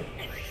closer.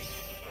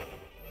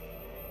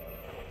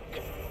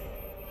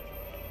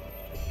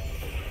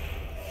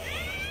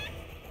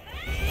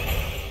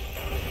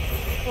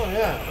 Oh,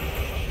 yeah.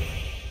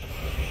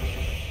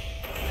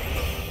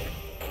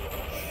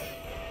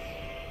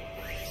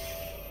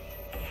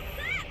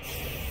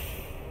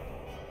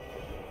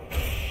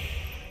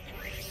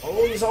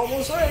 Oh, he's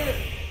almost there.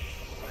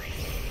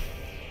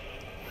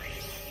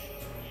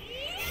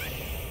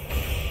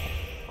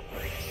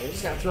 We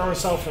just gotta throw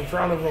ourselves in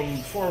front of him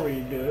before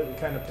we do it and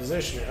kind of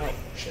position it. Oh,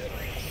 shit.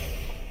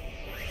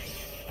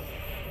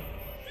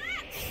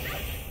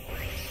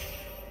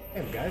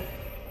 Damn, guy.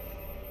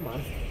 Come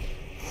on.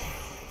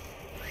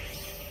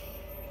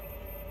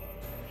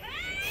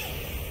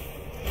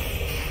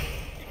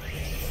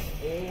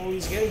 Oh,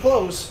 he's getting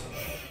close.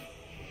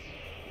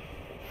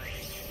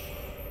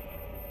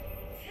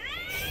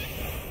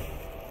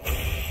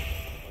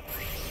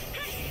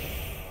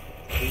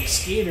 These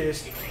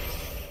skeeters.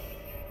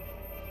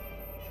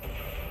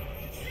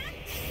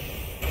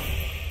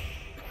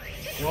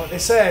 You know what they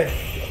say?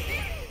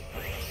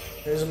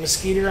 There's a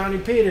mosquito on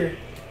your Peter.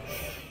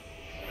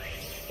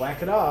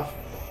 Whack it off.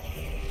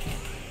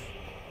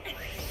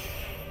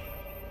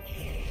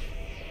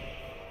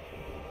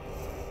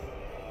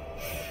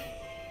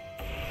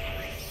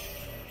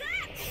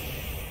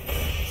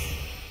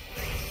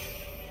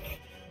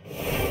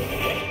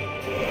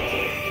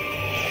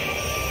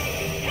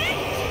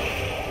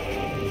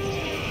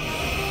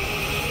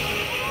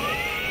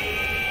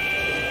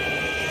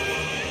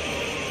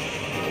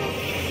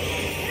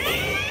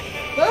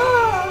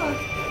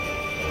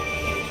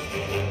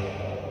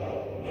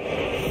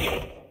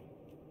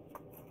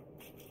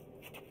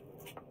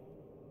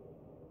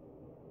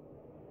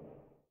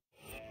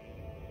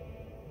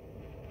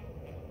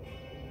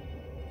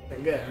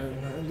 again.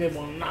 I did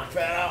want to knock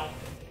that out.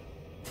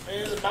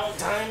 It's about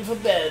time for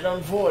bed,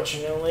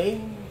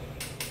 unfortunately.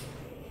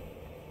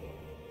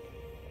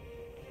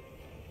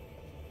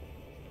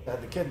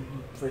 God, the kid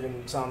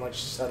freaking sound like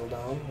she settled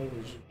down.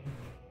 Maybe she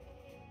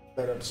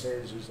bed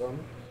upstairs or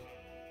something.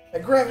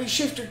 At Gravity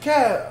Shifter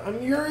Cat,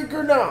 I'm Yuri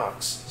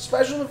Gernox,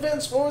 Special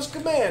Defense Force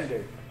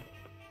Commander.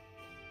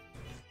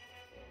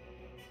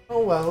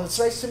 Oh well, it's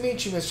nice to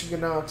meet you, Mr.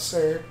 Gernox,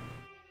 sir.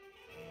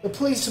 The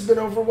police have been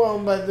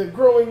overwhelmed by the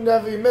growing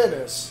Navi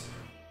menace.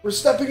 We're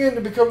stepping in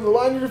to become the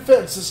line of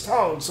defense this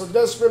town so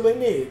desperately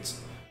needs.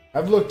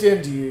 I've looked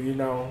into you, you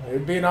know.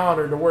 It'd be an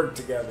honor to work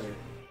together.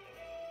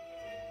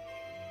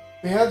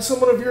 If we had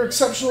someone of your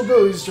exceptional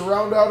abilities to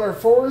round out our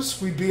force,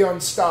 we'd be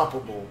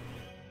unstoppable.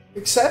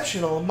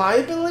 Exceptional? My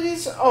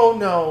abilities? Oh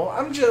no,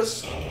 I'm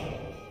just...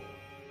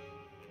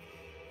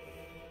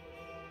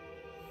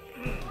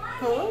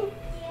 Huh?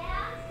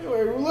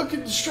 Anyway, we're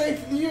looking to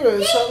strengthen the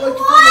U.S. I'd like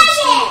to form a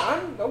team.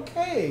 I'm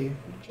okay.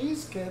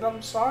 Jeez, kid,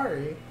 I'm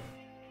sorry.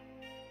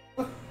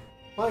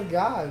 My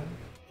God.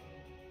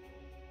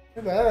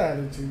 Where'd that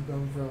attitude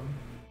come from?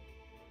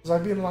 Was I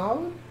being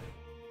loud?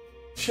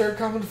 Share a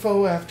common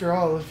foe after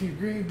all. If you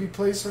agree, you'd be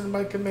placed under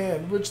my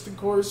command, which the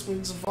course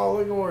means the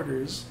following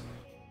orders.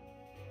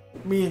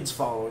 Means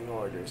following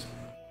orders.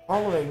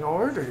 Following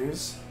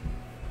orders?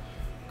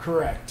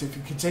 Correct. If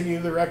you continue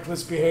the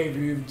reckless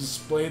behavior you've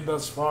displayed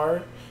thus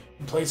far,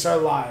 and place our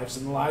lives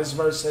and the lives of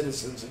our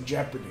citizens in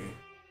jeopardy,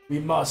 we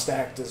must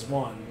act as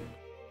one.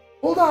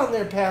 Hold on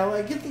there, pal.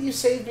 I get that you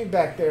saved me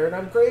back there, and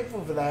I'm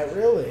grateful for that,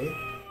 really.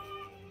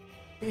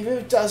 Even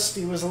if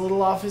Dusty was a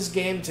little off his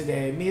game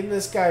today, me and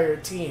this guy are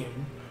a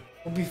team.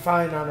 We'll be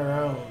fine on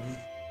our own.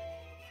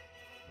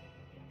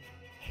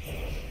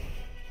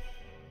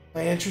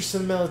 My interest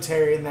in the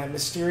military and that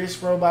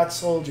mysterious robot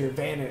soldier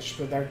vanished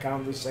with our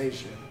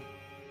conversation.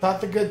 Thought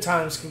the good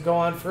times could go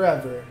on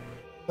forever,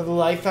 but the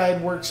life I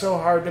had worked so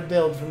hard to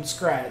build from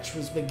scratch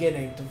was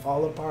beginning to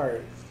fall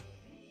apart.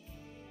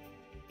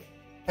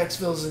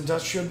 Hexville's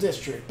industrial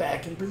district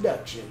back in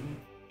production.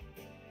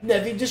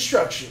 Nevi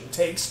destruction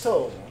takes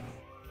toll.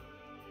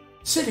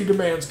 City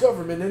demands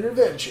government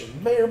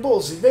intervention. Mayor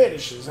Bullseye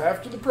vanishes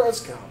after the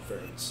press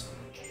conference.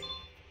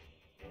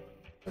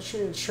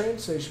 Australian's train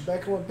station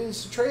back in one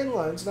piece. The train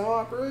line's now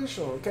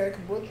operational. Okay, I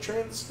can board the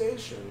train at the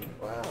station.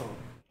 Wow.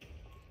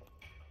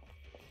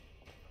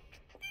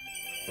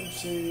 Let's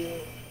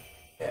see.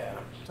 Yeah,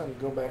 time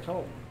to go back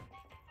home.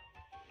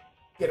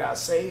 Get our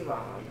save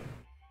on.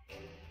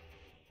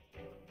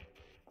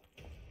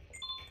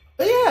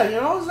 But yeah, you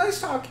know, it was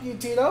nice talking to you,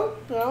 Tito.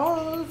 You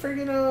know,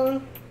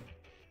 freaking,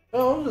 it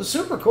was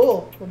super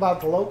cool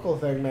about the local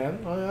thing, man.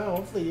 Yeah,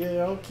 hopefully, you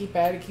know, keep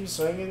at it, keep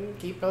swinging,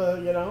 keep,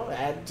 you know,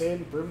 adding to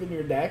improving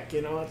your deck.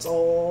 You know, it's a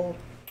whole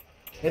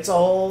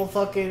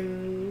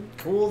fucking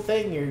cool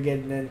thing you're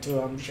getting into,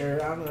 I'm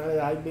sure.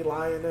 I'd be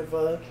lying if,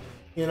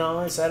 you know,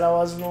 I said I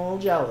wasn't a little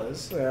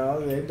jealous. You know,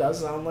 it does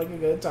sound like a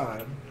good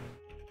time.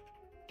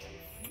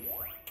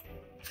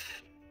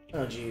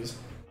 Oh, jeez.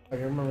 I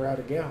can remember how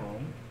to get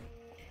home.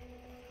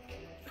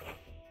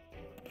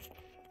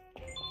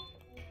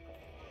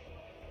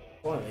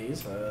 One of these,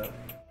 is it?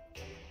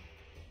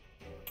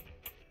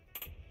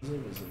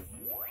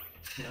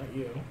 Not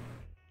you.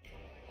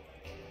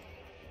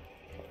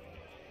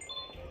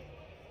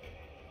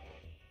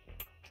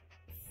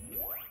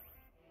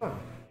 Huh.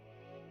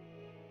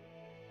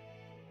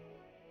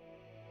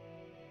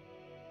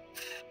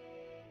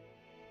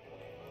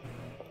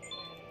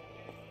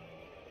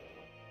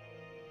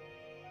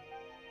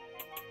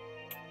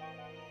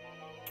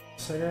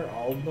 Center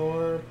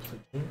Aldnor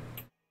platoon.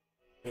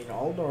 I mean,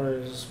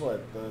 Aldnor is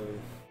what, the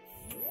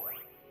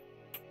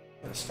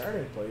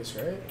starting place,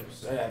 right?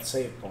 It's at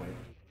save point.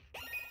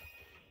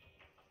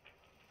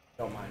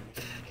 Don't mind.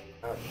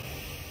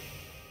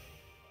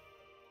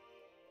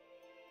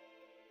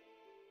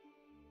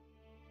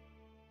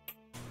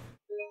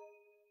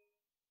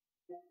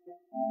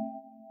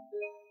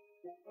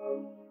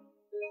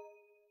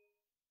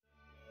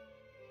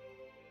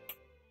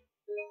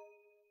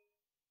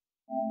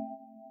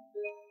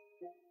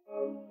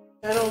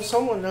 I know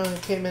someone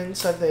came in and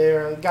said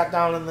they got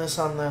down on this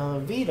on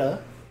the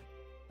Vita,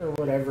 or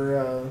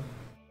whatever,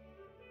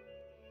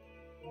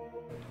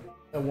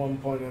 at one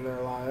point in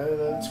their life.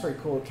 That's pretty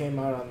cool. It came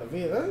out on the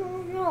Vita.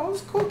 You know, it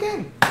was a cool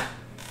game.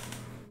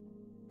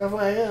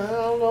 Definitely, I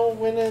don't know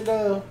when it,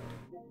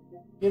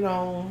 you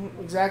know,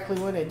 exactly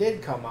when it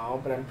did come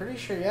out, but I'm pretty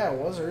sure, yeah, it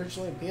was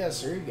originally a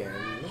PS3 game.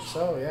 If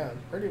so, yeah,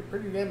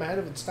 pretty damn ahead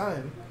of its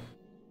time.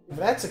 If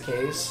that's the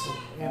case,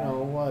 you know,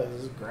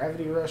 was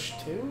Gravity Rush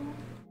 2?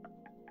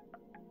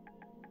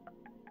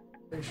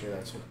 Pretty sure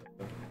that's what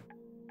they do.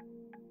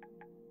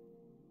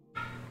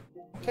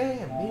 Okay,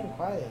 I'm being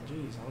quiet.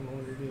 Jeez, I don't know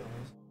what your deal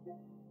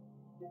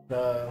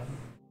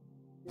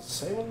is.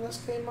 Say when this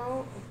came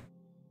out?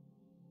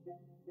 I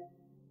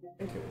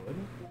think it would.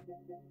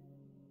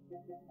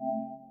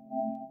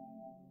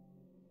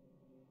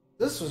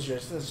 This was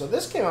just this. So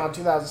this came out in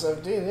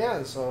 2017,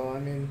 yeah, so I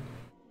mean,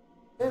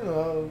 the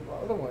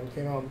other one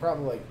came out in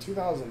probably like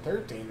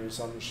 2013 or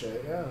some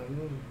shit, yeah.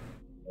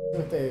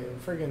 What they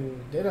friggin'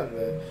 did on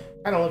the...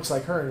 Kind of looks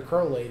like her and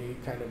Crow Lady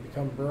kind of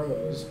become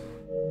bros.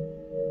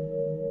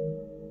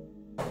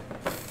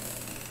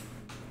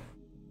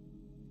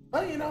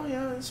 But, you know,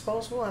 yeah, I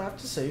suppose we'll have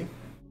to see.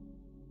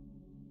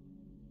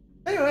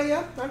 Anyway,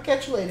 yeah, I'll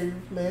catch you later,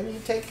 man. You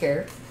take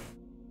care.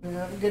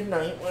 Have a good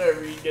night,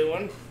 whatever you're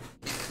doing.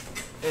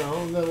 You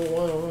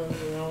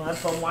know, have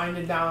fun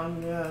winding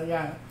down.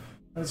 Yeah.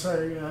 I'm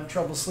sorry, I have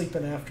trouble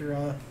sleeping after,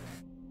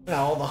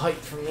 all the hype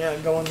from,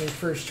 going your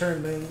first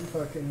tournament,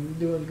 fucking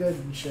doing good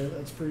and shit.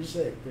 That's pretty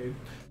sick, dude.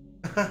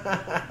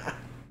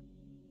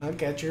 I'll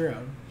catch you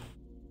around.